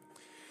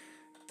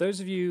 those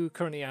of you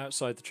currently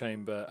outside the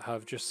chamber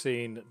have just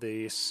seen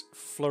this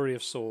flurry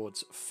of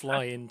swords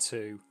fly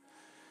into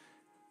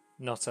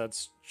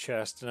Notad's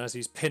chest, and as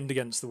he's pinned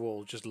against the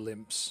wall, just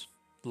limps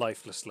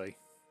lifelessly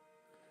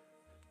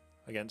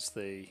against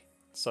the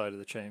side of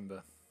the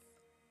chamber.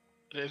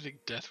 I don't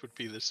think death would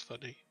be this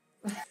funny.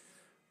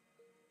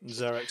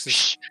 Xerex is...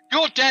 Shh!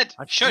 You're dead!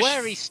 I Shush!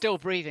 swear he's still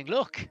breathing.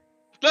 Look!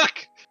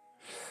 Look!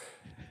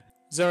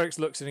 Xerex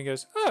looks at him and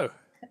goes, "Oh,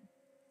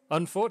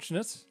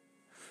 unfortunate.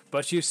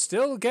 But you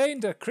still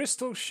gained a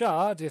crystal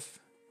shard if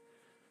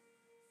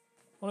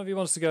one of you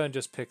wants to go and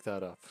just pick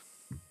that up."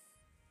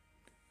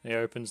 He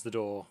opens the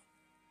door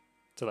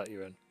to let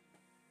you in.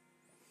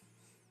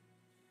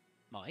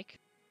 Mike?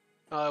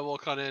 I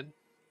walk on in.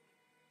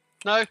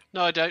 No,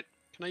 I don't.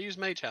 Can I use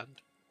Mage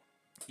Hand?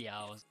 Yeah,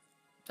 I was...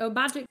 Oh,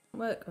 magic doesn't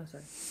work. Oh,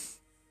 sorry.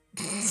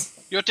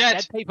 You're dead!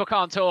 Dead people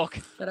can't talk.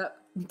 Shut up.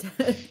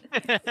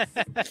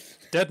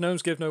 Dead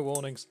gnomes give no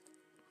warnings.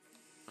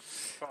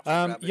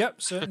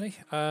 Yep, certainly.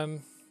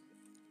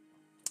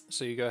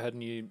 So you go ahead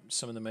and you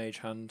summon the mage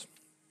hand.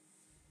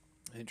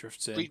 It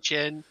drifts in. Reach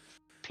in,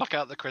 pluck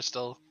out the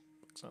crystal.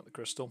 It's out the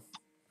crystal.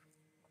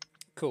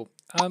 Cool.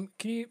 Can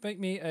you make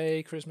me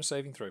a charisma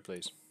saving throw,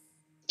 please?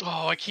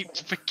 Oh, I keep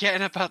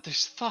forgetting about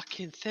this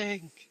fucking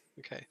thing.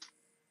 Okay.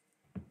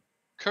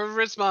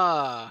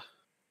 Charisma!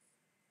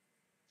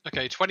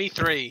 Okay,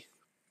 23.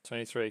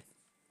 23.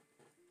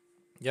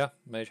 Yeah,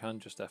 mage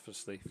hand just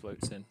effortlessly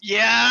floats in.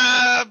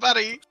 Yeah,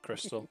 buddy!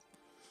 Crystal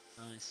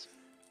Nice.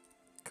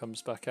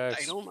 comes back out.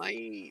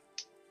 Dynamite!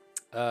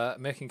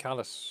 Mick and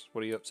Kallus,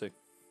 what are you up to?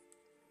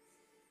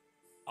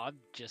 I'm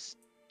just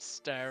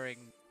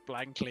staring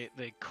blankly at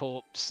the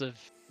corpse of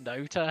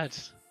Notad.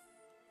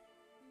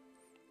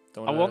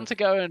 Don't I wanna want to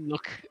go and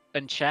look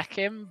and check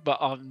him, but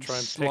I'm try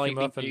and pick slightly him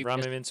up and ram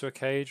dubious. him into a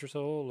cage at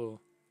all,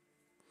 or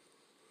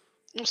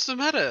What's the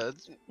matter?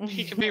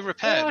 He can be Yeah,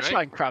 repaired, I'll right?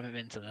 try and cram him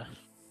into there.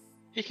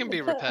 He can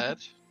be repaired.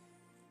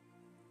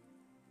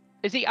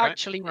 Is he Right,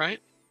 actually...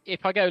 right?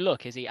 If I go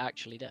look, is he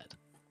actually dead?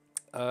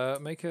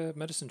 make a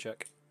medicine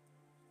check.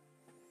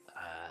 Do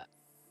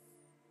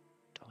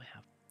I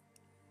have...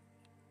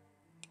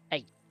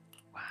 8.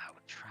 Wow,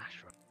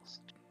 trash rolls.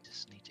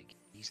 Just need to get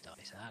these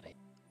dice at it.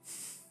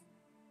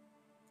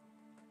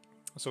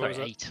 So what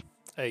Sorry, was that?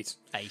 8.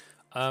 8.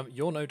 8.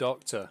 You're no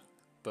doctor,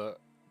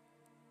 but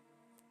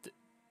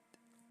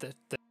there's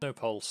no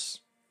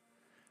pulse.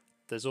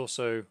 There's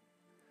also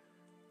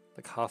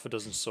like half a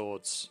dozen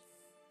swords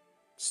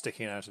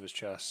sticking out of his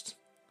chest,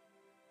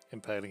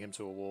 impaling him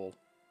to a wall.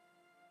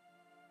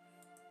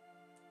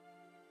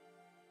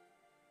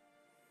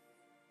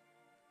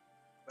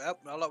 Well,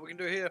 not a lot we can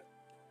do here.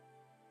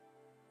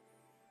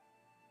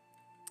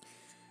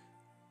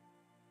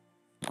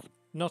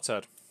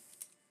 Notad.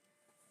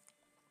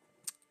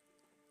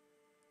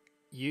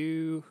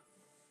 You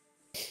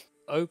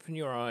open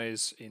your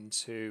eyes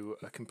into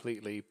a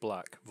completely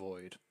black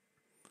void.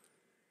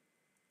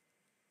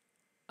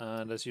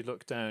 And as you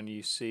look down,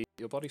 you see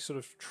your body sort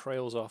of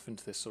trails off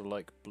into this sort of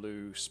like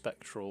blue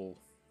spectral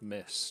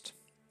mist.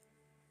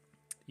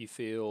 You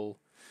feel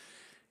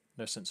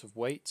no sense of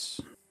weight,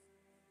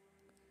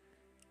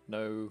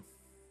 no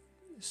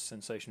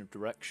sensation of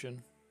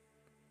direction,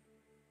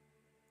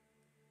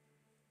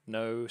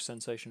 no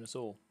sensation at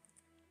all.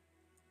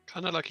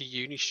 Kind of like a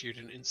uni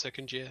student in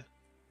second year.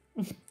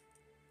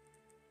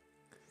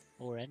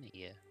 Or any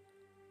year.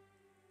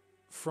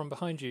 From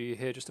behind you, you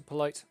hear just a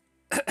polite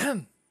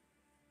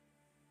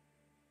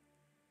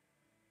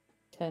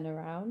Turn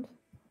around.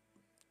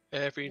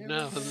 Every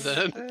now and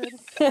then.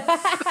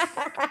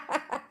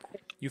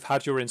 "You've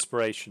had your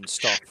inspiration,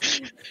 stop.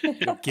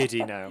 You're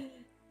giddy now."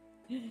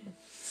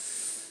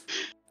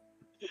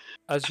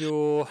 As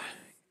your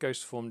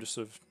ghost form just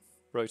sort of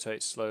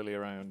rotates slowly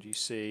around, you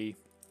see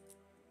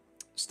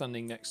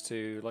standing next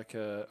to like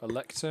a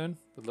lectern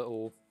with a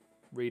little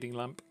reading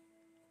lamp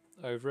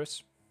over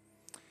it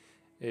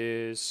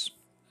is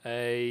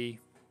a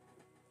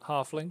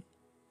halfling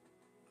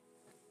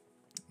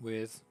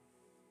with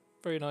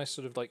very nice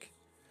sort of like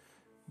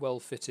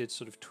well-fitted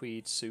sort of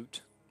tweed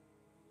suit,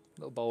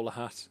 little bowler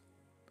hat,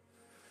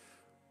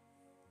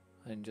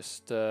 and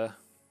just look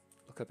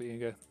up at you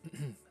and go,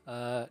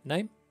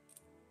 "Name?"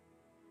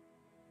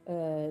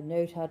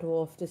 Notad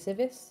Dwarf de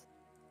Civis.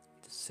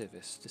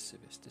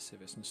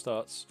 Decivis, and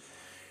starts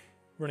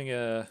running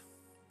a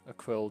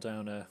quill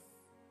down a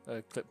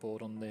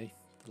clipboard on the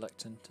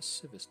lectern.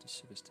 Decivis.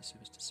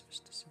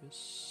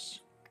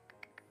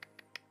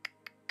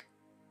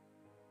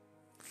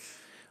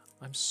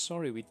 I'm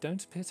sorry, we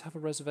don't appear to have a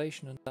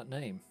reservation under that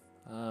name.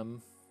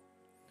 Didn't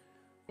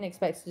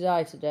expect to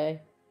die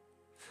today.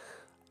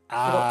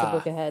 Forgot to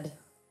book ahead.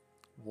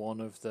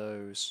 One of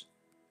those.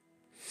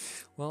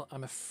 Well,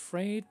 I'm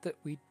afraid that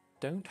we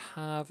don't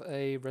have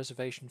a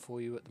reservation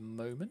for you at the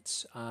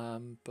moment,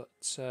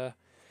 but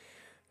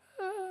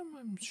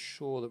I'm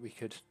sure that we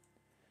could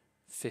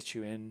fit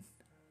you in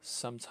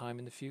sometime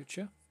in the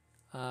future.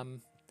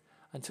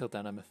 Until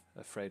then, I'm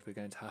afraid we're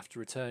going to have to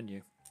return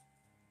you.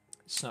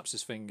 snaps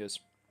his fingers.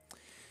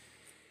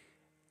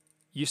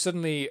 You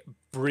suddenly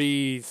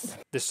breathe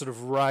this sort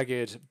of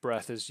ragged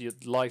breath as your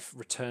life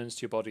returns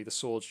to your body. The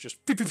swords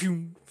just pew, pew,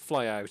 pew,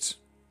 fly out.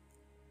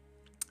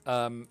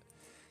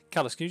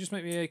 Kallus, can you just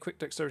make me a quick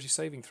dexterity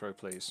saving throw,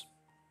 please?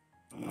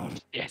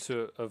 Yes.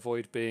 To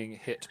avoid being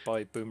hit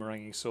by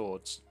boomeranging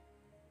swords.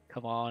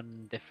 Come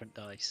on, different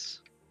dice.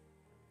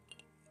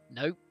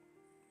 Nope.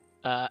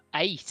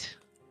 8.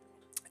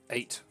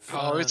 8.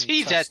 Oh, is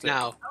he dead Fantastic.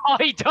 now?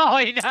 I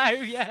die now,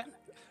 yeah.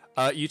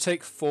 You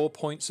take 4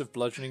 points of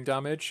bludgeoning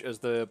damage as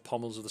the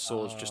pommels of the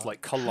swords just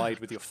like collide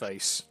with your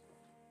face.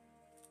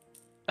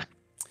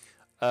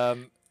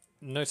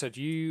 Noted,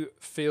 you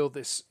feel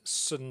this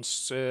sudden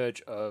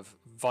surge of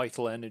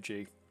vital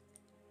energy,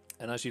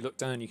 and as you look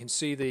down, you can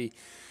see the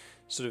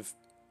sort of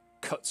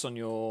cuts on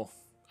your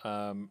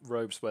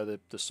robes where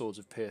the swords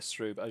have pierced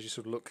through. But as you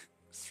sort of look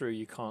through,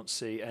 you can't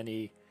see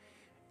any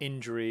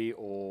injury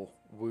or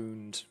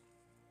wound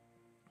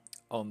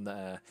on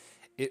there.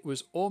 It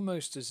was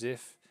almost as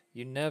if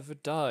you never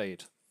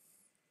died.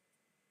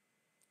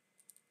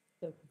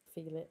 Still can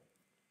feel it.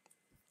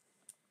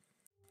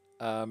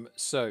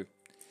 So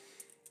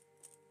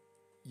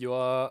you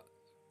are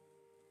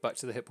back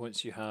to the hit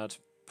points you had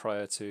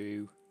prior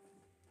to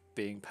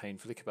being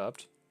painfully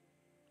kebabbed.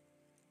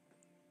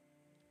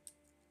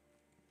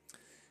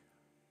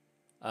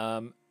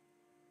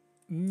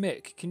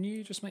 Mick, can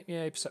you just make me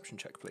a perception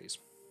check, please?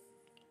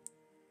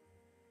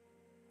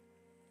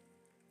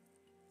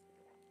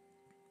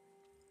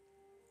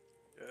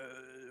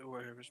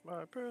 Where is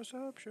my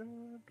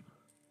perception?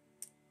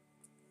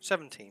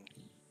 17.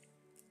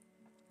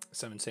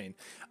 17.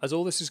 As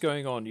all this is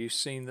going on, you've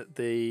seen that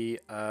the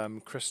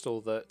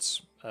crystal that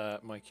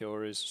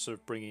Mykior is sort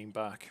of bringing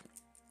back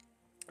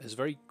has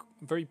very,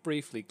 very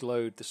briefly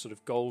glowed this sort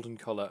of golden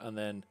colour and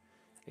then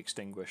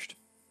extinguished.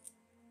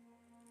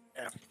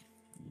 Yeah.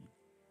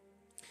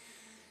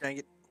 Dang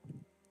it.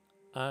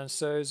 And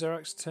so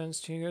Xerax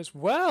turns to you and goes,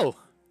 "Well,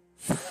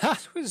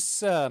 that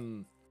was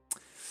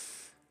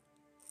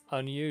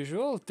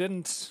unusual.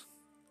 Didn't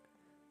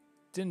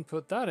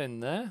put that in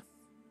there.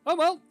 Oh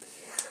well,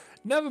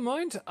 never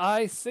mind.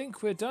 I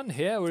think we're done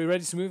here. Are we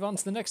ready to move on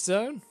to the next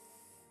zone?"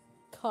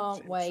 Can't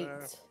Seems wait.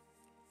 so.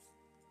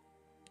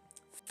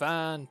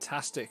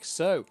 Fantastic.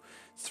 So,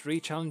 3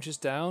 challenges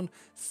down,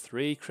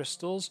 3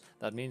 crystals.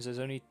 That means there's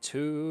only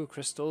 2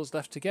 crystals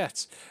left to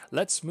get.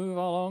 Let's move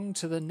along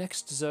to the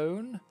next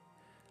zone,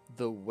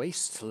 the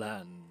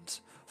Wasteland.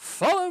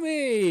 Follow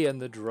me!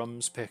 And the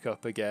drums pick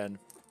up again.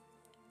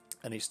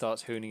 And he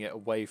starts hooning it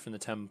away from the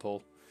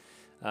temple.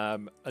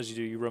 As you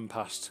do, you run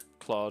past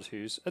Claude,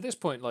 who's at this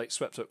point like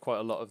swept up quite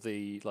a lot of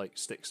the like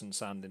sticks and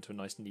sand into a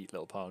nice neat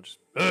little pile. Just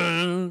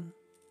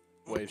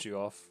waves you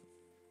off.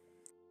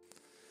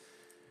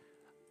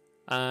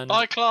 And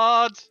Bye,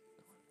 Claude.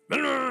 Do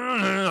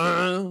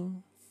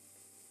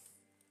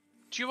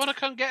you want to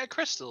come get a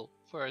crystal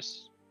for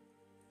us?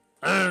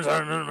 I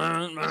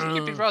think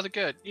it'd be rather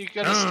good. You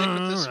gonna stick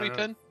with the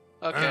sweeping?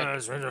 Okay.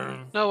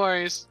 No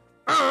worries.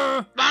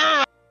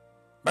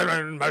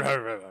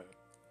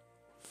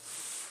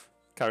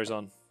 carries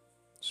on,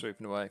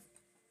 swooping away.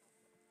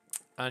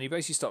 And you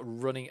basically start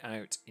running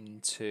out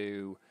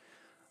into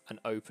an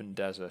open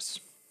desert.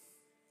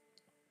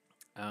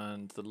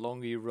 And the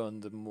longer you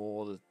run, the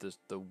more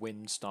the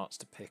wind starts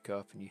to pick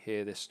up, and you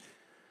hear this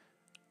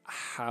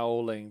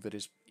howling that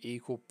is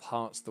equal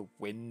parts the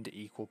wind,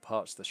 equal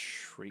parts the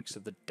shrieks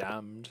of the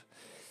damned.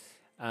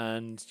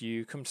 And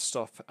you come to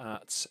stop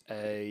at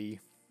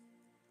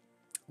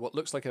what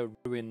looks like a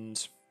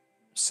ruined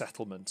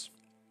settlement.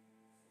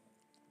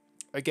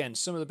 Again,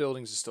 some of the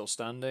buildings are still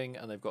standing,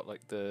 and they've got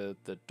like the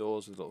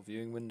doors with little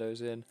viewing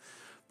windows in,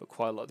 but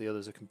quite a lot of the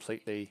others are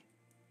completely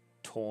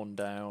torn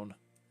down.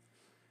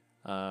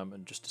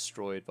 And just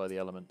destroyed by the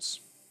elements.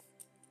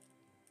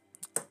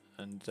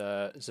 And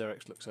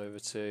Xerax looks over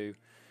to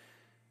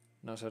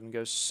Notad and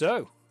goes,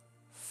 "So,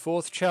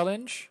 4th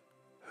challenge,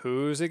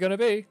 who's it going to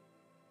be?"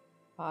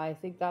 I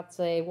think that's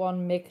a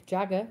one Mick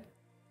Jagger.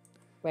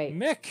 Wait.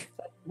 Mick!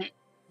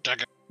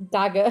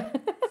 Dagger.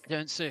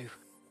 Don't sue.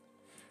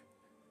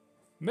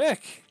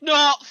 Mick!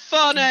 Not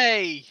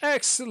funny!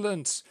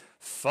 Excellent!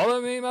 Follow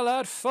me, my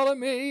lad, follow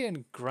me!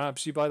 And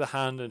grabs you by the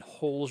hand and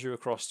hauls you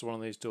across to one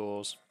of these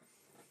doors.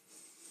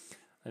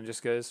 And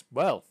just goes,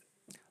 "Well,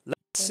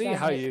 let's see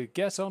how you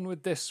get on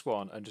with this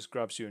one." And just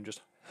grabs you and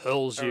just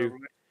hurls you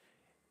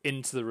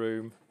into the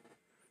room,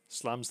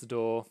 slams the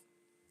door.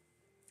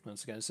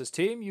 Once again, it says,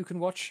 "Team, you can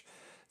watch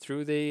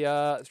through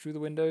the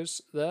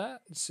windows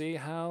there and see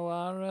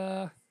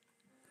how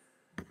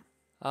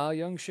our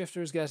young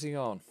shifter is getting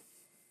on."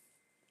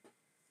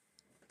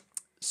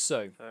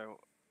 So,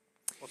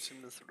 What's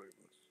in this room?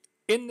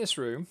 in this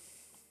room,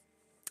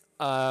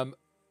 around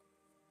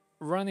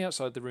the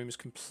outside, the room is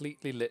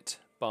completely lit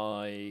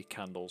by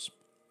candles.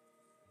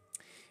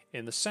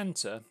 In the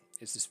centre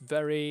is this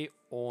very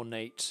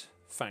ornate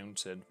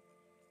fountain.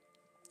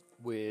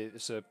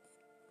 It's a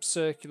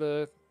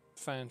circular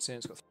fountain.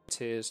 It's got 3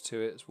 tiers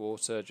to it. It's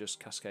water just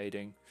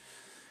cascading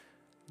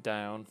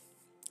down.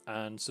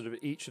 and sort of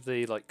each of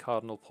the like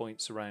cardinal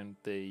points around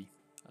the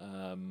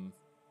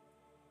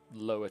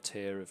lower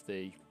tier of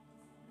the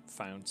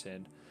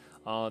fountain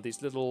are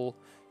these little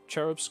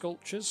cherub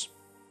sculptures,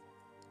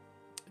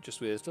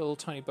 just with little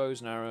tiny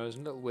bows and arrows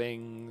and little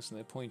wings, and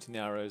they're pointing the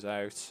arrows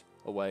out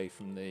away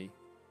from the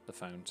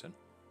fountain.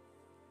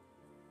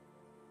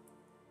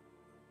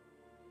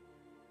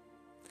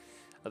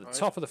 At the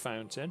top of the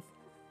fountain,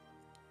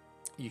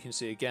 you can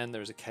see again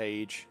there is a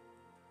cage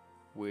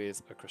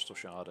with a crystal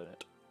shard in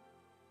it.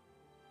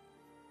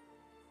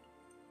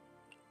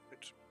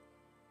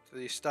 Do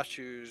these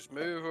statues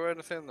move or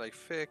anything? They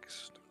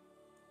fixed?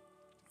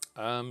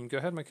 Go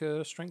ahead and make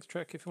a strength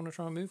check if you want to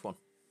try and move one.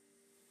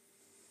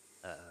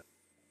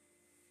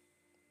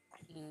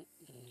 Because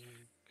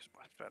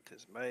my strength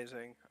is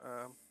amazing.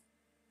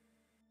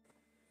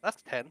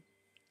 That's 10.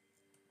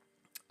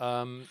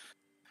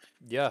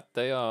 Yeah,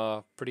 they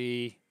are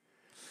pretty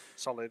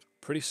Solid.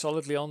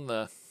 solidly on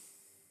there.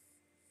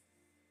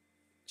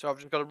 So I've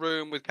just got a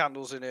room with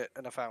candles in it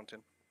and a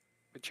fountain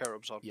with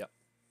cherubs on. Yep.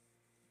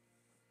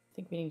 I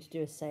think we need to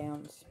do a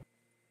seance.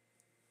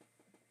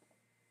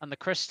 And the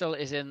crystal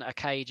is in a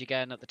cage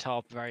again at the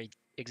top, very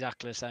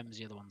exactly the same as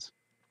the other ones.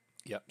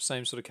 Yep,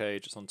 same sort of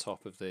cage. It's on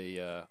top of the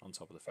Are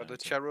fountain. the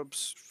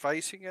cherubs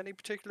facing any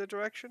particular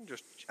direction?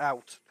 Just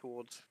out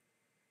towards...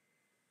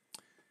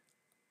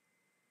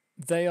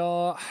 They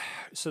are,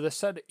 so they're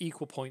set at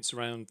equal points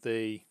around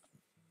the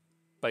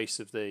base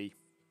of the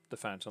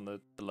fountain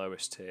on the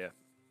lowest tier.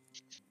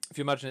 If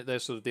you imagine it, they're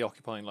sort of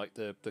occupying like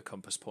the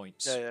compass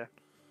points. Yeah.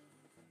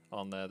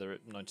 On there, they're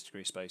at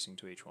 90-degree spacing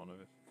to each one of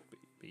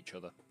each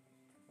other.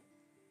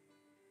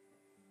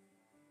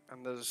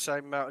 And there's the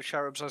same amount of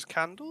cherubs as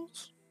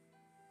candles?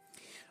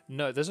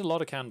 No, there's a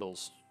lot of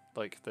candles.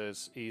 Like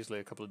there's easily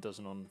a couple of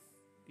dozen on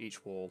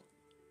each wall.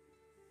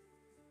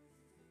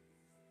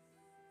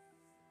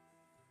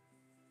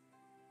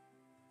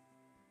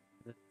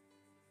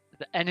 Is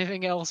there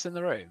anything else in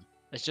the room?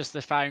 It's just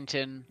the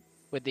fountain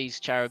with these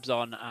cherubs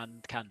on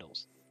and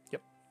candles.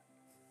 Yep.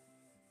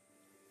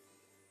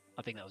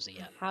 I think that was a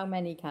yeah. How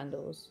many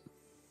candles?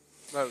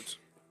 Loads.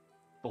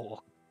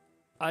 4.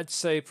 I'd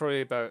say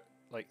probably about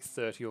like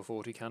 30 or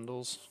 40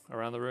 candles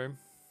around the room.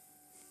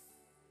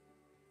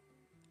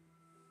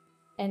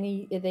 Are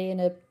they in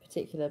a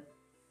particular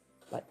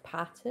like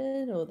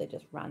pattern, or are they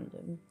just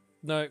random?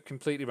 No,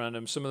 completely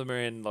random. Some of them are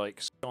in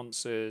like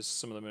sconces.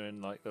 Some of them are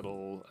in like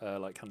little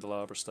like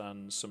candelabra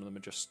stands. Some of them are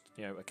just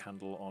a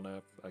candle on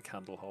a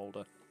candle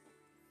holder.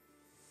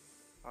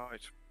 Right.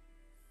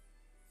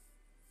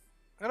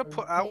 I'm going to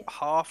put out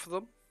half of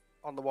them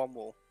on the one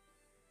wall.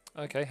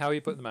 Okay, how are you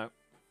putting them out?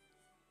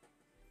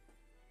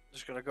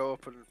 Just going to go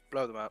up and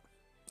blow them out.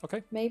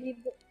 Okay. Maybe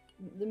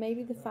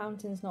the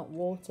fountain's not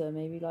water.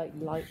 Maybe like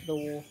light the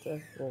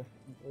water or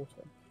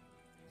water.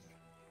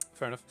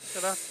 Fair enough.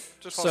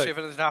 Just want to see if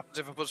anything happens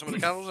if I put some of the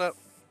candles out.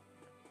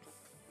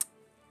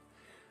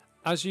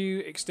 As you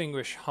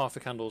extinguish half the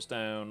candles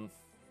down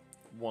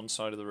one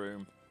side of the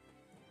room,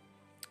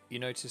 you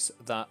notice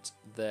that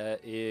there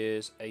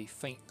is a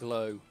faint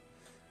glow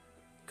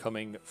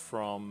coming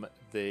from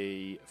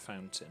the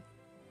fountain.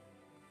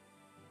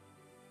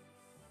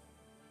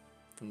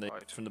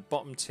 From the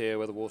bottom tier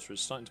where the water is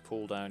starting to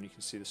pool down, you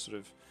can see this sort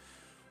of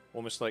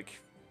almost like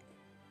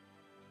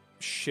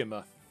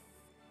shimmer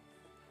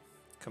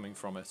coming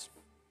from it.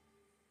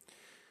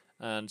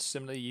 And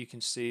similarly, you can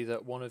see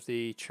that one of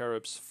the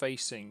cherubs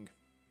facing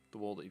the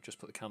wall that you've just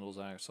put the candles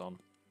out on,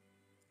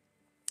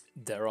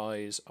 their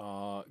eyes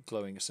are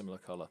glowing a similar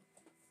colour.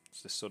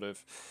 It's this sort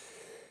of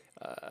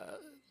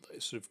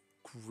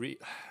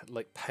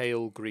like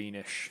pale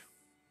greenish,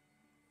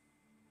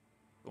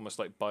 almost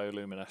like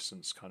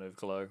bioluminescence kind of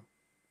glow.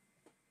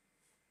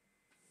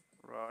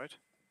 Right.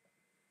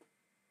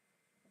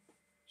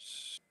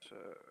 So...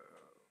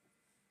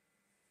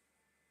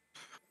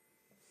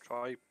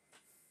 try...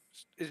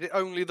 Is it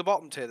only the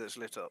bottom tier that's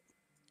lit up?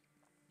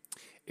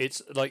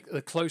 It's like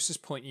the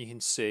closest point you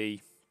can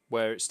see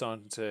where it's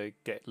starting to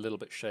get a little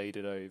bit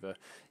shaded over.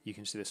 You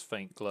can see this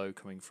faint glow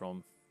coming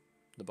from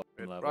the bottom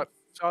level. Right,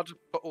 so I'll just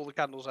put all the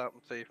candles out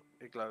and see if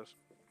it glows.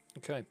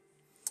 Okay.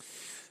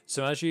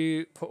 So as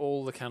you put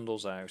all the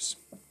candles out,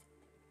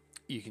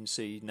 you can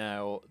see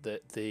now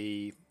that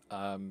the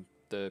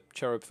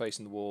cherub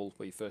facing the wall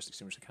where you first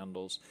extinguished the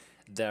candles,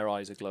 their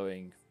eyes are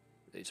glowing.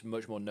 It's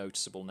much more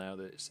noticeable now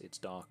that it's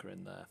darker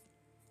in there.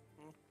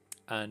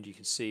 And you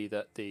can see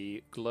that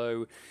the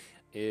glow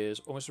is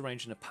almost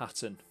arranged in a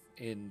pattern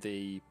in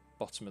the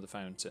bottom of the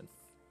fountain.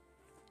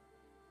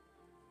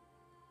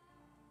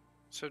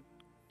 So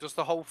does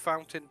the whole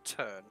fountain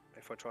turn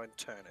if I try and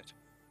turn it?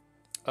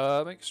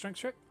 Make a strength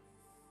check.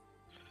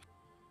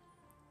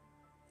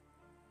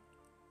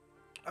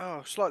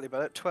 Oh, slightly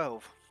better.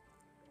 12.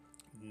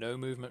 No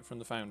movement from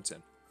the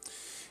fountain.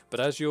 But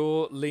as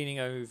you're leaning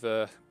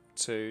over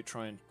to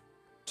try and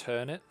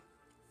turn it,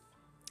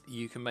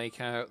 you can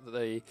make out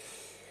that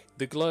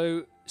the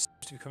glow seems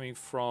to be coming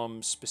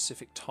from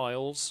specific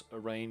tiles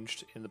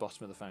arranged in the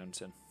bottom of the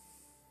fountain.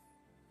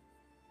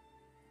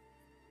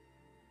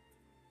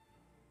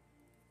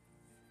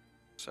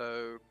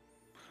 So,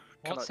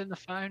 can What's in the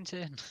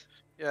fountain?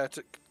 yeah,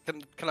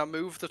 can I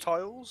move the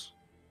tiles?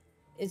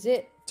 Is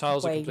it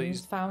Tiles are Wayne's complete.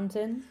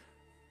 fountain?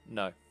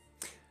 No,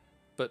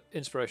 but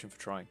inspiration for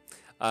trying.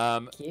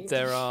 Cute.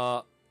 There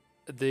are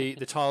the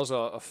tiles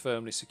are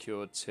firmly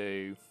secured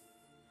to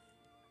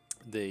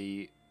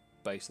the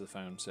base of the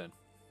fountain.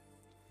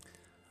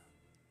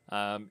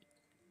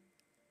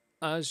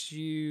 As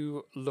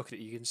you look at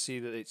it, you can see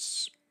that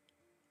it's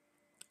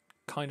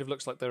kind of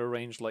looks like they're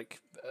arranged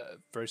like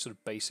very sort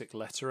of basic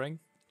lettering,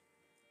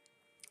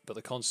 but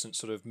the constant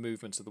sort of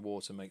movement of the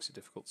water makes it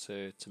difficult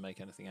to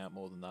make anything out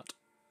more than that.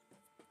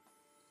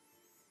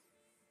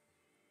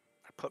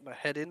 I put my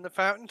head in the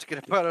fountain to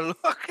get a better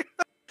look.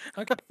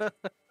 Okay.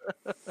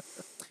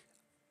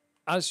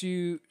 As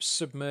you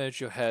submerge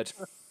your head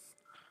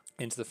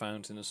into the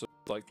fountain and sort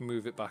of like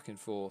move it back and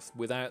forth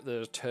without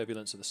the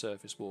turbulence of the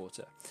surface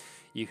water,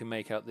 you can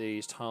make out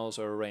these tiles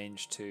are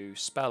arranged to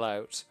spell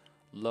out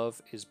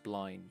 "Love is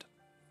blind."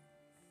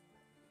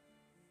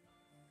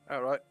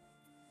 All right.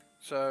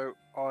 So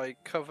I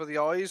cover the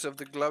eyes of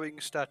the glowing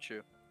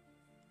statue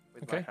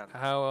with my Okay. hand.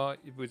 How are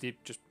with you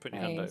just putting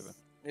your hand Nice. over?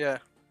 Yeah.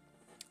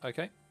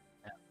 Okay.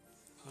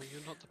 Oh,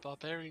 you're not the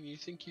barbarian you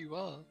think you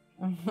are.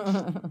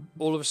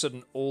 All of a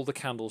sudden, all the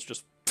candles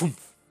just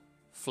poof,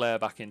 flare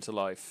back into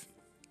life,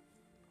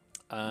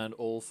 and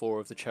all four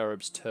of the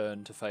cherubs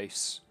turn to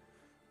face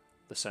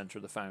the center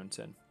of the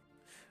fountain,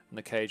 and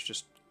the cage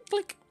just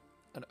click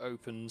and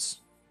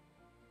opens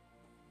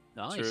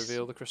Nice. to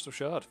reveal the crystal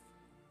shard.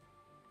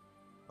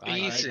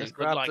 Easy. This looked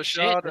Grab like the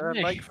shit, shard didn't and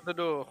it? make for the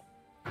door.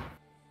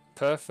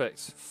 Perfect,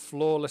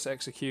 flawless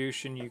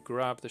execution. You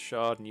grab the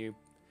shard and you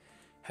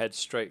head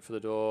straight for the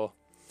door.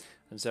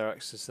 And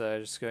Xerax is there,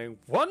 just going,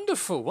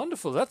 "Wonderful,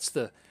 wonderful! That's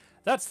the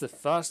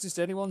fastest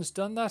anyone's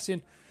done that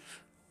in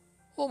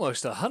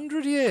almost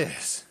 100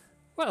 years.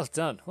 Well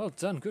done, well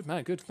done. Good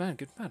man, good man,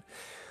 good man.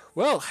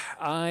 Well,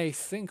 I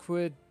think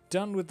we're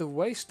done with the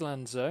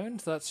Wasteland Zone.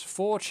 That's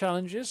 4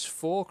 challenges,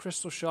 4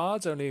 crystal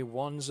shards, only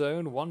 1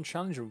 zone, 1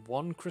 challenge, and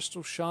 1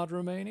 crystal shard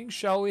remaining.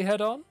 Shall we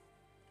head on?"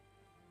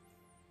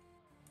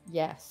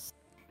 Yes.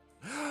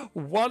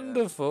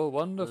 Wonderful,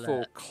 wonderful.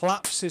 Let's.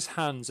 Claps his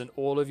hands, and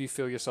all of you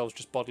feel yourselves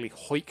just bodily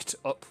hoiked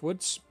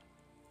upwards.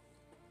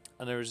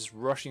 And there is this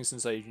rushing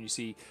sensation. You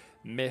see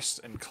mist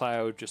and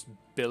cloud just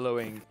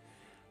billowing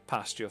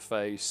past your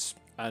face.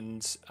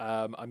 And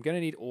I'm going to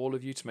need all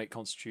of you to make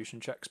constitution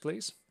checks,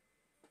 please.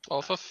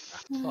 Oh, for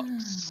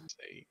fuck's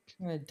sake.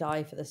 I'm going to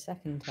die for the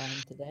second time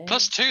today.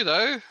 +2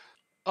 though.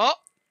 Oh,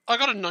 I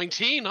got a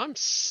 19. I'm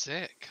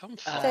sick. I'm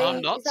Say,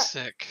 not is that-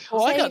 sick.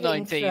 Oh, I got Saving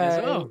 19 as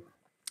throw. well.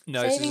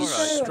 No, this Saving is a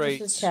throw or just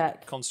a straight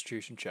check?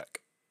 constitution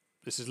check.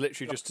 This is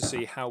literally just to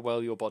see how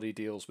well your body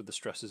deals with the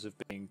stresses of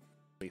being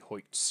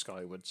hoiked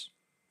skywards.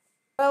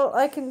 Well,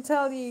 I can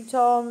tell you,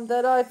 Tom,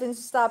 that I've been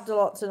stabbed a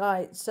lot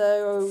tonight,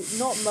 so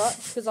not much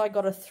because I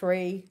got a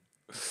 3.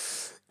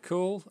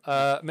 Cool.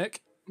 Mick?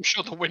 I'm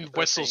sure the wind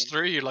whistles 13.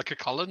 through you like a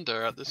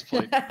colander at this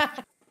point.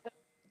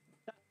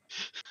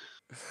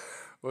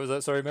 What was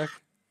that? Sorry, Mick?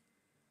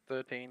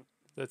 13.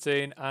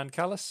 13. And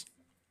Kallus?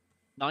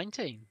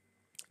 19.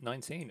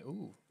 19.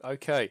 Ooh,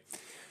 okay.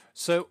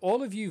 So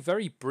all of you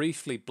very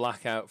briefly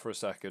black out for a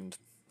second.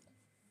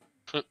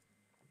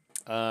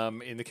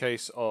 In the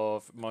case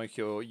of Mike,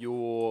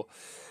 your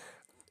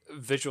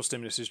visual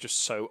stimulus is just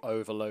so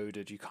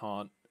overloaded you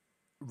can't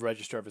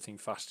register everything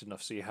fast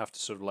enough, so you have to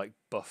sort of like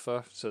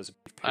buffer. So there's a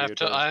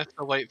period I have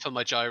to wait for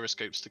my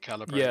gyroscopes to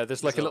calibrate. yeah,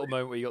 there's like a So- little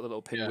moment where you got the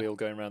little Yeah. pinwheel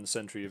going around the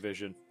center of your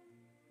vision.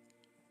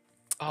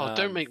 Oh,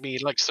 don't make me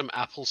like some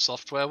Apple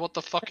software. What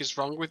the fuck is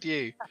wrong with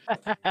you?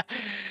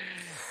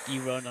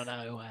 You run on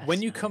iOS.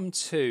 When you man. come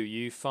to,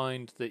 you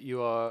find that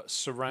you are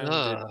surrounded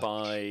Ugh.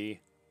 by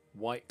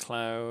white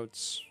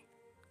clouds,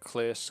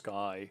 clear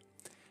sky,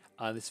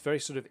 and this very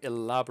sort of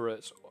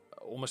elaborate,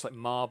 almost like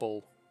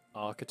marble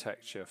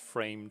architecture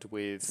framed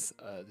with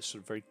this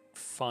sort of very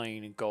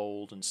fine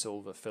gold and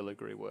silver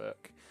filigree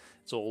work.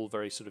 It's all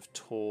very sort of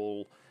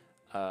tall,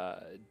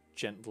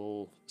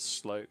 gentle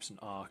slopes and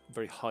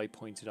very high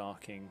pointed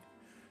arcing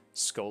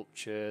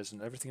sculptures,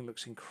 and everything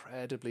looks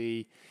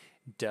incredibly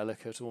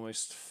delicate,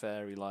 almost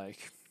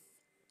fairy-like.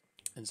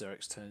 And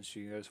Xerax turns to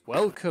you and goes,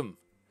 "Welcome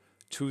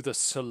to the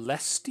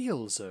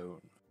Celestial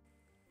Zone.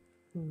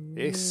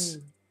 This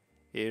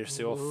is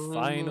your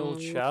final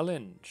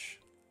challenge.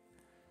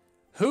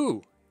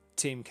 Who,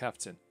 team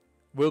captain,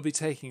 will be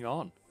taking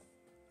on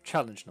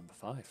challenge number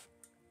 5?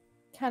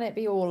 Can it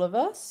be all of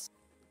us?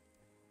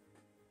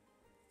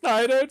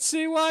 I don't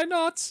see why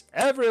not.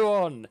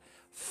 Everyone,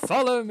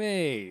 follow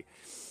me."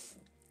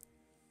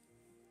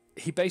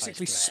 He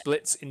basically Nice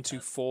splits into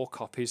 4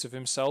 copies of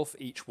himself.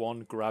 Each one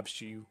grabs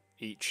you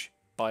each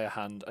by a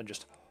hand and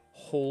just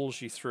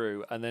hauls you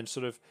through. And then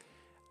sort of,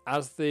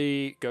 as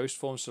the ghost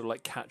forms sort of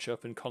like catch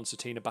up and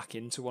concertina back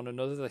into one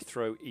another, they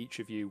throw each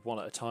of you one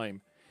at a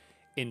time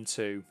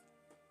into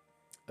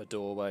a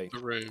doorway The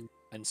room.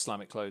 and slam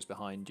it closed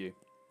behind you.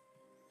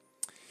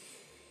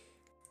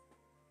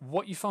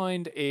 What you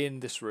find in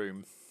this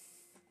room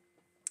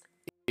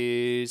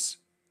is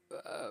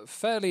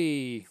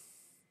fairly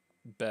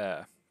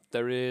bare.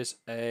 There is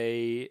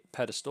a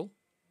pedestal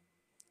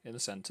in the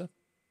centre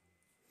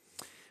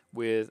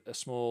with a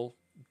small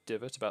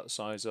divot about the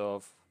size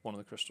of one of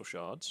the crystal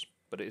shards,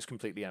 but it is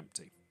completely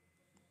empty.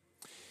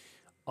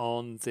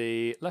 On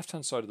the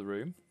left-hand side of the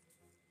room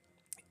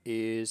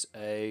is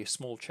a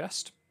small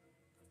chest,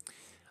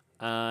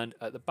 and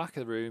at the back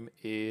of the room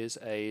is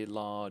a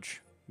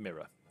large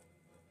mirror.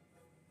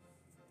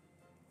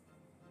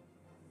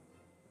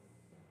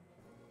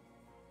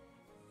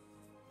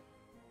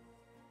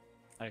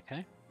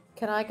 Okay.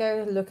 Can I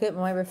go look at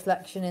my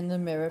reflection in the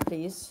mirror,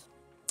 please?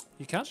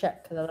 You can?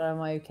 Check that I'm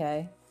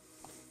okay.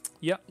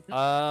 Yep.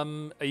 Are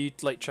you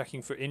like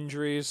checking for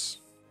injuries?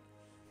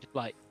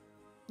 Like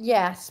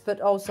Yes,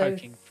 but also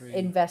poking through.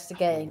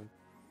 investigating.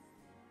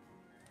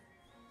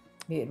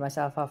 Muted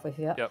myself halfway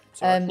through that. Yep.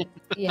 Sorry.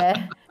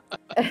 Yeah.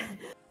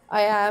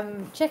 I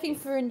am checking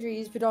for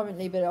injuries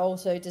predominantly, but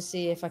also to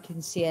see if I can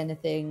see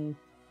anything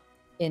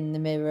in the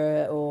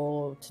mirror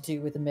or to do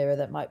with the mirror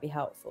that might be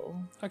helpful.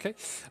 Okay.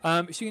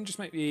 If you can just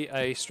make me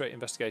a straight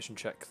investigation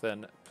check,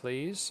 then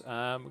please.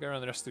 We'll go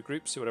around the rest of the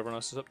group, see what everyone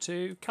else is up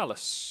to.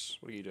 Kallus,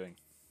 what are you doing?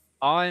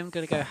 I'm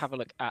gonna go have a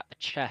look at the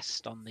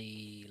chest on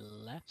the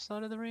left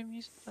side of the room.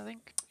 I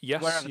think.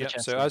 Yes. Wherever the Yep.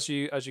 chest So is.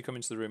 as you come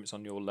into the room, it's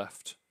on your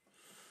left.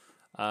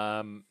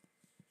 I'm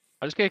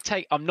just gonna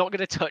take. I'm not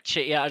gonna touch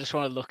it yet. I just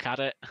want to look at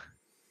it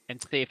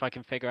and see if I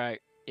can figure out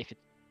if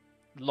it's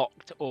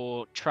locked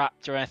or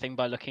trapped or anything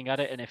by looking at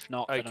it. And if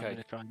not, then I'm Okay.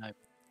 gonna try and open.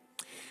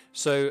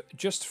 So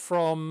just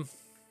from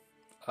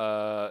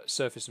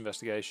surface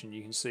investigation,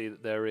 you can see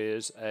that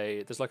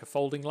there's like a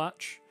folding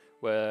latch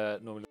where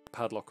normally a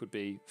padlock would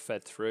be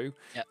fed through.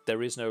 Yep.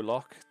 There is no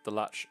lock. The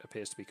latch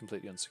appears to be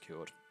completely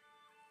unsecured.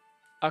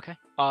 Okay.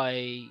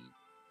 I'm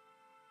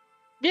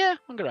gonna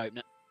open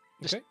it.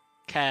 Just Okay.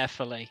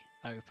 carefully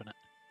open it.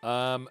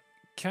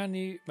 Can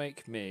you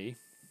make me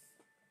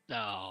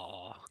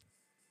Oh.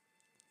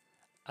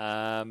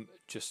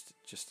 just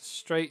a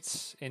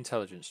straight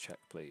intelligence check,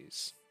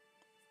 please?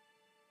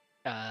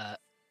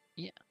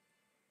 Yeah.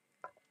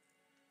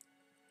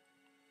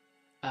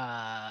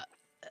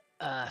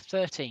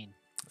 13.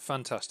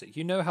 Fantastic.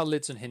 You know how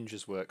lids and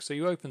hinges work, so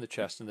you open the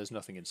chest and there's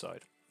nothing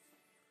inside.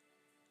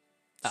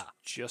 It's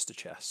just a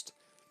chest.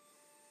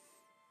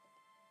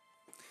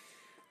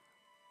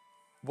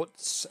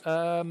 What's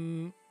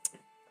And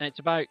it's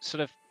about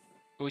sort of.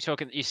 Are we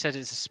talking? You said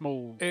it's a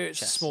small. It's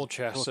chest. a small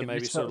chest, so Talking maybe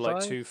this sort of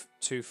like size?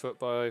 2 foot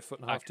by 1.5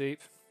 foot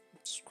deep.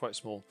 It's quite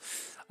small.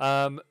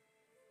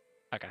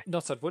 Okay.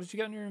 Notad, what did you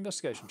get on your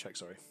investigation check?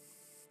 Sorry.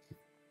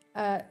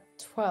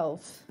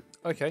 12.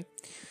 Okay.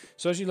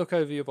 So as you look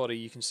over your body,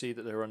 you can see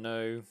that there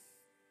are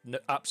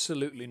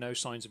absolutely no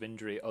signs of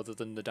injury other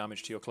than the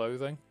damage to your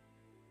clothing.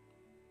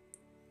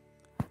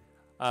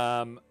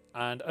 And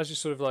as you're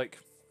sort of like,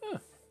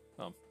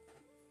 I'm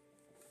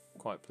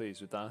quite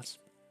pleased with that.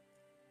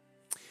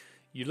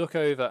 You look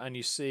over and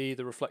you see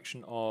the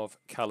reflection of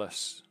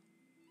Kallus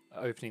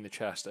opening the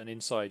chest, and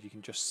inside you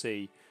can just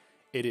see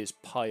it is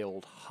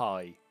piled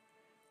high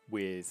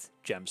with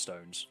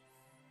gemstones.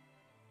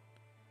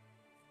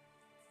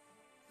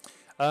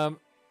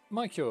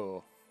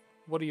 Michael,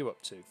 what are you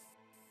up to?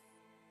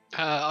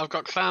 I've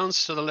got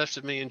clowns to the left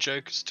of me and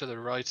jokers to the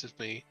right of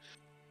me.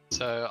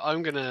 So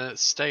I'm going to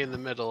stay in the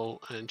middle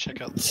and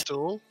check out the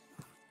stall.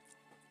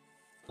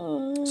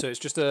 So it's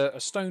just a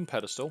stone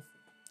pedestal.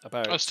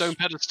 Oh, stone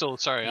pedestal.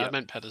 Sorry, Yeah. I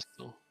meant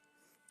pedestal.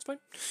 It's fine.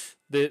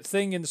 The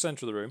thing in the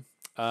centre of the room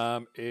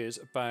is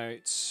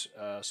about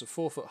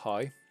 4 foot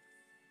high.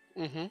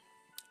 Mm-hmm.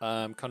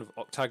 Kind of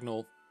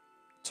octagonal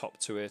top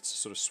to it,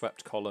 sort of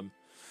swept column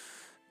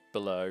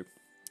below,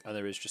 and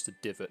there is just a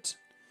divot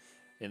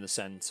in the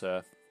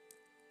centre,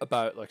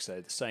 about, like I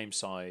say, the same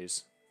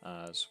size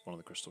as one of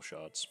the crystal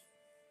shards.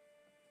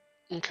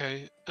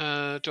 Okay.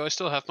 Do I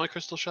still have my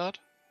crystal shard?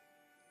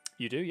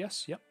 You do,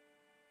 yes, yep.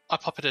 I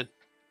pop it in.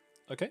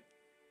 Okay.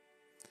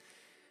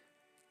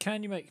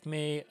 Can you make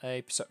me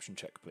a perception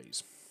check,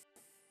 please?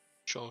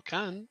 Sure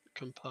can,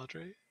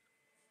 compadre.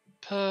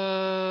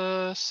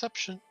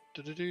 Perception.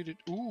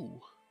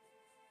 Ooh.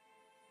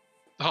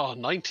 Oh,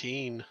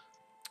 19.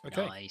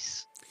 Okay.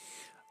 Nice.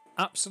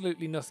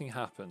 Absolutely nothing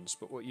happens,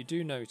 but what you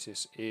do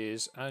notice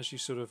is as you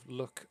sort of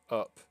look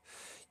up,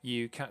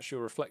 you catch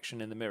your reflection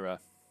in the mirror,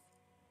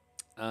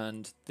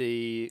 and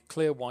the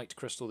clear white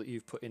crystal that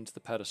you've put into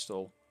the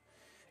pedestal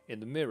in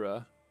the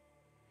mirror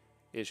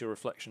is your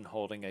reflection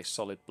holding a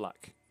solid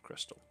black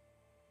crystal.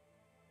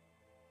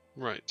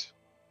 Right.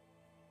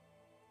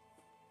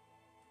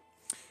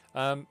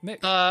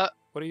 Mick,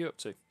 what are you up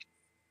to?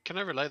 Can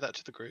I relay that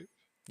to the group?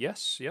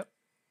 Yes, yep.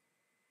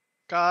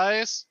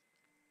 Guys,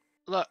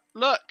 look.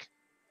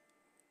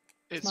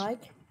 It's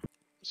Mike?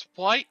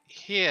 white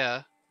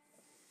here,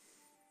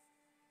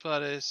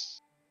 but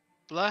it's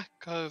black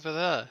over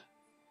there.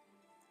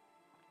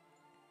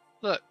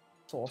 Look,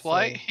 it's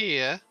white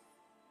here,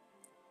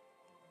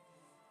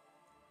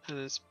 and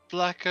it's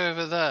black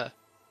over there.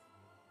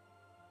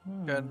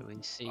 Can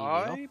We see the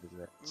I opposite.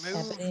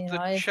 move Ebony and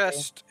the ivory.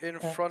 chest in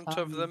They're front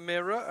of the fun.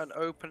 mirror and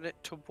open it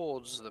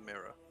towards the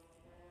mirror?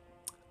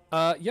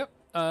 Yep.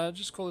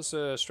 Just call this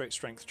a straight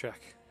strength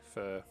check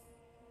for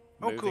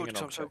Oh, moving good. an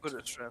 'Cause I'm so object. good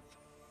at strength.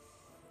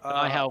 Can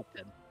I help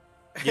him?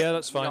 Yeah,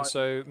 that's fine. Nine.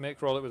 So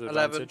Mick, roll it with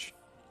 11. advantage.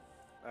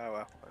 Oh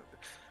well.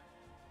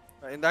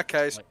 In that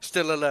case, Right.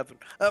 still 11.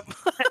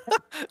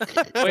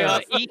 We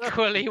are enough.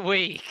 equally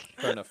weak.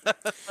 Fair enough.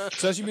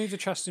 So as you move the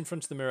chest in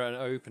front of the mirror and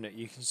open it,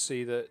 you can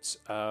see that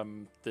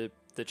the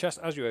chest,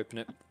 as you open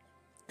it,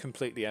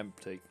 completely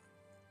empty.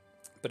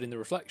 But in the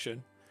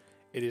reflection,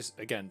 it is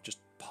again just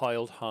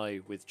piled high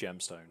with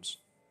gemstones.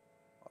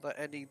 Are there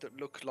any that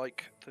look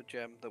like the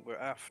gem that we're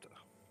after?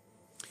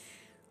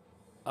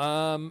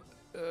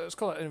 Let's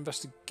call it an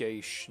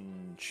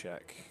investigation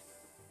check.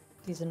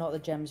 These are not the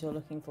gems you're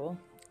looking for.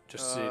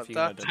 Just to see if you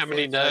that- can How identify.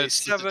 many It's a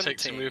nerves does it take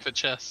to 17. move a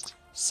chest?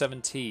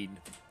 17.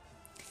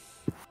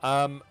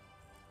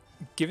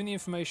 Given the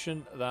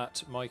information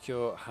that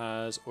Mycure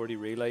has already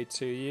relayed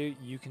to you,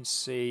 you can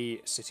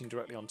see sitting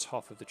directly on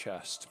top of the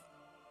chest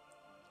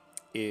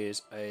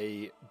is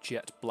a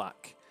jet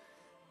black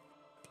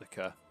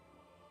replica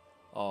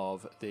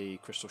of the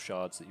crystal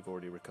shards that you've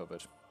already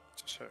recovered.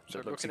 So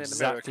That looks looking in the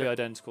exactly mirror.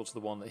 identical to the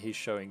one that he's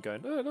showing,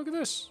 going, oh, look at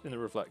this, in the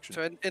reflection.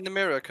 So in the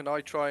mirror, can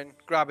I try and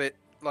grab it,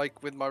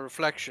 like with my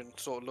reflection,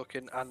 sort of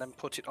looking, and then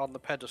put it on the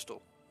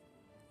pedestal?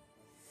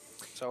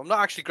 So I'm not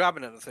actually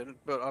grabbing anything,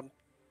 but I'm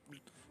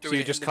doing So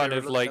you're it just in the kind mirror,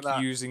 of looking like at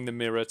that. using the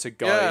mirror to Yeah.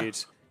 guide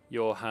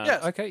your hand.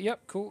 Yes. Okay,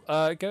 yep, cool.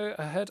 Go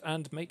ahead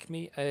and make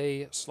me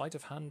a sleight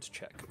of hand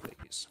check,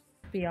 please.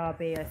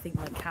 BRB, I think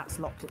my cat's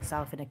locked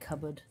itself in a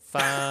cupboard.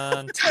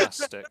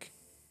 Fantastic.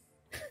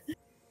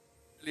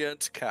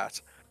 Brilliant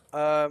cat.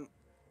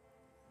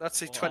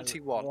 That's a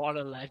 21. What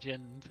a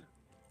legend.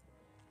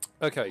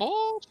 Okay.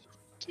 Oh,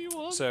 do you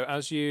want? So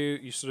as you're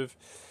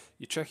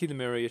checking the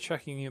mirror, you're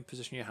checking your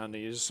position of your hand,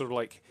 and you're just sort of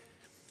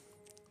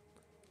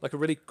like a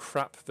really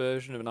crap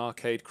version of an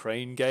arcade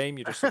crane game.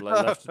 You just sort of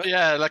like left,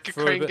 Yeah, like a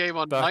for a crane bit game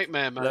on back,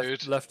 nightmare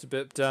mode. left a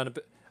bit, down a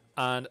bit,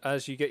 and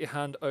as you get your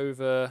hand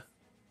over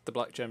the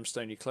black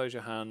gemstone, you close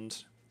your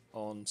hand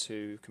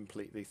onto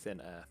completely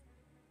thin air.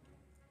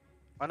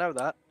 I know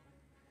that.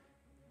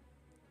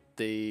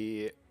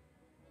 The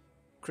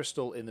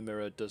crystal in the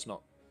mirror does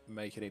not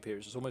make any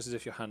appearance. It's almost as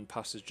if your hand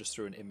passes just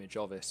through an image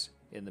of it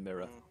in the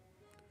mirror.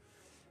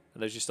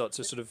 And as you start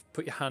to sort of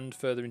put your hand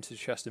further into the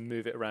chest and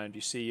move it around,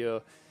 you see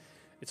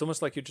it's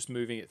almost like you're just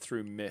moving it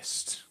through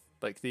mist.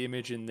 Like the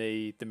image in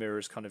the mirror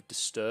is kind of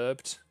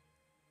disturbed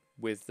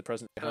with the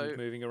presence of your hand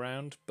moving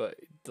around, but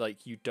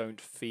like you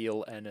don't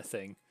feel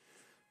anything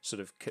sort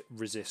of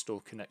resist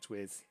or connect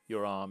with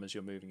your arm as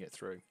you're moving it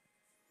through.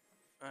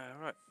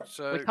 Alright,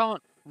 so... We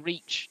can't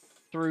reach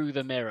through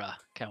the mirror,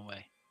 can we?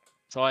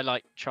 So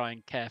I try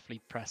and carefully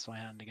press my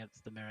hand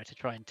against the mirror to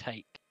try and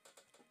take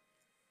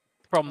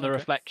from the Okay.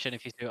 reflection,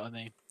 if you see what I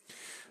mean.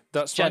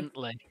 That's fine.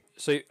 Gently.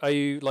 So are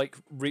you like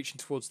reaching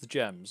towards the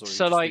gems, or are you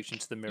So, just like, reaching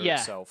to the mirror yeah.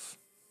 itself?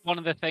 One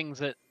of the things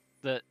that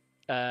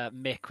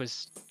Mick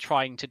was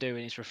trying to do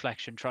in his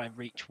reflection, try and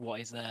reach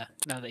what is there,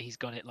 now that he's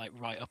got it like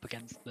right up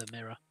against the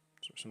mirror.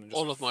 So something just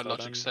All of my fell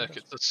logic down.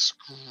 circuits are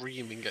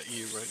screaming at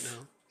you right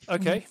now.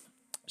 Okay,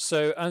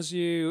 so as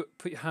you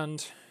put your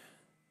hand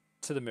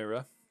to the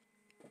mirror,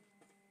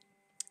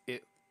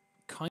 it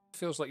kind of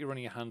feels like you're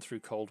running your hand through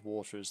cold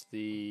water as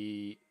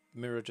the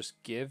mirror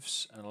just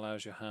gives and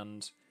allows your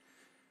hand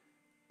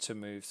to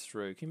move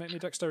through. Can you make me a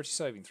dexterity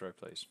saving throw,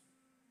 please?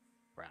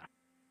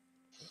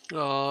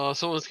 Oh,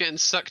 someone's getting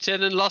sucked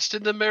in and lost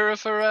in the mirror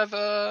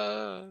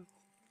forever.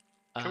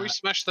 Can we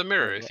smash the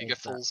mirror if what you is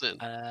get that? falls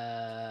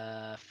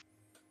in?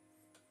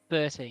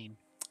 13.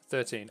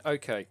 13.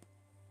 Okay.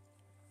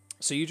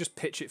 So you just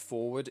pitch it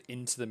forward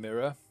into the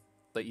mirror.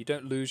 Like you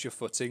don't lose your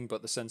footing,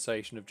 but the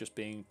sensation of just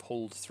being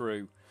pulled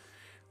through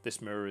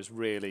this mirror is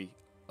really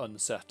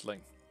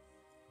unsettling.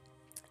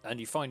 And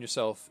you find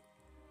yourself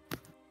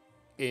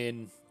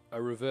in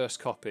a reverse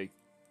copy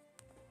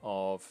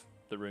of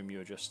the room you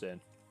were just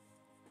in.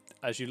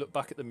 As you look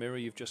back at the mirror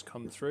you've just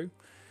come through,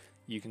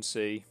 you can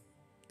see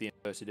the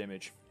inverted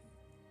image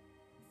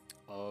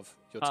of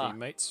your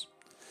teammates.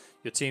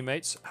 Your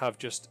teammates have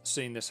just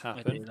seen this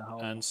happen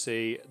and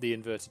see the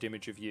inverted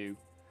image of you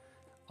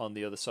on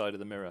the other side of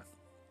the mirror.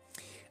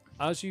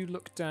 As you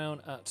look down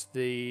at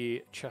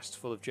the chest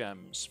full of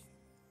gems,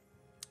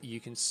 you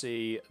can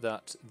see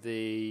that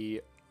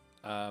the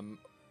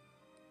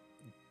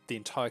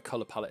entire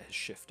colour palette has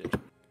shifted.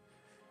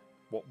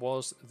 What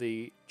was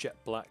the jet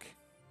black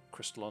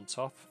crystal on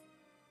top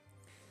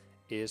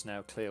is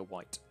now clear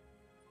white.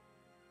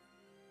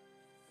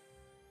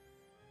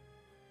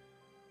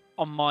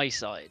 On my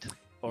side?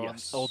 Or,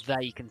 Yes. or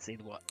they can see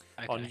the what?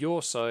 Okay. On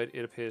your side,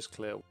 it appears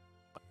clear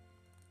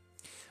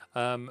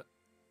white.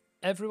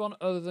 Everyone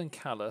other than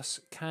Kallus,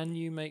 can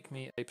you make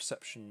me a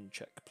perception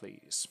check,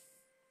 please?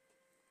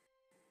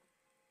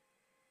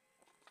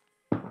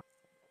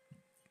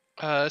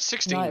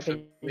 16 Might for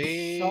be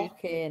me.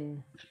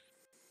 shocking.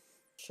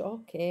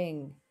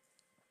 Shocking.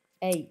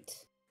 8.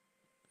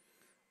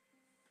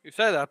 You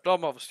say that, but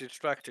I'm obviously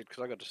distracted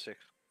because I got a 6.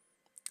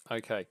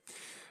 Okay.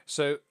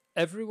 So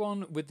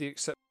everyone, with the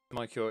exception of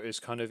Mycure, is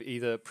kind of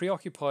either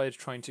preoccupied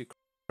trying to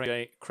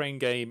Crane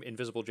Game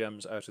invisible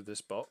gems out of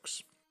this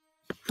box.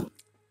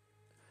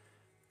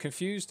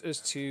 Confused as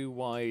to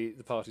why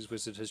the party's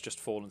wizard has just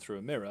fallen through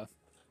a mirror.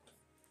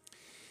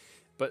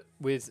 But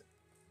with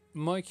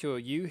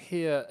Mycure, you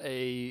hear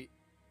a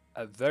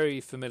very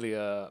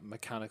familiar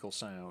mechanical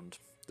sound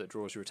that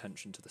draws your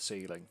attention to the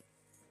ceiling.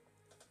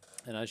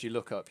 And as you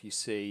look up, you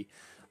see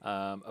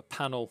a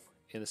panel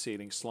in the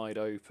ceiling slide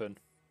open.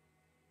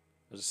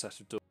 There's a set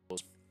of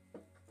doors.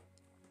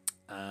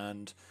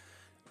 And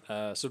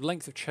sort of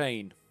length of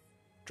chain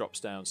drops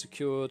down,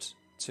 secured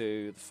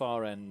to the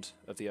far end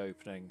of the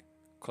opening,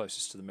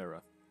 closest to the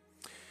mirror.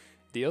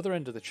 The other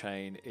end of the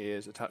chain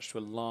is attached to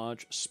a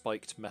large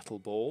spiked metal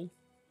ball.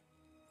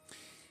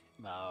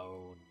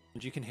 No.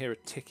 And you can hear a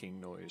ticking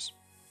noise.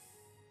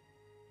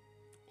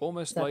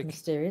 Almost That like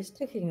mysterious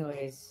ticking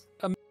noise.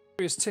 a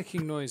mysterious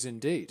ticking noise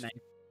indeed. No.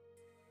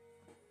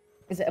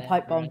 Is it a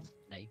pipe bomb?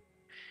 No.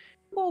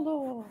 Oh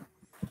no!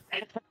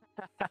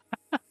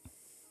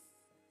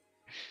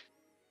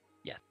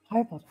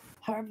 Horrible.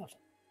 Horrible.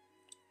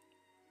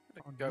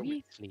 Go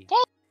with- Weasley.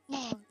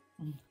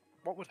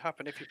 What would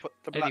happen if you put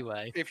the black,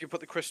 Anyway, if you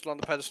put the crystal on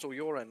the pedestal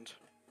your end?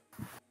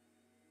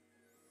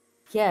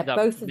 Yeah, That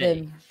both of me.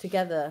 them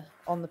together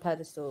on the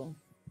pedestal.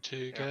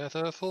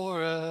 Together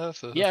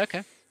forever. yeah,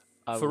 okay.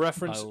 For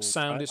reference, I will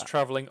sound try is that.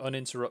 travelling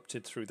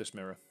uninterrupted through this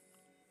mirror.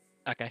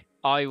 Okay,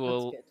 I That's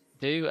will good.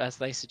 do as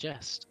they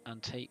suggest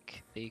and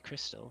take the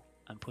crystal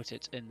and put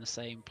it in the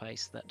same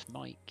place that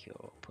Mike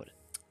put it,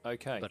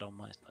 Okay. but on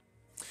my side.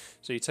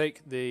 So you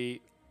take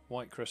the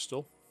white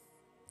crystal,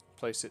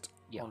 place it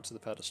Yeah. onto the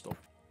pedestal.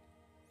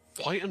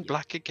 White and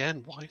black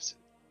again. Why is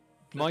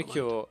it? Never mind.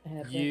 Mycure,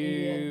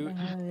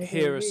 you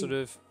hear a sort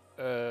of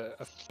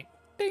a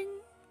ding,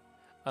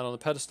 and on the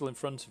pedestal in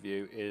front of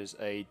you is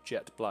a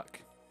jet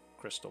black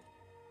crystal.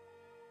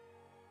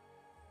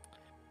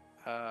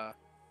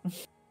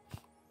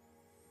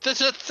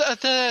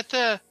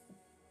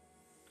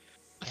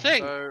 The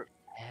thing. So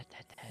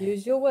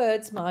Use your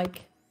words,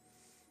 Mike.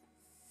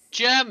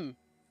 Gem.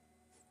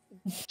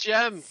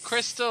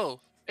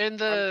 Crystal in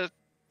the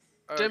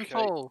okay.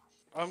 dimple.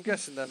 I'm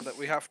guessing then that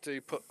we have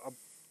to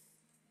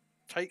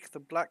take the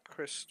black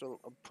crystal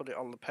and put it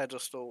on the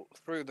pedestal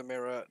through the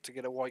mirror to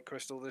get a white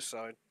crystal this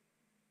side.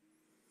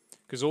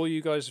 Because all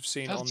you guys have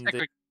seen That's on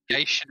the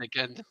segregation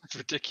again. That's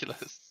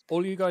ridiculous.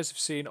 all you guys have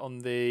seen on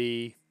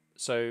the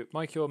so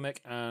Mycure, Mick,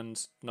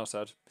 and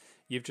Notad,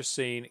 you've just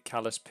seen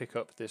Kallus pick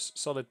up this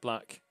solid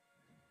black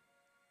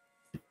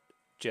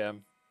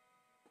gem,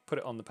 put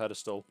it on the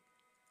pedestal,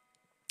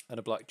 and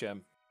a black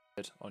gem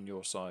on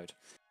your side.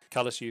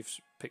 Kallus, you've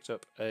picked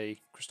up a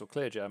crystal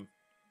clear gem,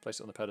 placed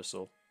it on the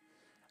pedestal,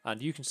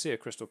 and you can see a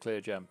crystal clear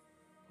gem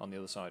on the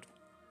other side.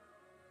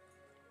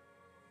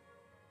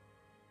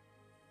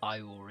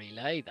 I will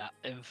relay that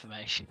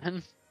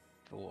information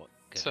for what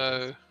good it is.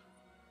 So.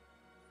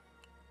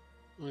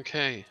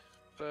 Okay.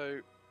 So,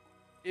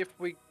 if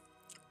we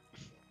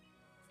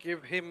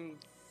give him,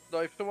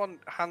 like, if someone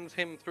hands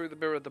him through the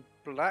mirror the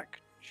black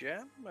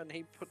gem and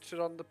he puts it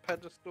on the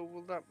pedestal,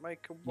 will that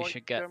make a white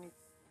should get- gem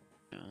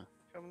Yeah.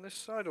 come on this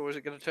side, or is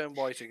it going to turn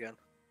white again?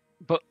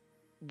 But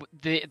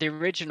the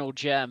original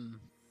gem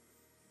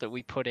that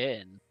we put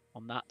in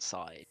on that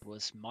side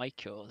was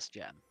Mycure's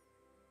gem.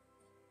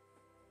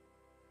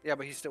 Yeah,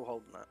 but he's still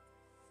holding that.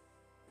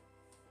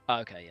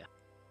 Okay, yeah.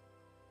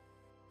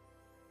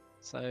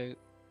 So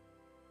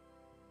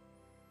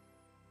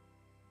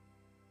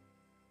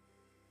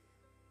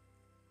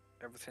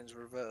Everything's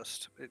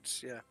reversed.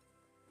 It's, yeah.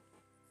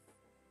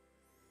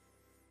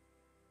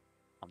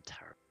 I'm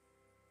terrible.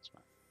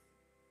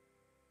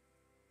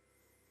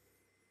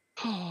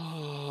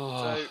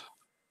 So,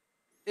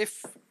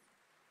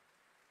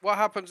 what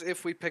happens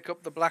if we pick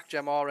up the black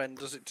gem our end?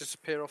 Does it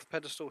disappear off the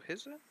pedestal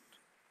his end?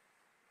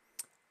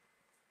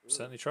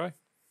 Certainly try.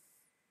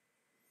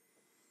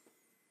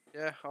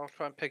 Yeah, I'll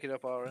try and pick it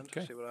up our end.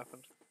 Okay. See what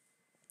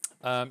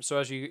happens. So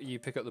as you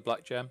pick up the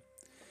black gem,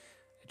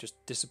 it just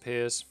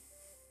disappears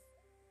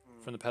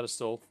from the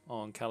pedestal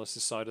on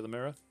Kallus's side of the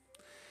mirror.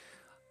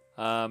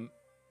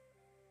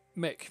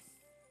 Mick,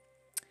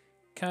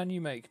 can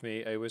you make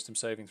me a wisdom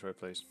saving throw,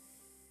 please?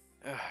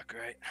 Ah,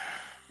 great.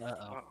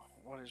 Uh-oh.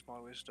 What is my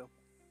wisdom?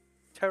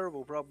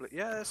 Terrible, probably.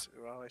 Yes,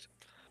 right.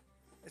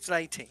 It's an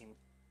 18.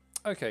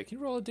 Okay, can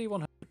you roll a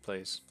D100,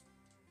 please?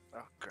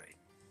 Oh, great.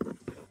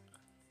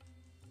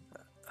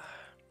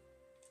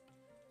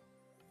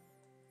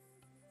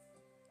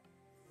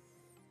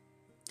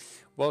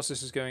 Whilst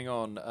this is going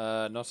on,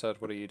 Notad,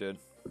 what are you doing?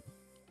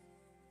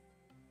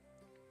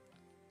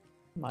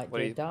 Might What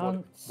do are a you,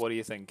 dance. what are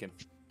you thinking?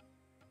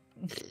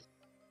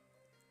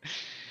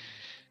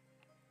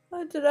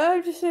 I don't know.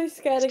 I'm just so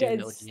scared Just of do a getting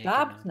little jig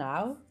stabbed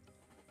now.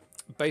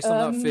 Based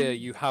on that fear, Um,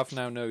 you have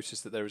now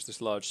noticed that there is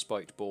this large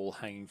spiked ball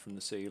hanging from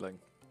the ceiling.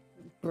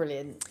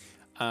 Brilliant.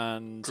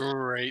 And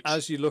Great.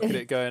 as you look at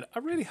it going, I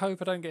really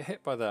hope I don't get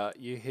hit by that,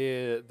 you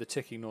hear the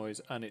ticking noise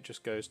and it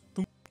just goes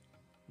thump,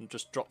 and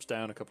just drops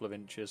down a couple of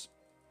inches.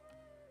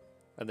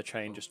 And the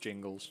chain just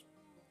jingles.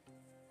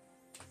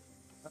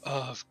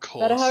 Of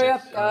course. Better hurry it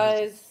up, does.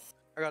 guys.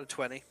 I got a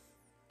 20.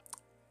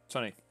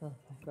 20. Oh,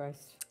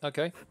 Christ.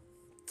 Okay.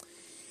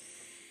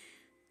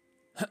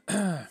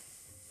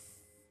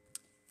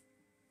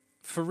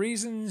 For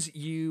reasons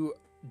you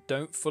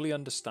don't fully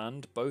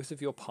understand, both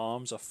of your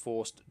palms are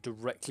forced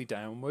directly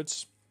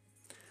downwards,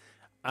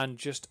 and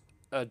just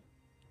a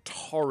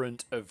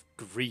torrent of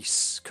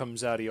grease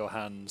comes out of your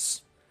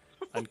hands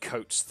and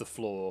coats the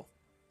floor.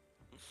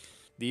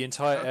 The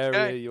entire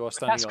area you are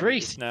standing on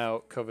is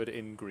now covered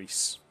in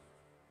grease.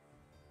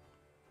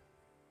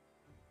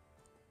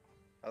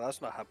 Oh,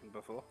 that's not happened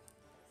before.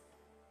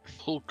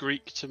 All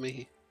Greek to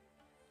me.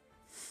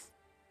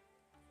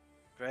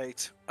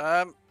 Great.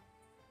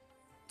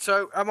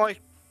 So am I?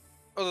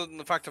 Other than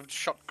the fact I've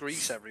shot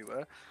grease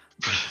everywhere,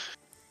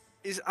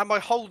 am I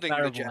holding the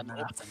Terrible gem? when that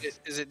Or happens.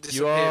 is it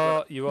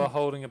disappearing? You are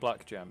holding a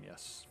black gem,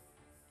 yes.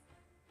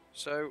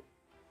 So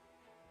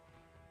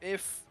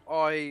if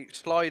I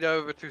slide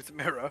over to the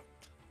mirror,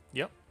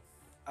 Yep.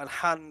 and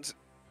hand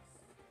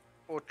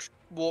or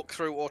walk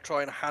through or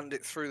try and hand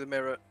it through the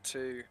mirror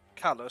to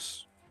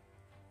Kallus,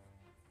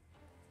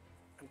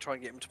 and try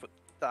and get him to put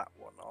that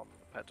one on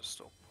the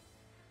pedestal,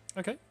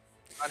 Okay.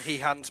 and he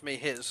hands me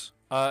his.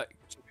 Uh,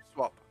 So we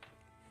swap.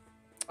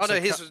 Oh So no,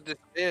 his was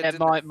disappeared. Yeah,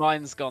 didn't it?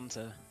 mine's gone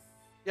to.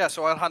 Yeah,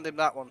 so I'll hand him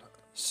that one.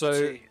 so,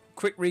 See.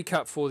 quick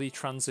recap for the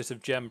transit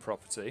of gem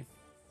property.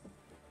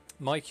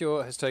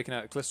 Mycure has taken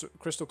out a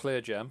crystal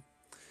clear gem,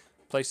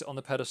 placed it on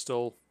the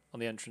pedestal on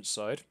the entrance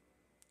side.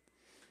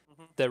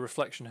 Their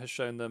reflection has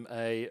shown them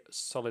a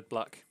solid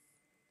black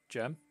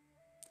gem.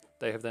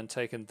 They have then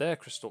taken their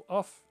crystal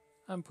off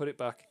and put it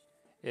back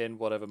in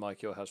whatever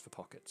Mycure has for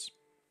pockets.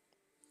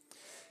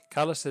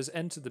 Kallus has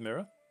entered the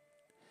mirror,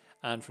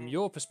 and from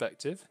your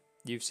perspective,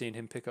 you've seen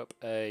him pick up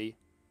a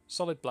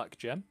solid black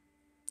gem,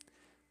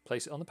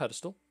 place it on the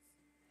pedestal,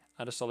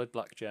 and a solid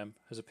black gem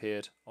has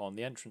appeared on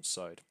the entrance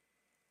side.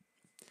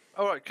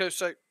 All right,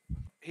 so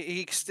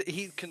he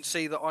can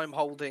see that I'm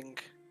holding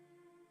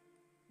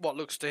what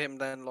looks to him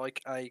then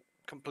like a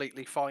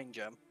completely fine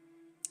gem.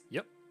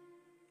 Yep.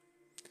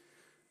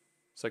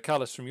 So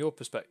Kallus, from your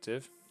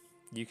perspective,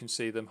 you can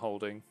see them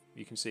holding.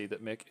 You can see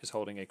that Mick is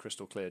holding a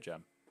crystal clear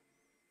gem.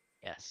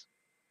 Yes.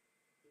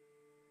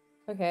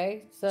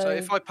 Okay, So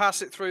if I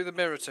pass it through the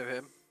mirror to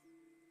him,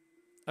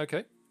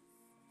 Okay.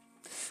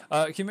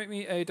 Can you make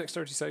me a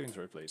dexterity saving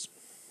throw, please?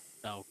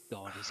 Oh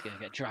god, he's gonna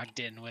get dragged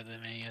in with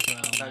me as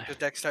well. no, now. because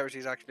dexterity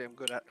is actually I'm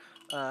good at.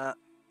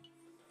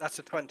 That's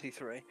a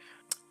 23.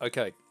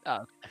 Okay.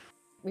 Oh,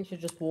 we should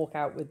just walk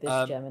out with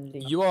this gem and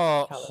leave. You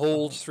are Kallus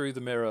hauled behind. through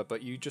the mirror,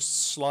 but you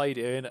just slide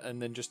in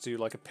and then just do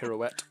like a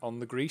pirouette on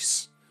the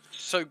grease.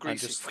 So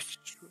greasy. just-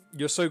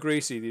 You're so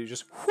greasy that you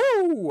just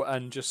whoo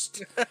and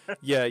just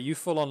yeah, you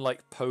full on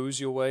like pose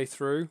your way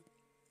through.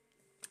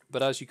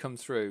 But as you come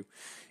through,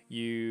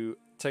 you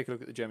take a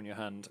look at the gem in your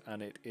hand,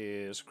 and it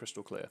is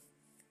crystal clear.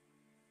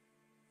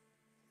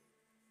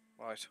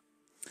 Right.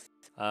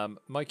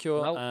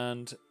 Mycure Well-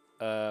 and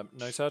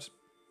Notad,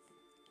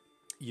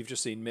 you've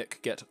just seen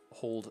Mick get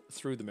hauled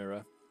through the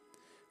mirror,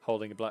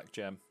 holding a black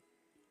gem.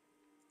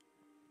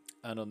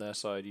 And on their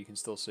side, you can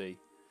still see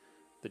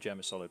the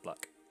gem is solid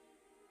black.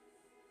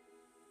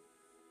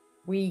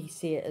 We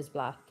see it as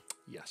black.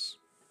 Yes.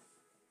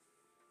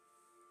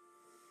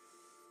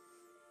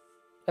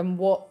 And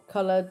what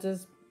colour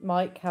does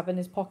Mike have in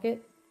his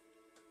pocket?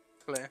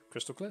 Clear.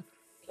 Crystal clear.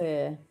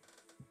 Clear.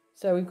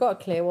 So we've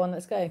got a clear one.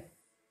 Let's go.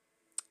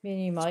 Me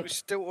and you, So we Mike.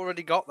 still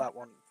already got that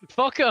one.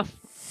 fuck him!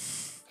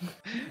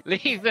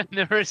 Leave them,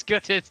 they're as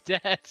good as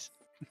dead.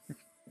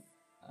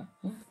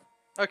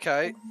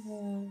 Okay.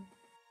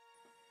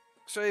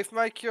 So if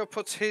Makio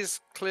puts his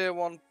clear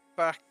one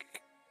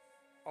back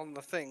on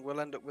the thing, we'll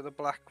end up with a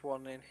black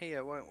one in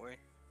here, won't we?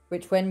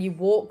 Which, when you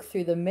walk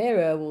through the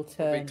mirror, will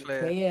turn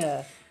clear.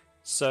 clear.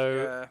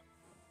 So, Yeah.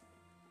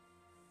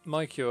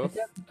 Mycure,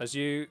 as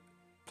you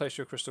place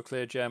your crystal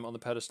clear gem on the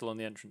pedestal on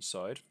the entrance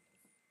side,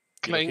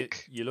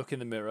 Clink. you look in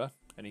the mirror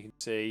and you can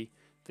see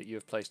that you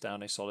have placed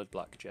down a solid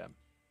black gem.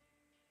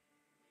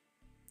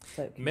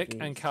 So Mick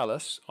confused. and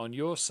Kallus, on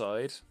your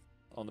side,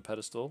 on the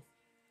pedestal,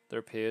 there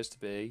appears to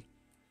be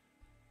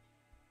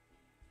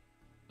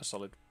a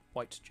solid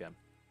white gem.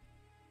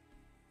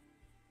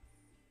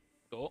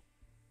 Oh.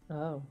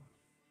 Oh.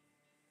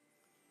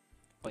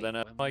 But then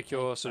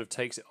Mycure sort of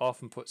takes it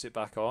off and puts it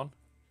back on.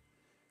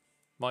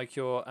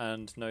 Mycure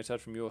and Notad,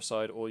 from your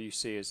side, all you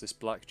see is this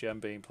black gem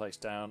being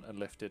placed down and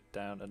lifted,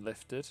 down and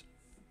lifted.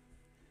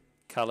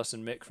 Kallus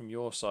and Mick, from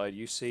your side,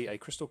 you see a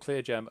crystal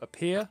clear gem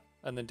appear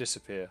and then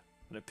disappear,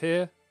 and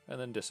appear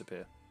and then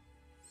disappear.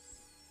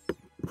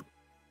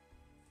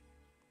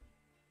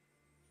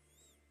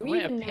 Do we When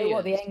it even know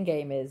what the appears- end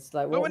game is?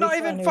 Like, But what we're we're not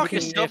even trying to fucking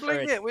achieve?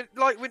 doubling it.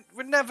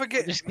 We're never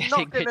Just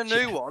not getting getting a a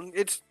new gem. one.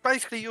 It's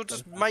basically you're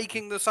just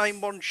making the same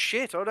one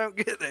shit. I don't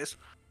get this.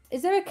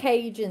 Is there a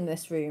cage in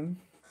this room?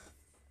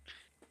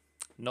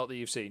 Not that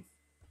you've seen.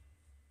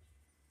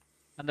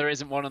 And there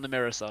isn't one on the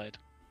mirror side.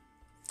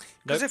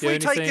 'Cause Nope, if the we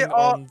only take thing it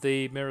on- on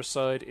the mirror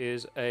side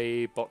is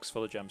a box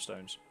full of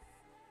gemstones.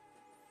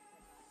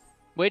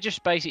 We're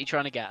just basically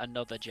trying to get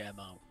another gem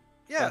out.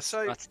 Yeah, That's- so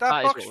that's- that that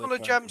is box what full we're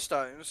of trying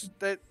gemstones,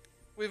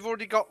 we've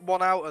already got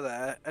one out of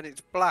there, and it's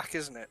black,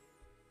 isn't it?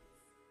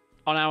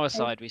 On our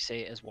side, we see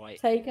it as white.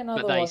 Take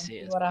another they one, see it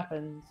see as what white.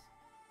 happens.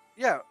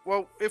 Yeah.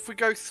 Well, if we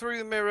go through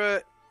the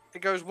mirror,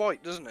 it goes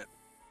white, doesn't it?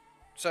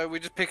 So we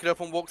just pick it up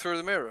and walk through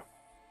the mirror.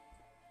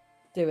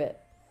 Do it.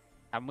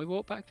 Can we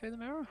walk back through the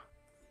mirror?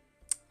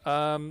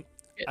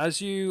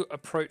 As you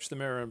approach the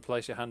mirror and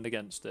place your hand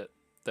against it,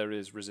 there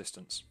is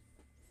resistance.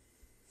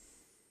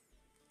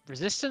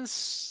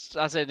 Resistance,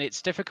 as in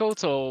it's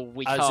difficult, or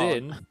we As can't?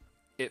 in,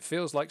 it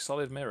feels like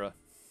solid mirror.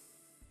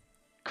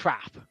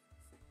 Crap.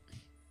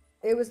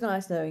 It was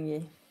nice knowing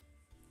you.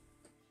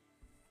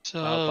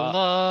 So Well, but-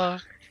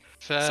 long,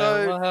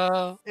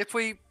 farewell. If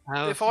we,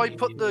 How if I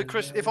put the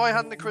few- if I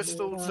hand the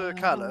crystal to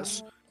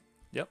Kallus,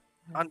 Yep.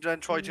 and then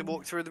try to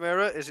walk through the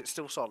mirror, is it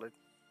still solid?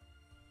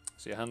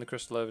 So you hand the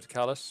crystal over to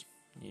Kallus.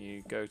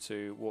 You go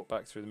to walk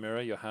back through the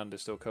mirror. Your hand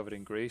is still covered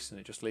in grease, and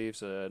it just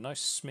leaves a nice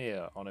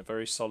smear on a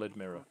very solid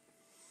mirror.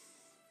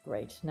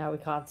 Great. Now we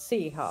can't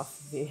see half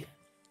of you.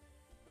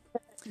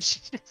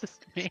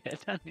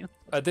 Daniel.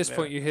 At this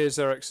point, you hear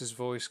Xerx's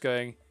voice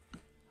going,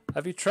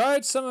 "Have you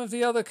tried some of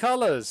the other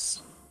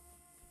colours?"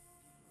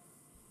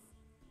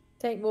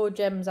 Take more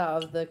gems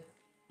out of the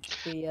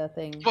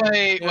thing.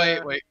 Wait,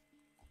 Yeah. wait.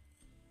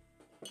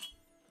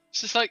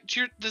 It's just like,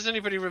 does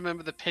anybody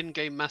remember the pin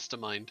game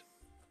Mastermind?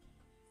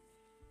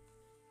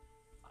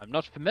 I'm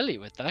not familiar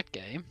with that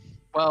game.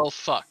 Well,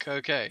 fuck.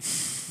 Okay,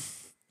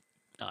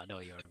 No, I know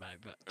what you're on about,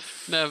 but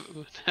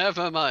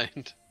never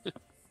mind.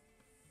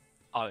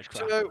 I was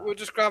crap. So we'll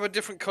just grab a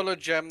different coloured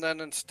gem then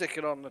and stick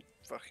it on the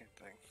fucking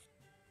thing.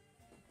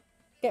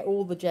 Get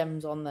all the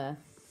gems on there.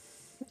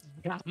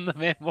 Jam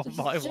them in one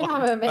by Jam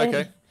one. 'em in.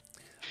 Okay.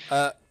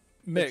 Let's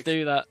Mick,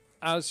 do that.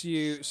 as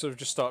you sort of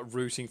just start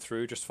rooting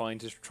through, just trying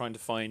to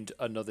find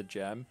another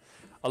gem.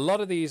 A lot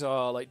of these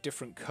are like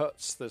different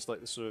cuts. There's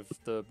like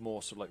the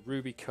more sort of like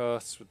ruby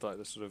cuts with like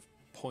the sort of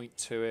point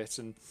to it,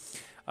 and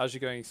as you're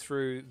going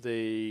through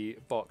the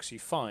box, you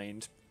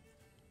find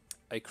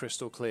a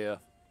crystal clear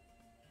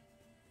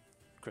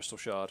crystal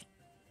shard.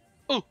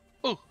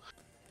 Oh.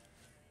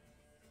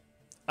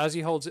 As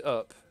he holds it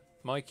up,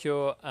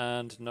 Mycure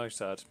and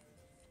Notad,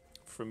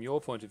 from your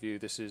point of view,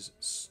 this is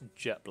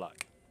jet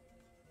black.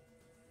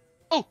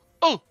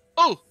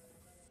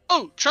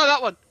 Oh! Try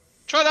that one.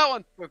 Try that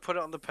one. We'll put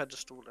it on the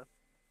pedestal then.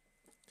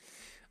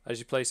 As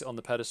you place it on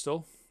the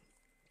pedestal,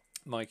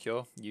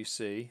 Mycure, you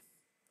see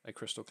a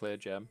crystal clear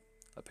gem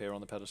appear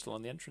on the pedestal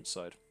on the entrance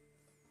side.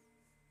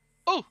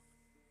 Oh!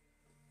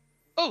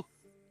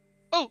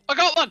 I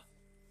got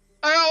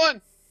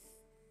one.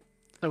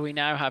 So we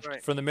now have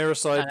Right. From the mirror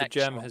side, An the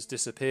gem extra. has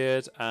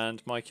disappeared,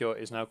 and Mycure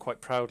is now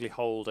quite proudly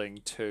holding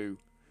two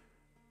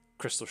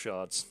crystal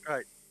shards.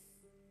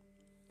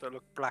 They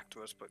look black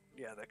to us, but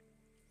yeah, they.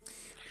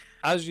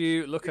 As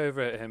you look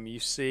over at him, you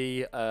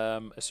see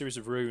a series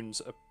of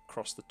runes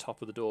across the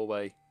top of the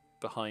doorway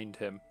behind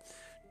him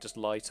just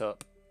light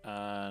up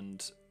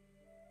and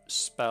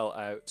spell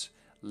out,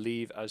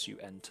 "Leave as you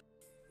enter."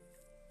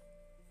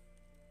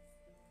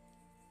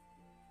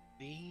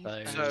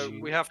 So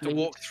we have to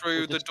walk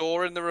through the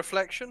door in the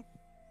reflection.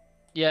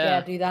 Yeah,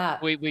 yeah. do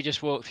that. We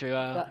just walk through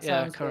our That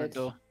sounds current good.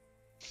 door.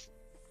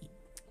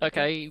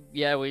 Okay,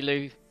 yeah, we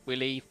leave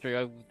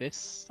through this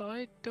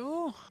side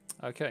door.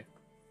 Okay.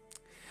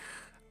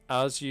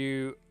 As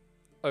you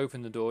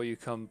open the door, you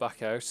come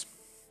back out,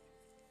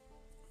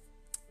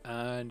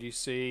 and you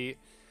see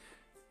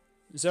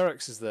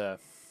Xerx is there,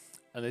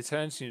 and they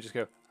turn to you and just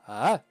go,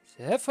 "Ah,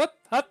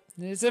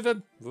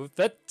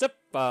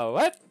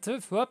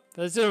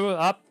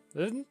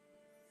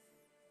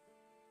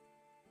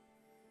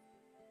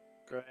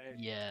 Great.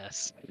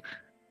 Yes.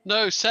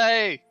 No,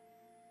 say.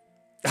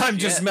 I'm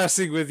just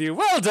messing with you.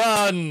 Well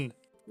done.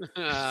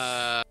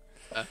 Uh,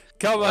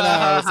 Come on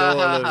out, all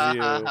of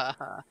you."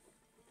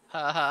 If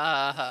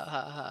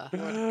I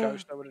had a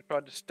ghost, I would have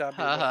tried to stab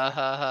you.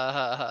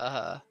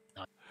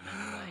 No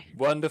way.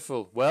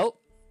 Wonderful. Well,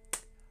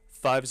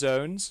 5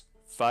 zones,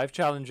 5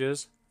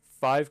 challenges,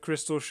 5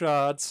 crystal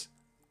shards.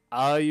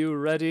 Are you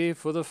ready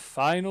for the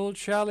final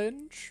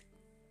challenge?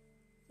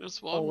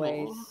 Just one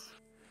Always. more.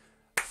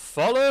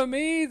 Follow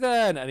me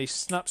then! And he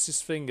snaps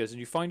his fingers, and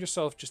you find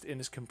yourself just in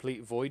this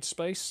complete void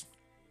space.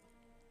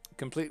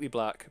 Completely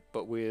black,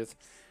 but with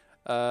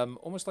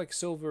almost like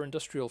silver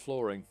industrial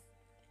flooring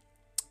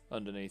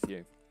underneath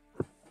you.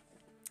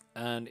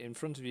 And in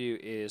front of you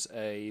is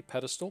a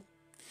pedestal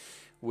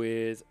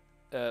with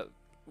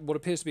what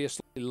appears to be a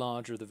slightly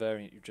larger of the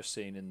variant you've just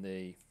seen in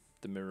the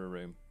mirror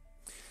room.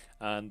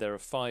 And there are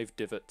 5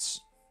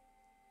 divots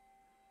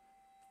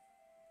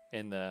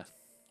in there.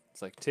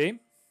 It's like,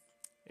 team,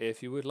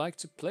 if you would like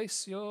to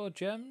place your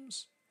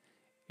gems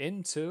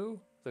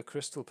into the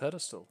crystal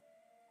pedestal,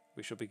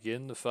 we shall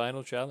begin the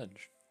final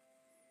challenge.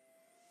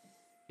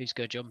 Who's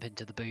gonna jump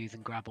into the booth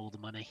and grab all the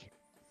money?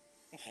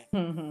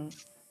 When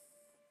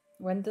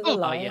do the Oh,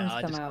 lions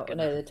I come just out?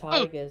 gonna- No, the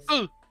tigers.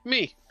 Oh,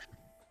 me.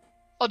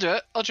 I'll do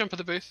it. I'll jump at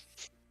the booth.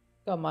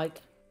 Go on,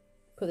 Mike.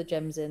 Put the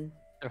gems in.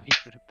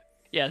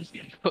 Yeah,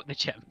 put the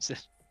gems in.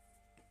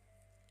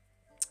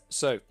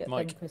 So, Get them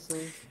Mike,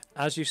 crystals.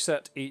 as you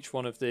set each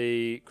one of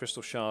the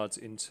crystal shards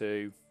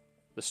into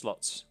the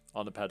slots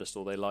on the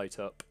pedestal, they light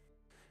up,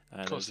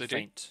 and course there's a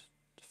they do.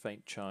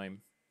 faint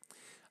chime.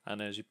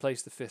 And as you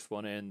place the fifth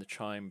one in, the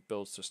chime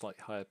builds to a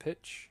slightly higher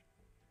pitch,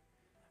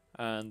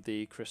 and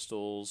the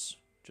crystals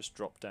just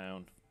drop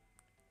down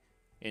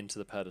into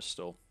the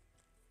pedestal.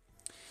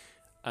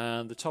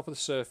 And the top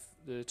surface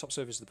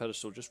of the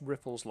pedestal just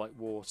ripples like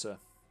water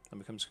and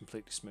becomes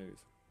completely smooth.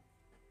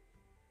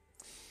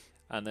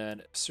 And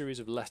then a series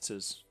of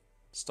letters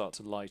start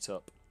to light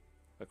up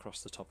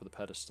across the top of the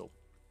pedestal.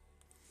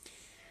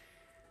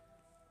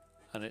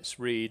 And it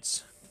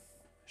reads,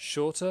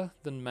 "Shorter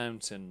than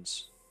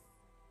mountains,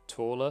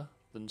 taller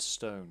than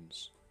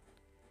stones.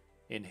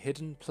 In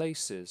hidden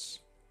places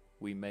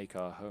we make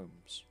our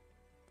homes.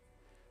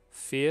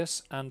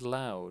 Fierce and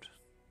loud,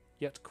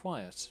 yet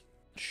quiet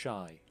and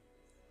shy.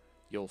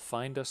 You'll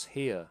find us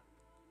here,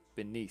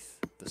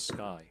 beneath the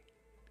sky."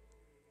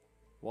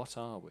 What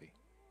are we?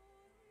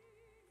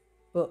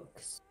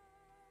 Books.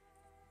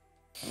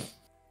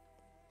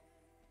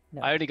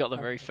 No, I only got the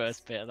not very books.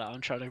 first bit of that.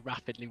 I'm trying to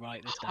rapidly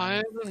write this down.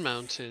 Higher than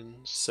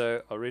mountains.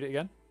 So I'll read it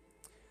again.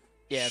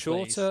 Yeah,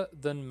 Shorter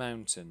than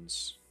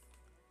mountains,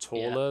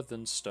 taller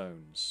than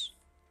stones.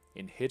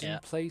 In hidden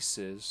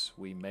places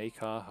we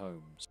make our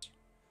homes.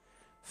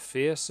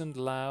 Fierce and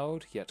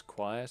loud, yet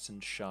quiet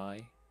and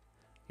shy.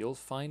 You'll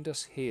find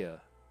us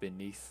here,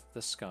 beneath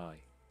the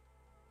sky.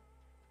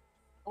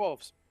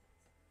 Dwarves.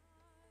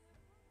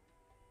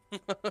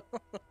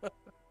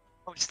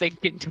 I was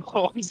thinking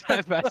dwarves.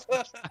 I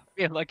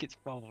feel like it's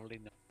probably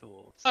not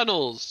dwarves.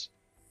 Tunnels.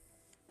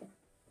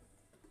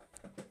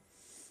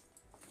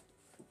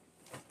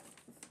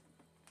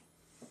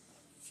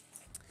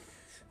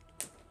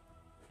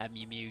 Am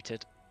you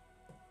muted?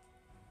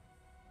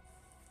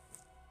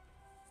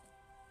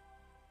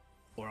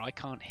 Or I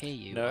can't hear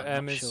you. No,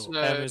 I'm not sure.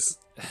 No.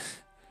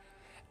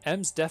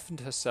 Em's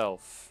deafened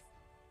herself.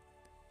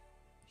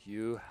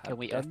 You have Can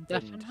we deafened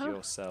undeafen her?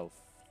 yourself.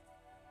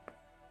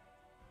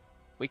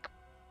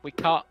 We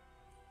can't.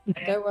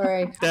 Don't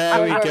worry. There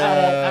Don't we worry about it.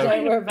 go.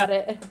 Don't worry about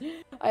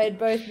it. I had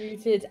both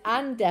muted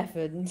and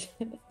deafened.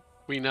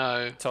 We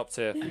know. Top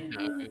tier. We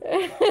know.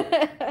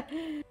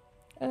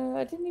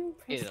 I didn't even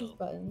press these Ew.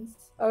 buttons.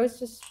 I was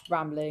just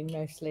rambling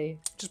mostly.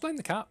 Just blame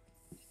the cat.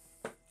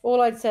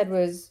 All I'd said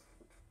was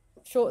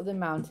shorter than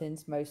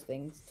mountains, most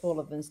things.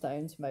 Taller than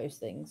stones, most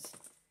things.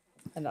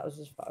 And that was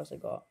as far as I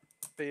got.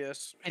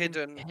 Fierce, In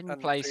hidden, hidden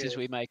and places fierce.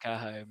 we make our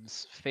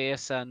homes.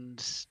 Fierce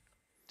and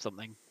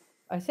something.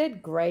 I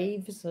said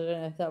graves. I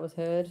don't know if that was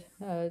heard.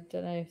 I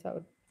don't know if that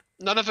would.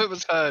 None of it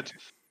was heard.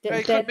 It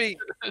Dead- could be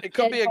a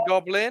dead-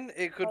 goblin,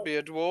 it could be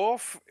a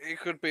dwarf, it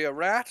could be a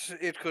rat,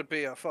 it could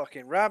be a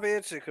fucking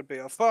rabbit, it could be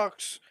a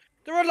fox.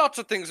 There are lots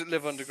of things that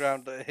live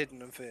underground that are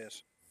hidden and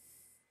fierce.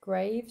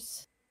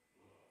 graves.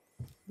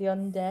 The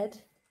undead.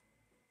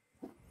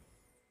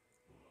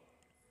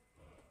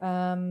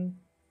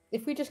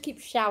 If we just keep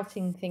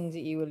shouting things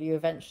at you, will you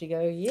eventually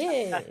go,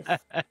 yes?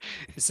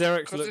 Xerex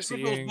Because looks this at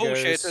you is and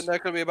bullshit, goes, and there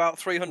could be about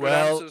 300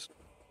 Well- answers.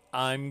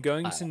 I'm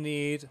going to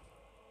need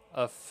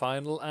a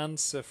final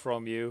answer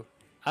from you.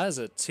 As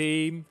a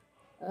team,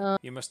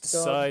 you must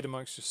decide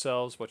amongst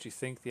yourselves what you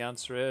think the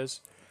answer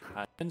is.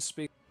 And then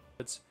speak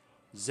the words,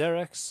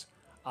 Xerex,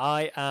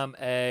 I am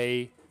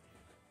a...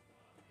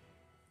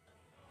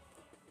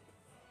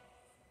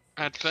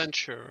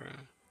 Adventurer.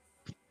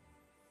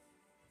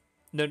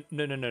 No.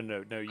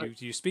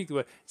 You speak the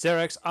word,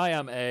 Xerex, I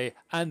am a,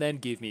 and then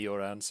give me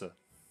your answer.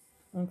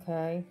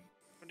 Okay.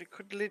 But it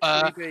could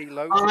literally be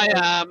loads of I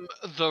am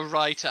the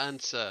right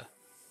answer.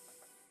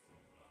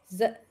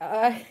 You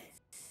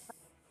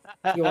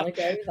want to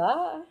go with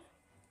that?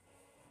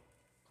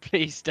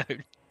 Please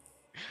don't.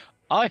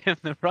 I am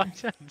the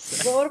right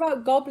answer. But what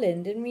about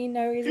Goblin? Didn't we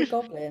know he's a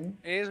goblin?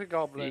 He is a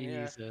goblin,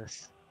 yeah.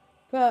 Jesus.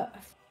 But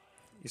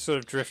You sort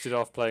of drifted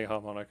off playing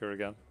harmonica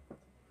again.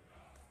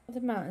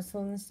 the mountains,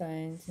 tall and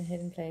stones, and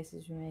hidden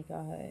places we make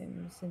our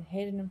homes. And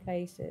hidden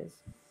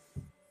places.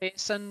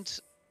 It's and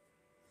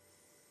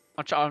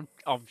I'm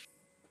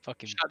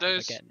fucking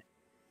Shadows? forgetting it.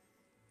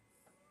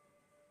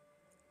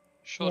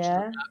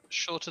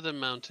 Shorter than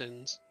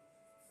mountains,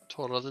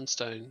 taller than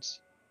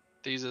stones.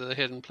 These are the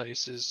hidden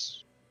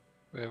places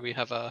where we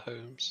have our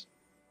homes.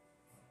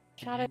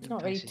 Shadow's hidden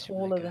not really places we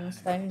taller make our than homes.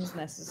 stones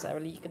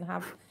necessarily. You can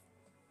have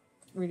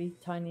really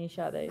tiny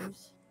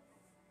shadows.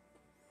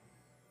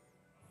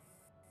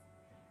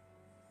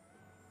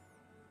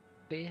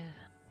 Fear.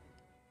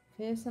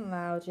 Fierce and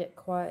loud, yet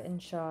quiet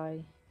and shy.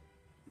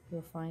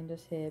 You'll find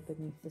us here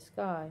beneath the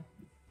sky.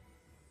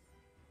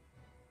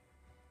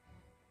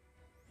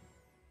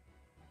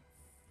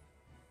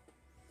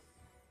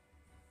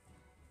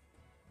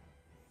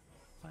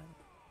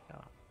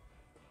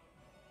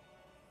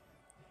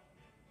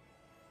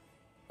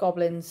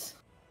 Goblins.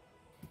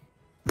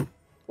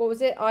 What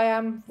was it? I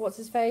am. What's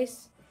his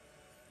face?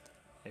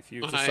 If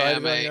you've I decided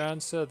am on a- your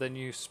answer, then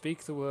you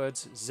speak the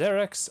words,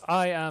 Xerex,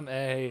 I am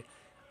a,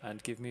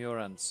 and give me your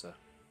answer.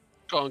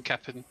 Go on,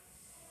 Captain.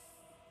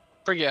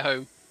 Bring it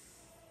home.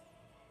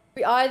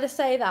 We either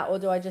say that, or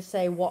do I just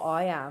say what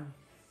I am?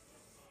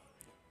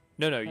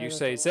 No, you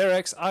say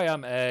Xerex, I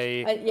am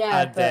a,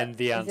 yeah, and then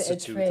the is it answer a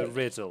to the trick?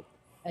 riddle.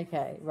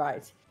 Okay,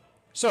 right.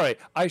 Sorry,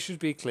 I should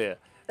be clear.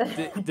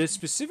 The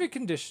specific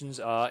conditions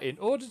are, in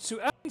order to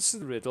answer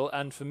the riddle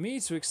and for me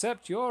to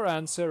accept your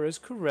answer as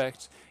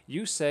correct,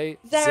 you say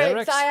Xerex,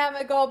 Xerex. I am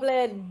a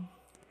goblin.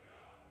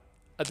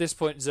 At this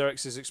point,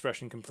 Xerex's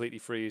expression completely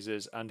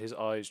freezes and his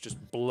eyes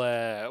just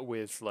blare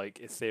with like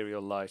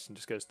ethereal light and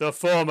just goes, "The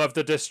form of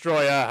the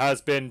destroyer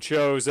has been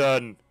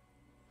chosen,"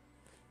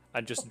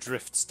 and just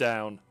drifts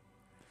down.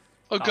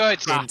 Oh,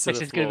 good. Into This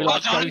the is going to be floor.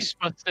 like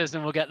Ghostbusters,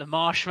 and we'll get the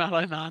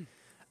Marshmallow Man.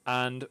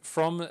 And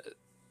from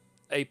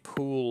a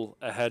pool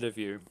ahead of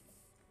you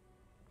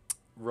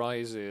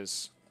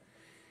rises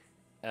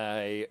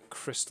a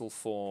crystal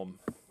form,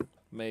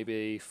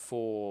 maybe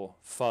 4,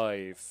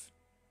 5,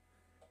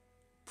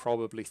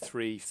 probably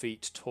 3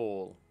 feet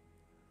tall,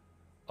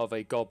 of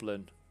a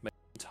goblin made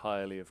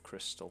entirely of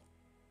crystal.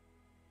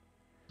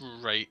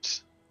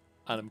 Great.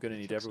 And I'm going to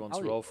need everyone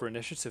to roll for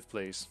initiative,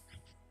 please.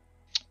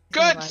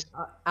 Good. Like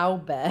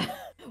owlbear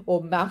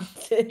or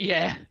mountain.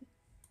 Yeah.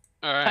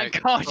 All right.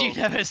 Thank God cool. you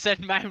never said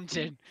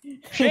mountain.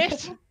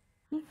 Shit.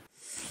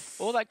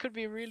 Or that could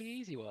be a really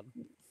easy one.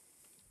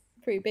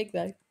 Pretty big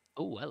though.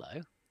 Oh,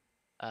 hello.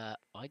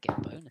 I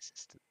get bonus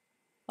assistant.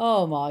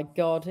 Oh my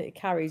god, it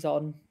carries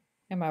on.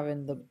 I'm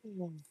having the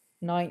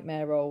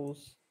nightmare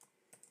rolls.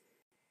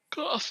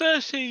 Got a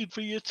 13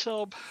 for you,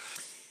 Tom.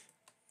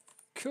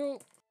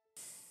 Cool.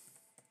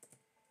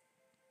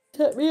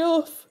 Take me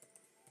off.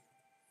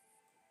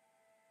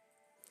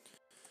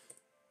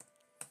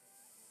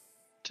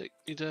 Take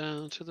me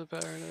down to the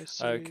paradise.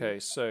 Okay,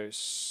 so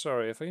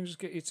sorry if I can just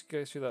get you to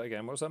go through that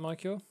again. What was that,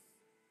 Michael?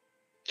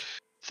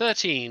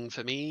 13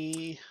 for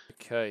me.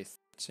 Okay,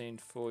 13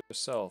 for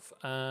yourself.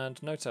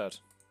 And Notad.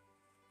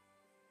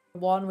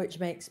 1, which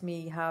makes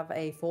me have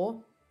a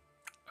 4.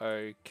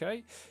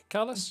 Okay.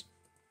 Kallus?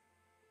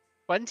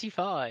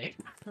 25.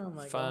 Oh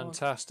my god.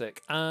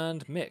 Fantastic.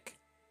 And Mick?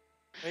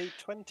 A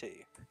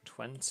 20.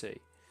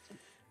 20.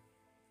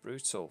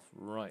 Brutal.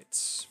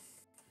 Right.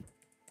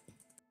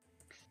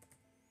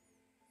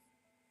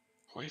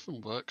 What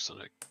even works on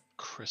a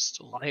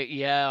crystal?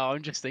 Yeah,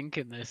 I'm just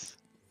thinking this.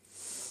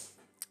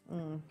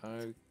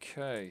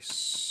 Okay,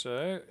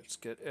 so let's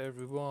get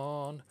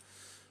everyone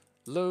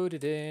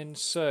loaded in.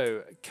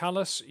 So,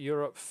 Kallus,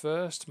 you're up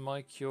first.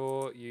 Mike,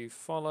 you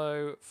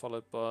follow,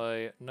 followed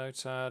by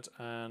Notad,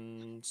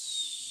 and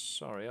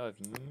sorry, I've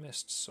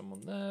missed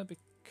someone there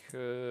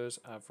because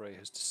Avray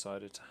has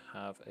decided to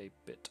have a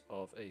bit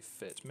of a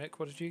fit. Mick,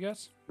 what did you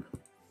get?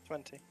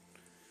 20. 20.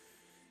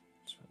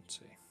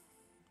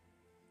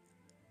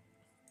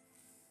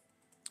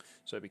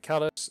 So it'd be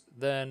Kallus,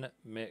 then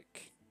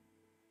Mick.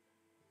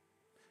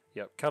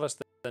 Yep, Kallus,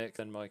 then Mick,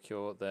 then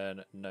Michael,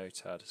 then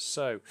Notad.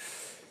 So,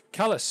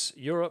 Kallus,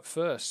 you're up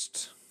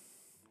first.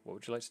 What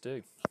would you like to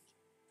do?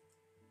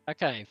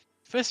 Okay.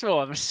 First of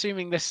all, I'm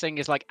assuming this thing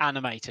is like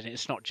animated.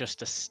 It's not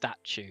just a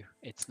statue.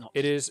 It's not.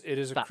 It is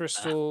a that-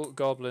 crystal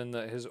goblin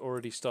that has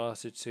already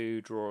started to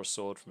draw a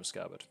sword from a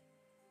scabbard.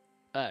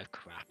 Oh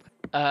crap.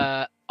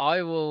 I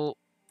will.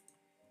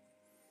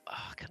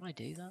 Oh, can I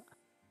do that?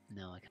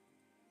 No, I can't.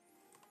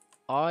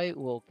 I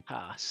will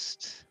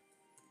cast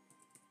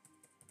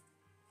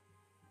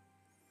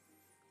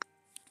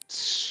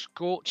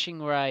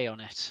Scorching Ray on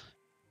it.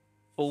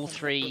 All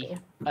 3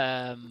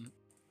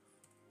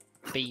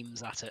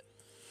 beams at it.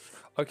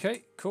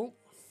 Okay, cool.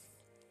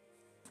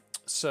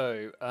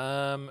 So,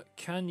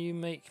 can you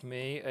make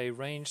me a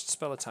ranged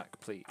spell attack,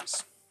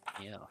 please?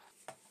 Yeah.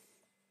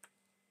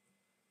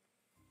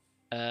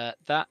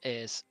 That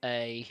is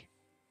a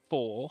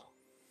 4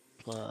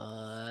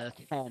 plus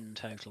 10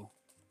 total.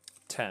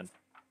 10.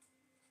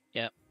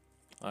 Yep.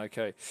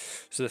 Okay,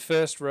 so the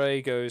first ray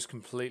goes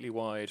completely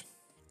wide,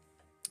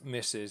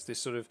 misses.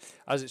 This sort of,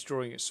 as it's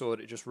drawing its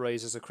sword, it just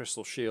raises a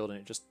crystal shield and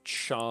it just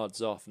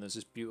shards off, and there's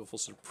this beautiful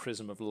sort of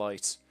prism of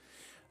light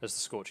as the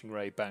scorching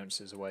ray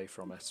bounces away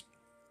from it.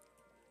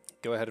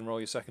 Go ahead and roll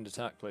your second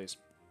attack, please.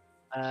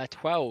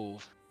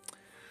 12.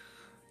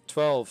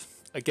 12.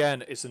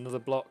 Again, it's another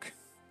block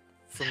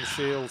from the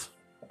shield.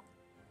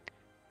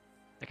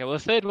 Okay, well the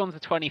third one's a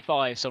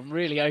 25, so I'm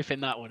really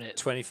hoping that one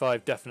hits.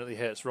 25 definitely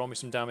hits. Roll me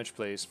some damage,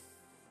 please.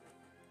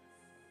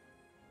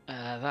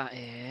 That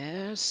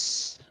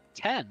is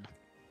 10.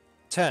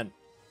 10.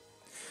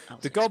 That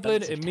was The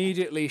goblin expensive.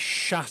 immediately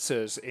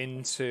shatters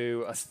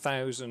into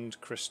 1,000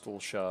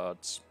 crystal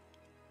shards.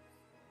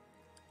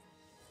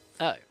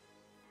 Oh.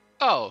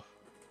 Oh,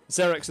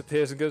 Xerex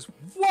appears and goes,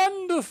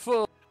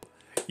 "Wonderful!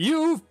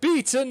 You've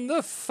beaten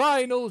the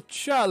final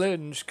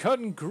challenge!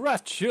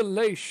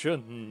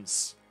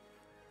 Congratulations!"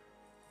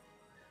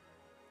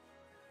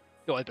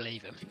 Do I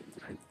believe him?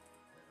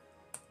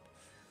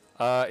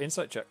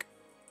 Insight check.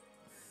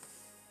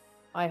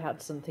 I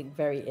had something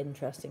very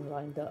interesting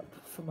lined up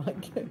for my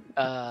go.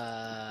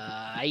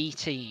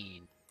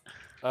 18.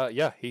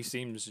 Yeah, he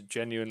seems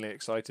genuinely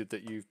excited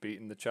that you've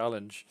beaten the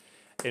challenge.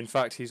 In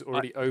fact, he's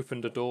already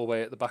opened a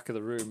doorway at the back of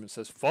the room and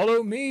says,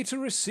 "Follow me to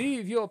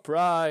receive your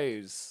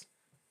prize."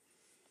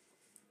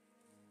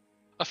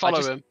 I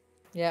follow him.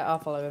 Yeah, I'll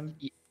follow him.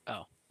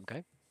 Oh,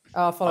 okay.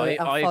 I'll follow. I-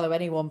 I'll I- follow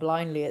anyone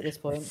blindly at this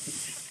point.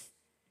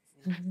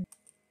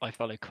 I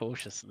follow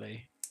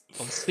cautiously.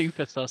 I'm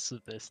super sus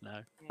of this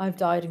now. I've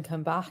died and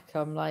come back.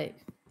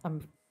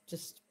 I'm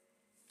just.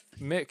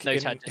 Mick, No,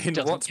 Ted in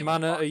doesn't what give a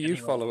manner fuck are you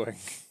anyway. following?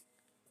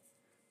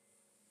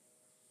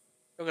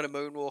 I'm going to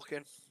moonwalk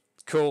in.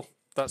 Cool,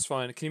 that's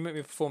fine. Can you make me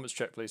a performance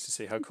check, please, to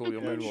see how cool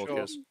your Yeah, moonwalk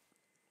sure. is?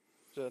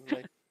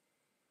 Certainly.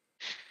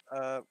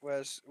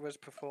 Where's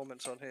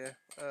performance on here?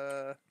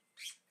 We're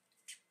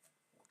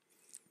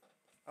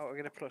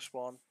going to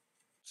 +1.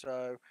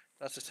 So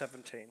that's a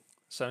 17.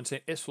 17.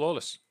 It's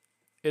flawless.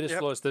 It is Yep.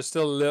 flawless. There's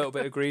still a little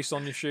bit of grease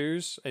on your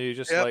shoes, and you're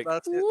just Yep, like,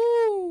 that's it.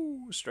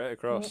 woo, straight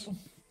across.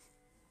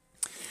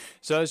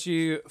 So as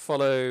you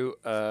follow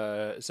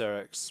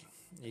Xerex,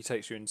 he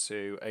takes you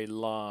into a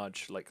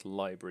large,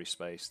 library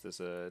space. There's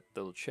a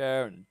little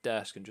chair and a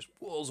desk, and just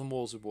walls and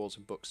walls and walls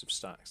and books of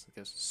stacks. He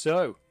goes,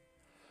 "So,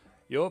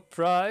 your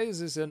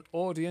prize is an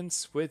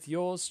audience with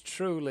yours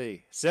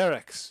truly,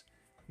 Xerex,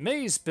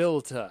 maze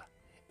builder,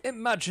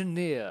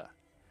 Imagineer.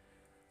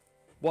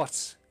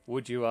 What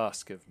would you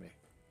ask of me?"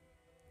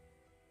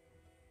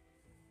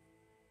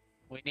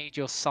 We need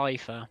your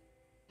cipher.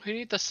 We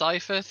need the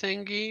cipher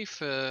thingy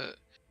for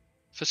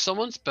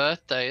someone's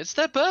birthday. It's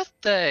their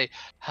birthday.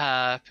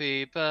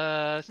 Happy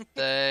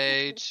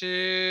birthday to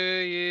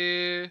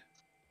you.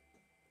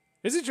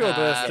 Is it your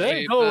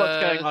birthday? Happy Oh,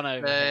 what's going on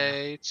over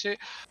birthday to...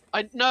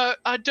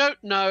 I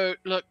don't know.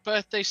 Look,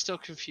 birthdays still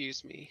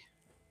confuse me.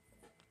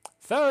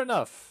 Fair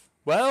enough.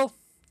 Well,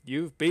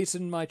 you've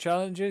beaten my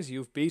challenges.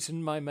 You've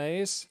beaten my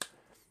maze.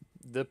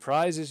 The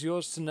prize is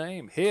yours to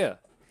name. Here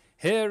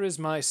is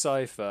my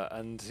cipher,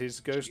 and his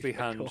ghostly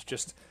hand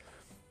just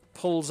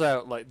pulls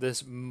out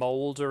this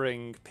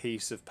mouldering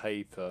piece of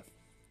paper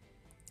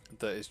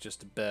that is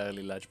just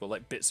barely legible.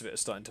 Bits of it are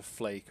starting to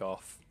flake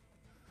off.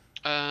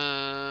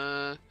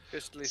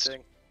 Ghostly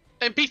thing.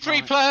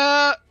 MP3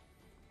 player.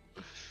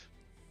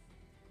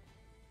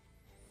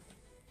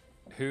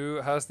 Who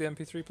has the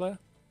MP3 player?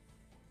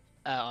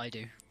 I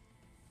do.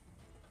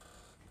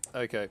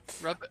 Okay.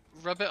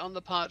 Rub it on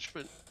the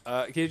parchment.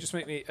 Can you just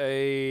make me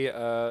a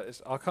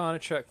Arcana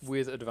check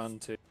with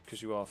advantage, because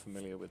you are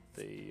familiar with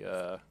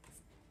the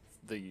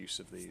use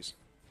of these.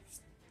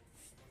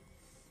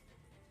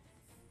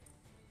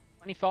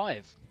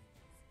 25.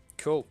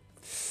 Cool.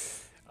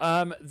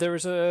 There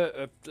is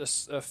a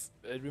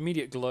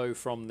immediate glow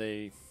from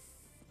the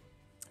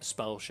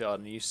spell shard,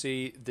 and you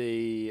see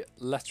the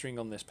lettering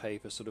on this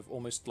paper sort of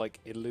almost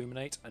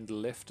illuminate and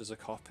lift as a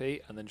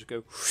copy, and then just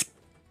go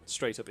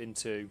straight up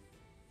into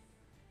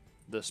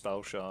the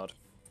spell shard.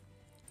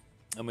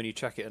 And when you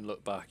check it and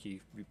look back,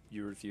 you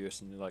review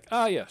it, and you're like,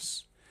 ah,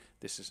 yes,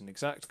 this is an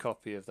exact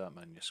copy of that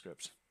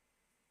manuscript.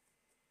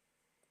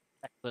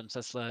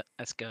 Excellent.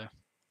 Let's go.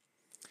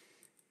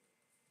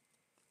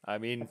 I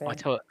mean, Okay. I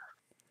thought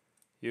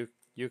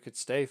you could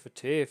stay for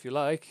tea if you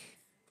like.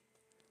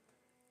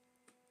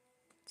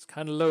 It's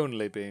kind of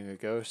lonely being a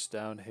ghost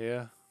down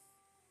here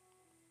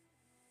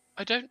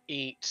I don't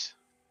eat.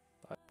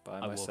 by I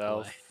walk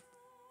myself. away.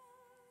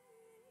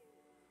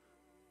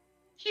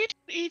 You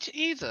don't eat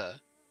either.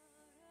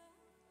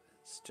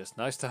 It's just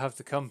nice to have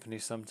the company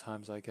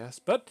sometimes, I guess.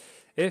 But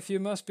if you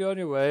must be on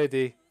your way,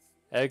 the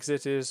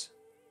exit is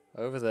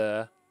over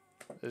there.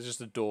 There's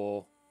just a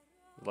door,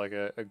 like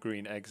a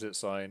green exit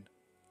sign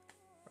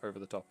over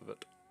the top of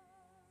it.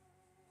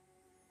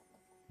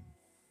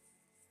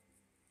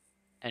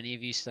 Any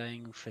of you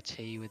staying for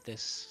tea with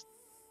this?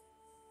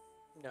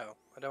 No,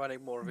 I don't want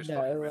any more of his No,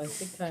 fucking I riddles.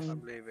 think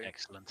I'm- leaving.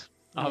 Excellent.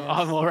 Yes.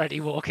 I'm already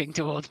walking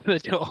towards the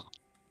door.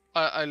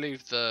 I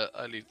leave the.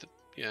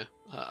 Yeah,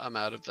 I'm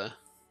out of there.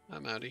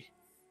 I'm outie.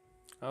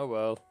 Oh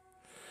well.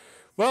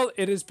 Well,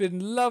 it has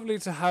been lovely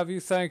to have you.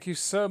 Thank you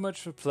so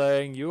much for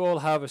playing. You all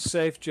have a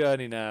safe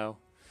journey now.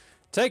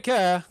 Take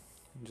care.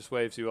 And just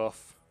waves you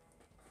off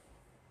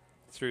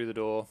through the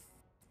door.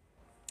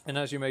 And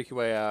as you make your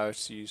way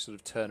out, you sort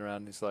of turn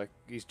around.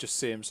 You just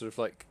see him sort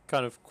of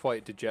kind of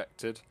quite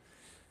dejected.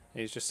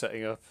 He's just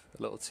setting up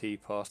a little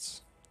teapot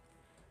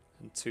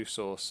and 2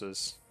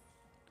 saucers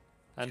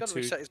He's and got to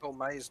reset his whole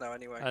maze now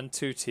anyway. and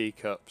 2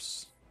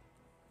 teacups.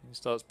 He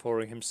starts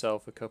pouring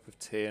himself a cup of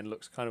tea and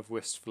looks kind of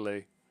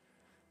wistfully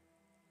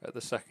at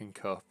the second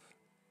cup.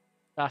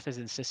 That is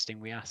insisting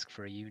we ask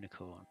for a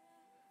unicorn.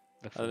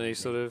 And then he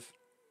sort of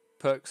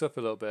perks up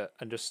a little bit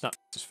and just snaps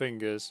his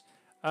fingers,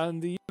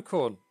 and the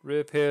unicorn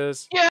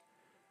reappears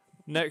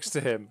next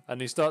to him,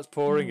 and he starts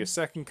pouring a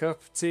second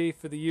cup of tea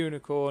for the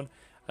unicorn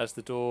as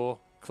the door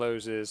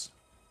closes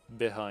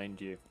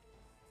behind you.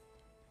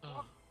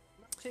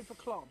 Tea for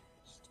Clod.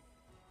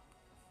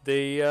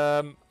 The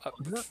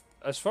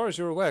as far as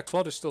you're aware,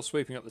 Claude is still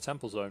sweeping up the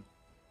temple zone.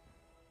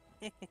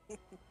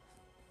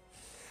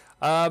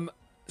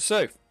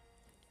 So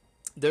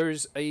there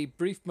is a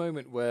brief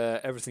moment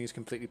where everything is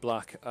completely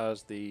black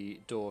as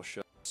the door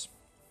shuts.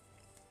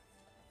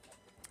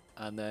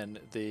 and then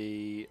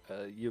the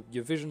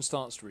your vision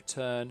starts to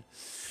return,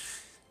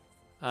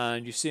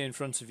 and you see in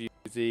front of you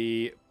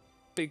the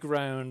big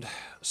round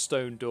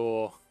stone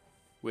door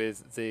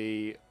with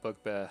the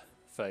bugbear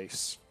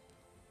face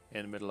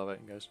in the middle of it,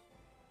 and goes,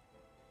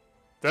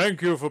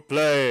 "Thank you for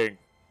playing.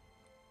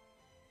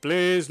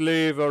 Please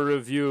leave a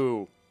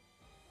review."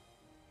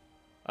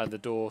 And the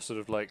door sort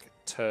of like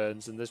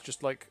turns, and there's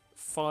just like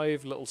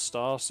 5 little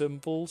star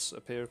symbols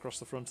appear across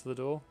the front of the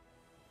door.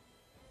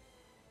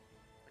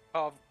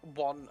 Of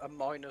a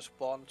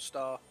 -1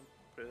 star.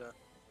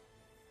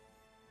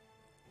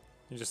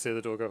 You just hear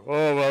the door go,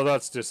 "Oh, well,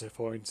 that's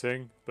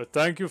disappointing, but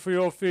thank you for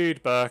your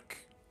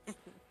feedback."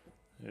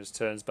 It just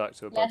turns back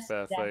to a Let's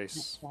bugbear do that face.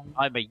 next one.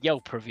 I'm a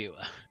Yelp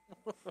reviewer.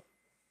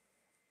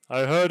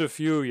 I heard a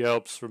few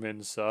yelps from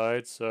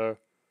inside, so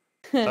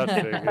that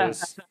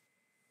figures.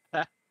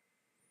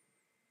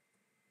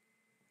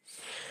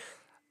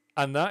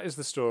 And that is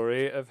the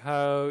story of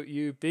how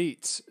you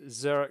beat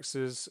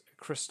Xerax's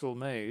Crystal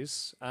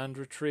Maze and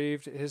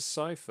retrieved his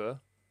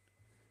cipher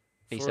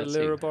for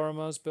Lyra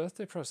Boromar's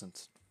birthday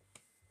present.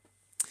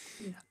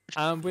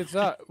 And with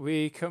that,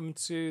 we come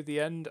to the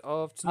end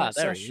of tonight's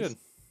there he is. session.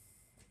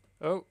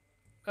 Oh,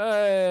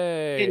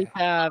 hey!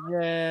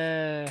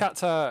 Yeah. Cat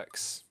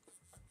tax.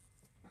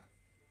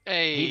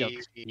 Hey. He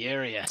looks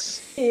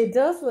furious. It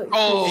does look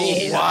Oh, cool.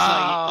 He looks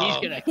wow. like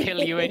he's gonna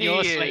kill you in He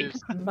your is sleep.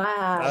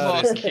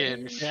 Mad.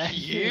 Fucking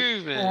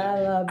fuming.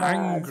 Hella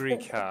mad. Angry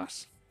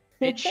cat.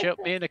 It shut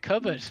me in a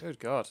cupboard. Good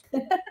God.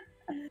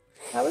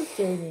 That was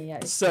Jamie,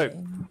 actually.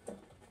 So,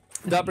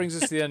 that brings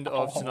us to the end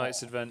of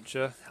tonight's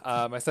adventure.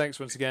 My thanks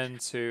once again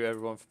to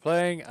everyone for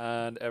playing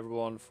and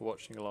everyone for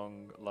watching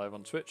along live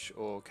on Twitch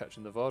or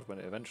catching the VOD when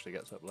it eventually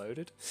gets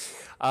uploaded.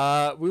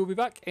 We will be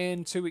back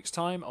in 2 weeks'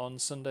 time on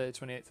Sunday, the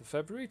 28th of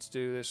February, to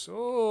do this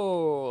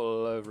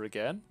all over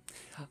again.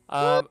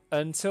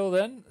 Until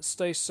then,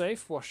 stay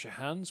safe, wash your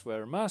hands,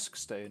 wear a mask,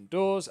 stay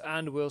indoors,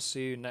 and we'll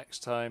see you next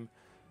time.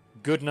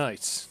 Good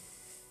night.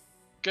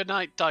 Good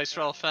night, Dice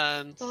Roll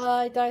fans.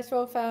 Bye, Dice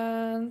Roll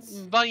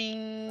fans.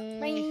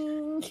 Bye.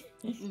 Bye.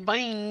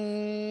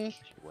 Bye.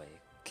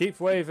 Keep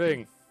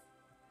waving.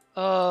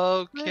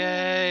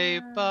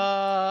 Okay,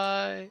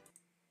 bye.